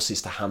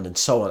resources to hand, and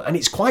so on? And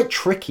it's quite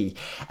tricky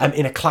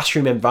in a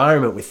classroom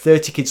environment with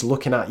 30 kids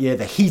looking at you,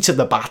 the heat of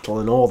the battle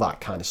and all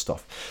that kind of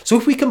stuff. So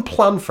if we can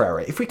plan for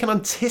error, if we can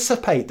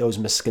anticipate those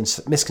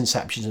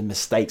misconceptions and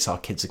mistakes our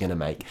kids are going to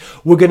make,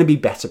 we're going to be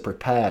better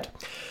prepared.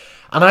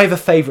 And I have a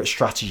favourite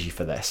strategy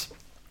for this.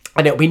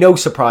 And it'll be no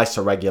surprise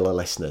to regular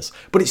listeners,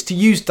 but it's to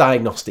use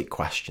diagnostic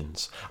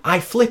questions. I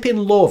flipping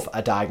love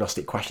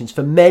diagnostic questions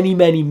for many,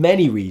 many,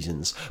 many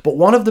reasons, but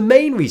one of the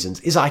main reasons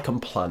is I can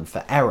plan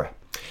for error.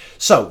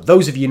 So,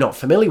 those of you not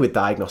familiar with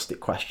diagnostic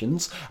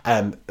questions,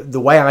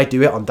 the way I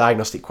do it on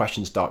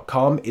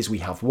diagnosticquestions.com is we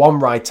have 1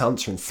 right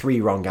answer and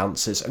 3 wrong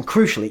answers, and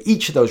crucially,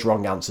 each of those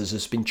wrong answers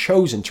has been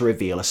chosen to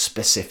reveal a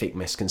specific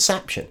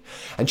misconception.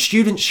 And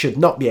students should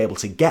not be able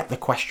to get the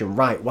question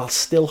right while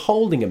still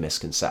holding a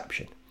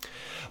misconception.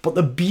 But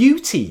the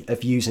beauty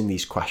of using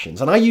these questions,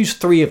 and I use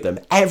 3 of them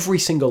every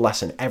single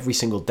lesson, every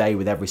single day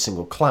with every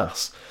single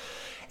class,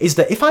 is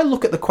that if I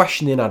look at the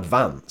question in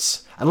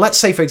advance, and let's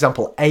say, for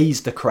example, A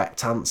is the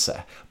correct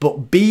answer,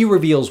 but B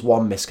reveals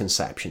one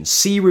misconception,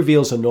 C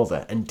reveals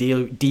another, and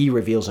D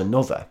reveals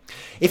another.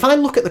 If I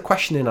look at the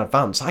question in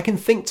advance, I can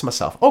think to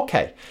myself,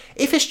 okay,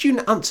 if a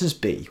student answers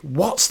B,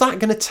 what's that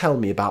going to tell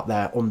me about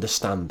their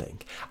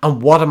understanding?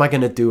 And what am I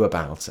going to do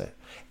about it?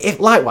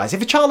 Likewise,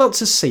 if a child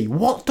answers C,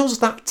 what does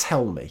that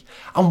tell me?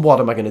 And what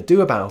am I going to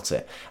do about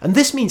it? And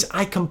this means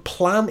I can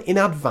plan in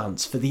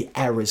advance for the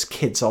errors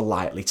kids are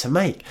likely to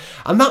make.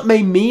 And that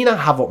may mean I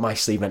have up my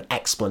sleeve an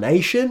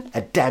explanation,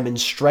 a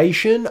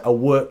demonstration, a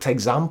worked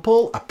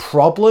example, a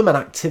problem, an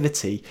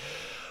activity.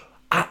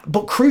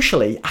 But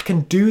crucially, I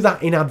can do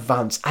that in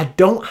advance. I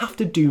don't have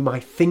to do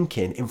my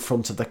thinking in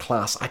front of the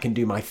class. I can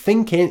do my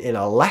thinking in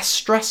a less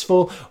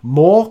stressful,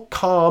 more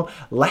calm,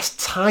 less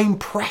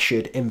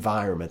time-pressured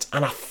environment.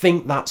 And I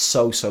think that's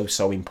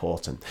so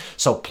important.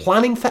 So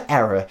planning for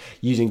error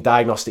using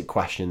diagnostic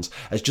questions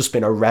has just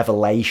been a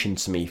revelation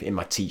to me in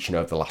my teaching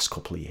over the last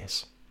couple of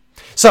years.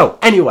 So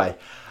anyway,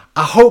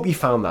 I hope you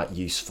found that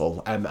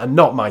useful, and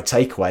not my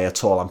takeaway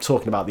at all. I'm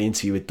talking about the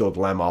interview with Doug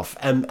Lemov,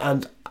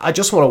 and I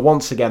just want to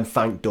once again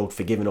thank Doug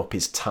for giving up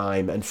his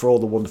time and for all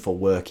the wonderful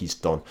work he's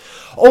done.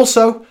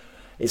 Also,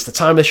 it's the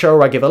time of the show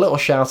where I give a little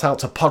shout out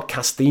to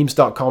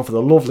podcastthemes.com for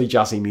the lovely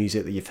jazzy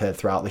music that you've heard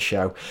throughout the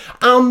show,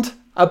 and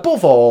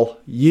above all,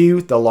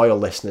 you, the loyal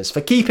listeners,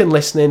 for keeping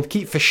listening,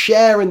 for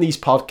sharing these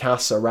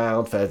podcasts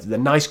around, for the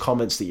nice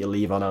comments that you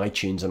leave on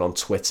iTunes and on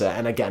Twitter.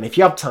 And again, if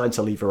you have time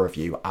to leave a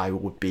review, I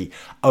would be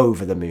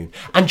over the moon.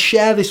 And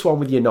share this one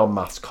with your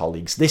non-maths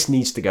colleagues. This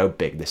needs to go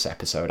big, this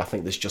episode. I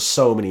think there's just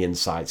so many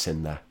insights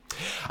in there.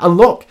 And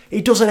look,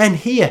 it doesn't end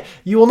here.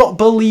 You will not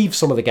believe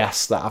some of the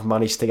guests that I've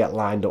managed to get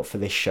lined up for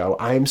this show.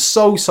 I am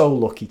so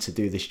lucky to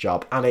do this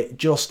job, and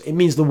it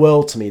means the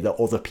world to me that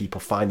other people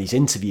find these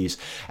interviews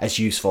as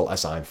useful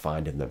as I'm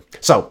finding them.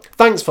 So,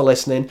 thanks for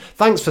listening.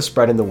 Thanks for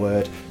spreading the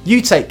word.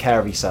 You take care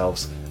of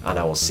yourselves, and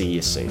I will see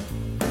you soon.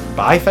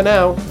 Bye for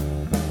now.